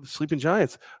like, the sleeping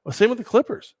giants. Well, same with the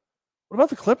Clippers. What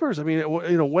about the Clippers? I mean,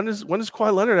 when does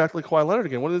Kawhi Leonard act like Kawhi Leonard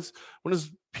again? When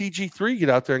does PG3 get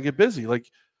out there and get busy? Like,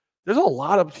 there's a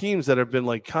lot of teams that have been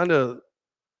like kind of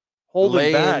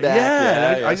holding back.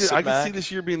 Yeah, I can see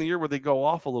this year being the year where they go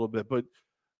off a little bit. But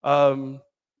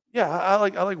I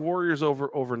like Warriors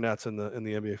over Nets in the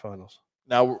NBA Finals.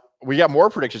 Now we got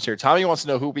more predictions here. Tommy wants to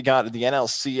know who we got in the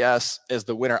NLCS as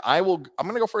the winner. I'm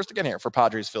going to go first again here for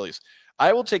Padres Phillies.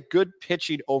 I will take good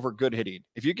pitching over good hitting.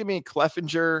 If you give me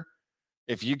Cleffinger,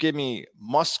 if you give me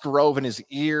Musgrove in his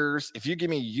ears, if you give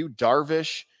me Yu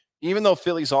Darvish. Even though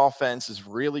Philly's offense is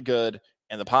really good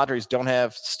and the Padres don't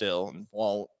have still,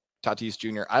 Tatis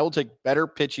Jr., I will take better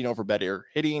pitching over better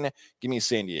hitting. Give me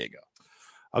San Diego.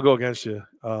 I'll go against you.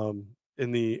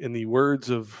 In the words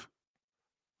of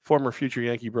former future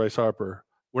Yankee Bryce Harper,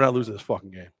 we're not losing this fucking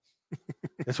game.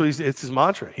 That's what it's his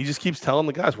mantra. He just keeps telling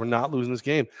the guys, we're not losing this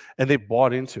game. And they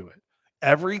bought into it.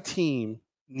 Every team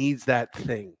needs that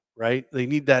thing, right? They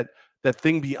need that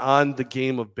thing beyond the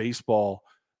game of baseball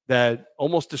that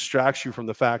almost distracts you from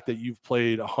the fact that you've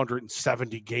played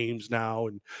 170 games now,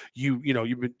 and you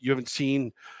haven't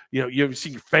seen your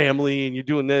family, and you're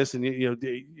doing this, and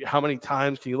how many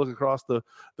times can you look across the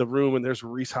room and there's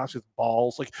Reese Hoskins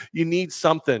balls? Like, you need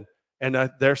something,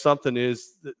 and their something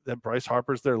is that Bryce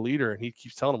Harper's their leader, and he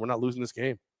keeps telling them we're not losing this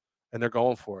game, and they're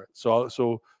going for it.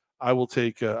 So I will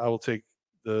take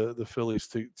the Phillies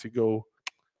to go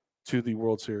to the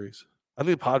World Series. I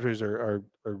think the Padres are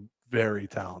very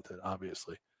talented,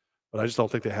 obviously, but I just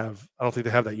don't think they have. I don't think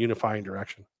they have that unifying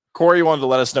direction. Corey wanted to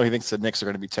let us know he thinks the Knicks are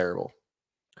going to be terrible.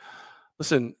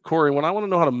 Listen, Corey, when I want to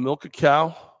know how to milk a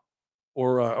cow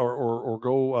or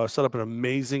go set up an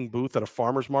amazing booth at a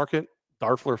farmer's market,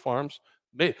 Darfler Farms,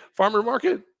 farmer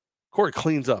market, Corey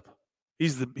cleans up.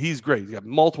 He's great. He's got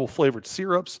multiple flavored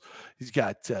syrups. He's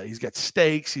got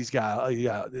steaks. He's got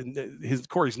his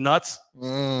Corey's nuts.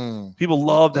 People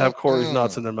love to have Corey's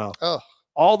nuts in their mouth.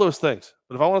 All those things.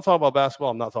 But if I want to talk about basketball,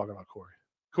 I'm not talking about Corey.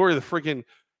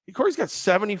 Corey's got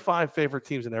 75 favorite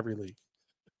teams in every league.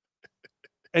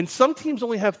 And some teams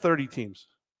only have 30 teams.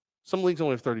 Some leagues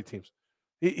only have 30 teams.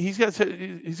 He's got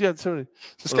 70. Is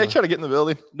this guy trying to get in the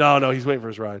building? No, he's waiting for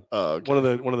his ride. Oh,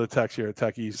 okay. One of the techs here at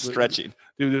Tech East. Stretching.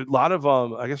 Dude, a lot of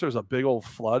I guess there was a big old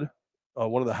flood.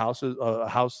 One of the houses, a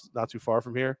house not too far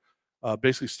from here,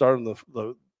 basically started in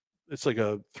the it's like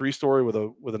a 3-story with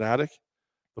an attic.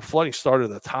 The flooding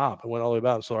started at the top and went all the way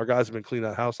down. So our guys have been cleaning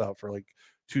that house out for like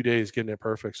 2 days, getting it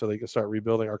perfect so they can start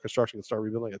rebuilding. Our construction can start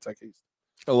rebuilding at Tech East.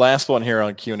 The last one here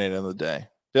on Q&A of the day.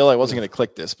 Bill, I wasn't going to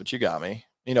click this, but you got me.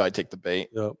 You know I take the bait.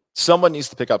 Yep. Someone needs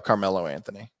to pick up Carmelo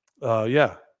Anthony.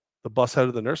 Yeah, the bus head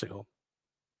of the nursing home.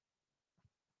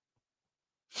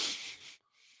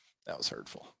 That was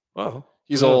hurtful. Well,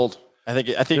 he's old. I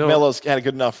think Melo's had a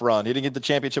good enough run. He didn't get the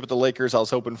championship with the Lakers. I was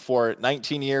hoping for it.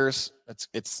 19 years.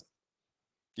 It's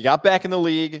you got back in the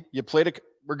league. You played it.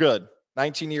 We're good.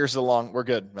 19 years along. We're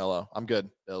good, Melo. I'm good,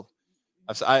 Bill.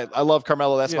 I love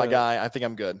Carmelo. That's my guy. I think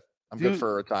I'm good. I'm good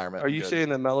for retirement. Are you saying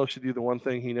that Melo should do the one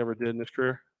thing he never did in his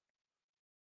career?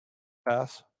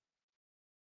 Pass?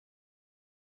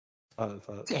 Damn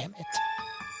it.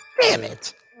 Damn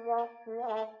it.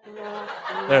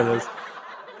 There it is.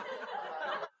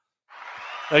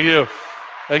 Thank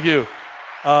you.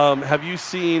 Have you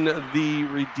seen the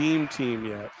Redeem Team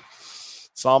yet?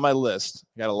 It's on my list.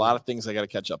 I got a lot of things I got to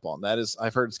catch up on.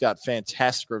 I've heard it's got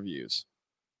fantastic reviews.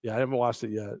 Yeah, I haven't watched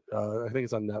it yet. I think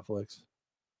it's on Netflix.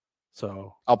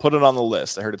 So I'll put it on the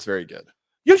list. I heard it's very good.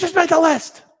 You just made the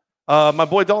list. My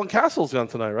boy Dalton Castle's on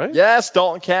tonight, right? Yes,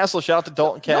 Dalton Castle. Shout out to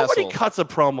Dalton Castle. Nobody cuts a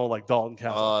promo like Dalton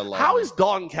Castle. How is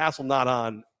Dalton Castle not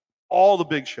on all the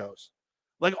big shows?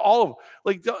 Like all of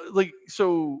like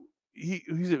so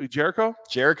he's at Jericho?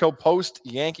 Jericho post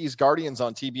Yankees Guardians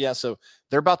on TBS. So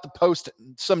they're about to post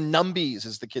some numbies,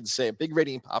 as the kids say. A big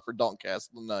rating pop for Dalton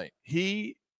Castle tonight.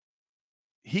 He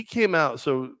came out.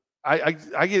 So I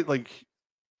get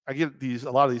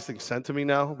a lot of these things sent to me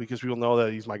now because people know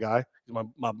that he's my guy. He's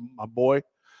my boy.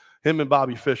 Him and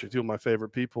Bobby Fish are two of my favorite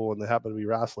people, and they happen to be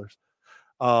wrestlers.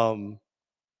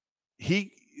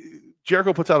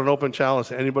 Jericho puts out an open challenge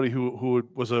to anybody who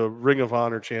was a Ring of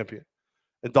Honor champion.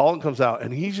 And Dalton comes out,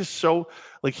 and he's just so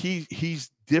like he's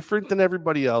different than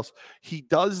everybody else. He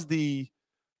does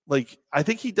I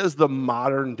think he does the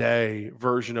modern day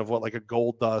version of what like a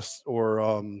Gold Dust or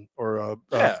a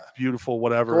beautiful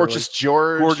whatever Gorgeous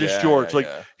George.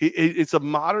 It's a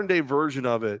modern day version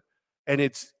of it, and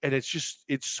it's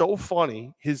so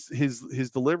funny. His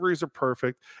deliveries are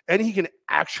perfect, and he can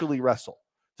actually wrestle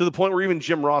to the point where even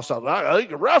Jim Ross said, "I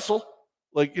can wrestle."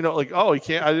 Like he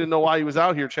can't. I didn't know why he was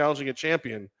out here challenging a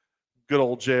champion. Good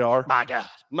old JR. My God,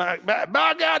 my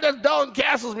God, that's Dalton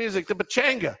Castle's music, the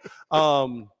Pachanga.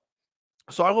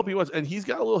 So I hope he was, and he's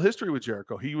got a little history with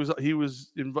Jericho. He was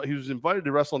invited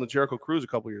to wrestle on the Jericho Cruise a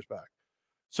couple years back.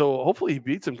 So hopefully he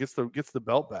beats him, gets the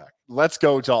belt back. Let's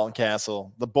go, Dalton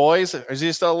Castle. The boys, is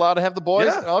he still allowed to have the boys?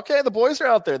 Yeah. Okay, the boys are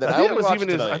out there. Then I think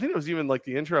it was even like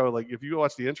the intro. Like if you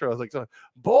watch the intro, I was like,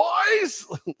 "Boys,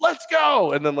 let's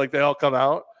go!" And then like they all come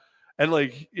out, and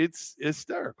like it's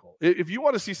hysterical. If you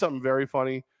want to see something very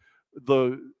funny,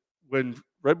 when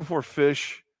right before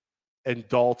Fish and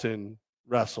Dalton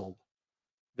wrestled,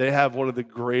 they have one of the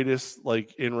greatest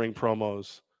like in-ring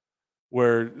promos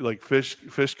where like Fish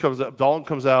comes up, Dalton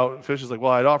comes out, and Fish is like,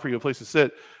 "Well, I'd offer you a place to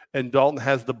sit," and Dalton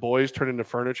has the boys turn into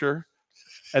furniture,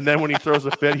 and then when he throws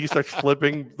a fit, he starts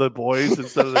flipping the boys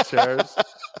instead of the chairs.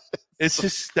 It's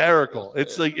hysterical.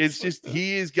 It's like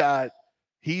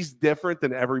he's different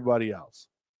than everybody else,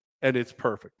 and it's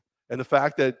perfect. And the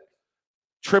fact that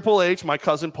Triple H, my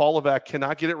cousin Paul Levesque,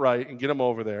 cannot get it right and get him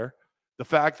over there. The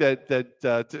fact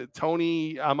that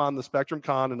Tony, I'm on the Spectrum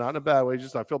Con, and not in a bad way.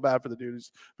 Just I feel bad for the dude.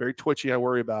 He's very twitchy. I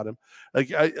worry about him.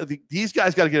 Like I think these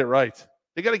guys got to get it right.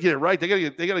 They got to get it right. They got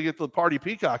to get the party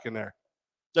peacock in there.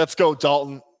 Let's go,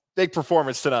 Dalton. Big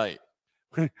performance tonight.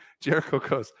 Jericho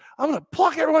goes, "I'm gonna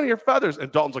pluck every one of your feathers,"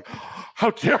 and Dalton's like,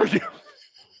 "How dare you?"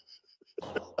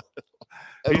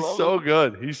 He's so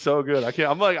good. He's so good.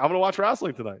 I'm gonna watch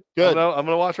wrestling tonight. Good. I'm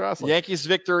gonna watch wrestling. Yankees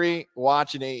victory.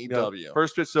 Watching AEW.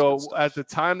 First pitch. So at the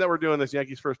time that we're doing this,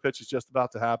 Yankees first pitch is just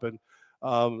about to happen.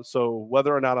 So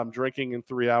whether or not I'm drinking in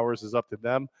 3 hours is up to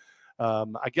them.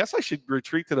 I guess I should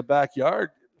retreat to the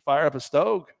backyard, fire up a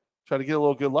stove, try to get a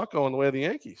little good luck going the way of the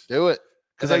Yankees. Do it.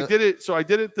 Because I did it. So I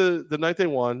did it the night they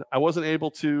won. I wasn't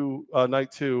able to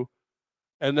night 2.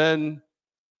 And then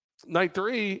night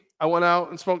 3, I went out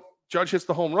and smoked. Judge hits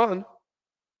the home run.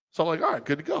 So I'm like, all right,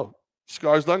 good to go.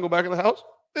 Scar's done, go back in the house.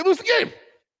 They lose the game.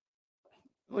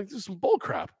 Like, this is some bull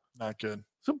crap. Not good.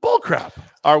 Some bull crap.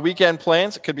 Our weekend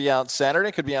plans, it could be out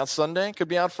Saturday, could be out Sunday, could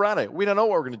be out Friday. We don't know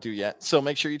what we're going to do yet. So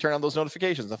make sure you turn on those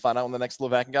notifications and find out when the next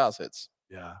Levack and Goz hits.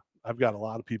 Yeah. I've got a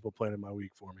lot of people planning my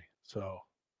week for me. So,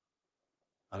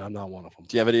 and I'm not one of them.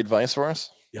 Do you have any advice for us?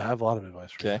 Yeah, I have a lot of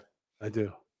advice for you. Okay. I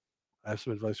do. I have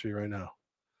some advice for you right now.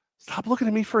 Stop looking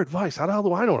at me for advice. How the hell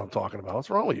do I know what I'm talking about? What's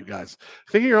wrong with you guys?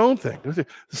 Think of your own thing. The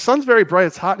sun's very bright.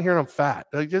 It's hot in here and I'm fat.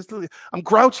 I'm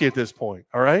grouchy at this point.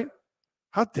 All right.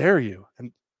 How dare you?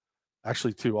 And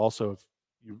actually, too, also, if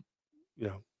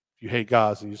you hate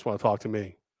Goz and you just want to talk to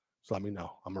me, just let me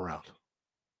know. I'm around.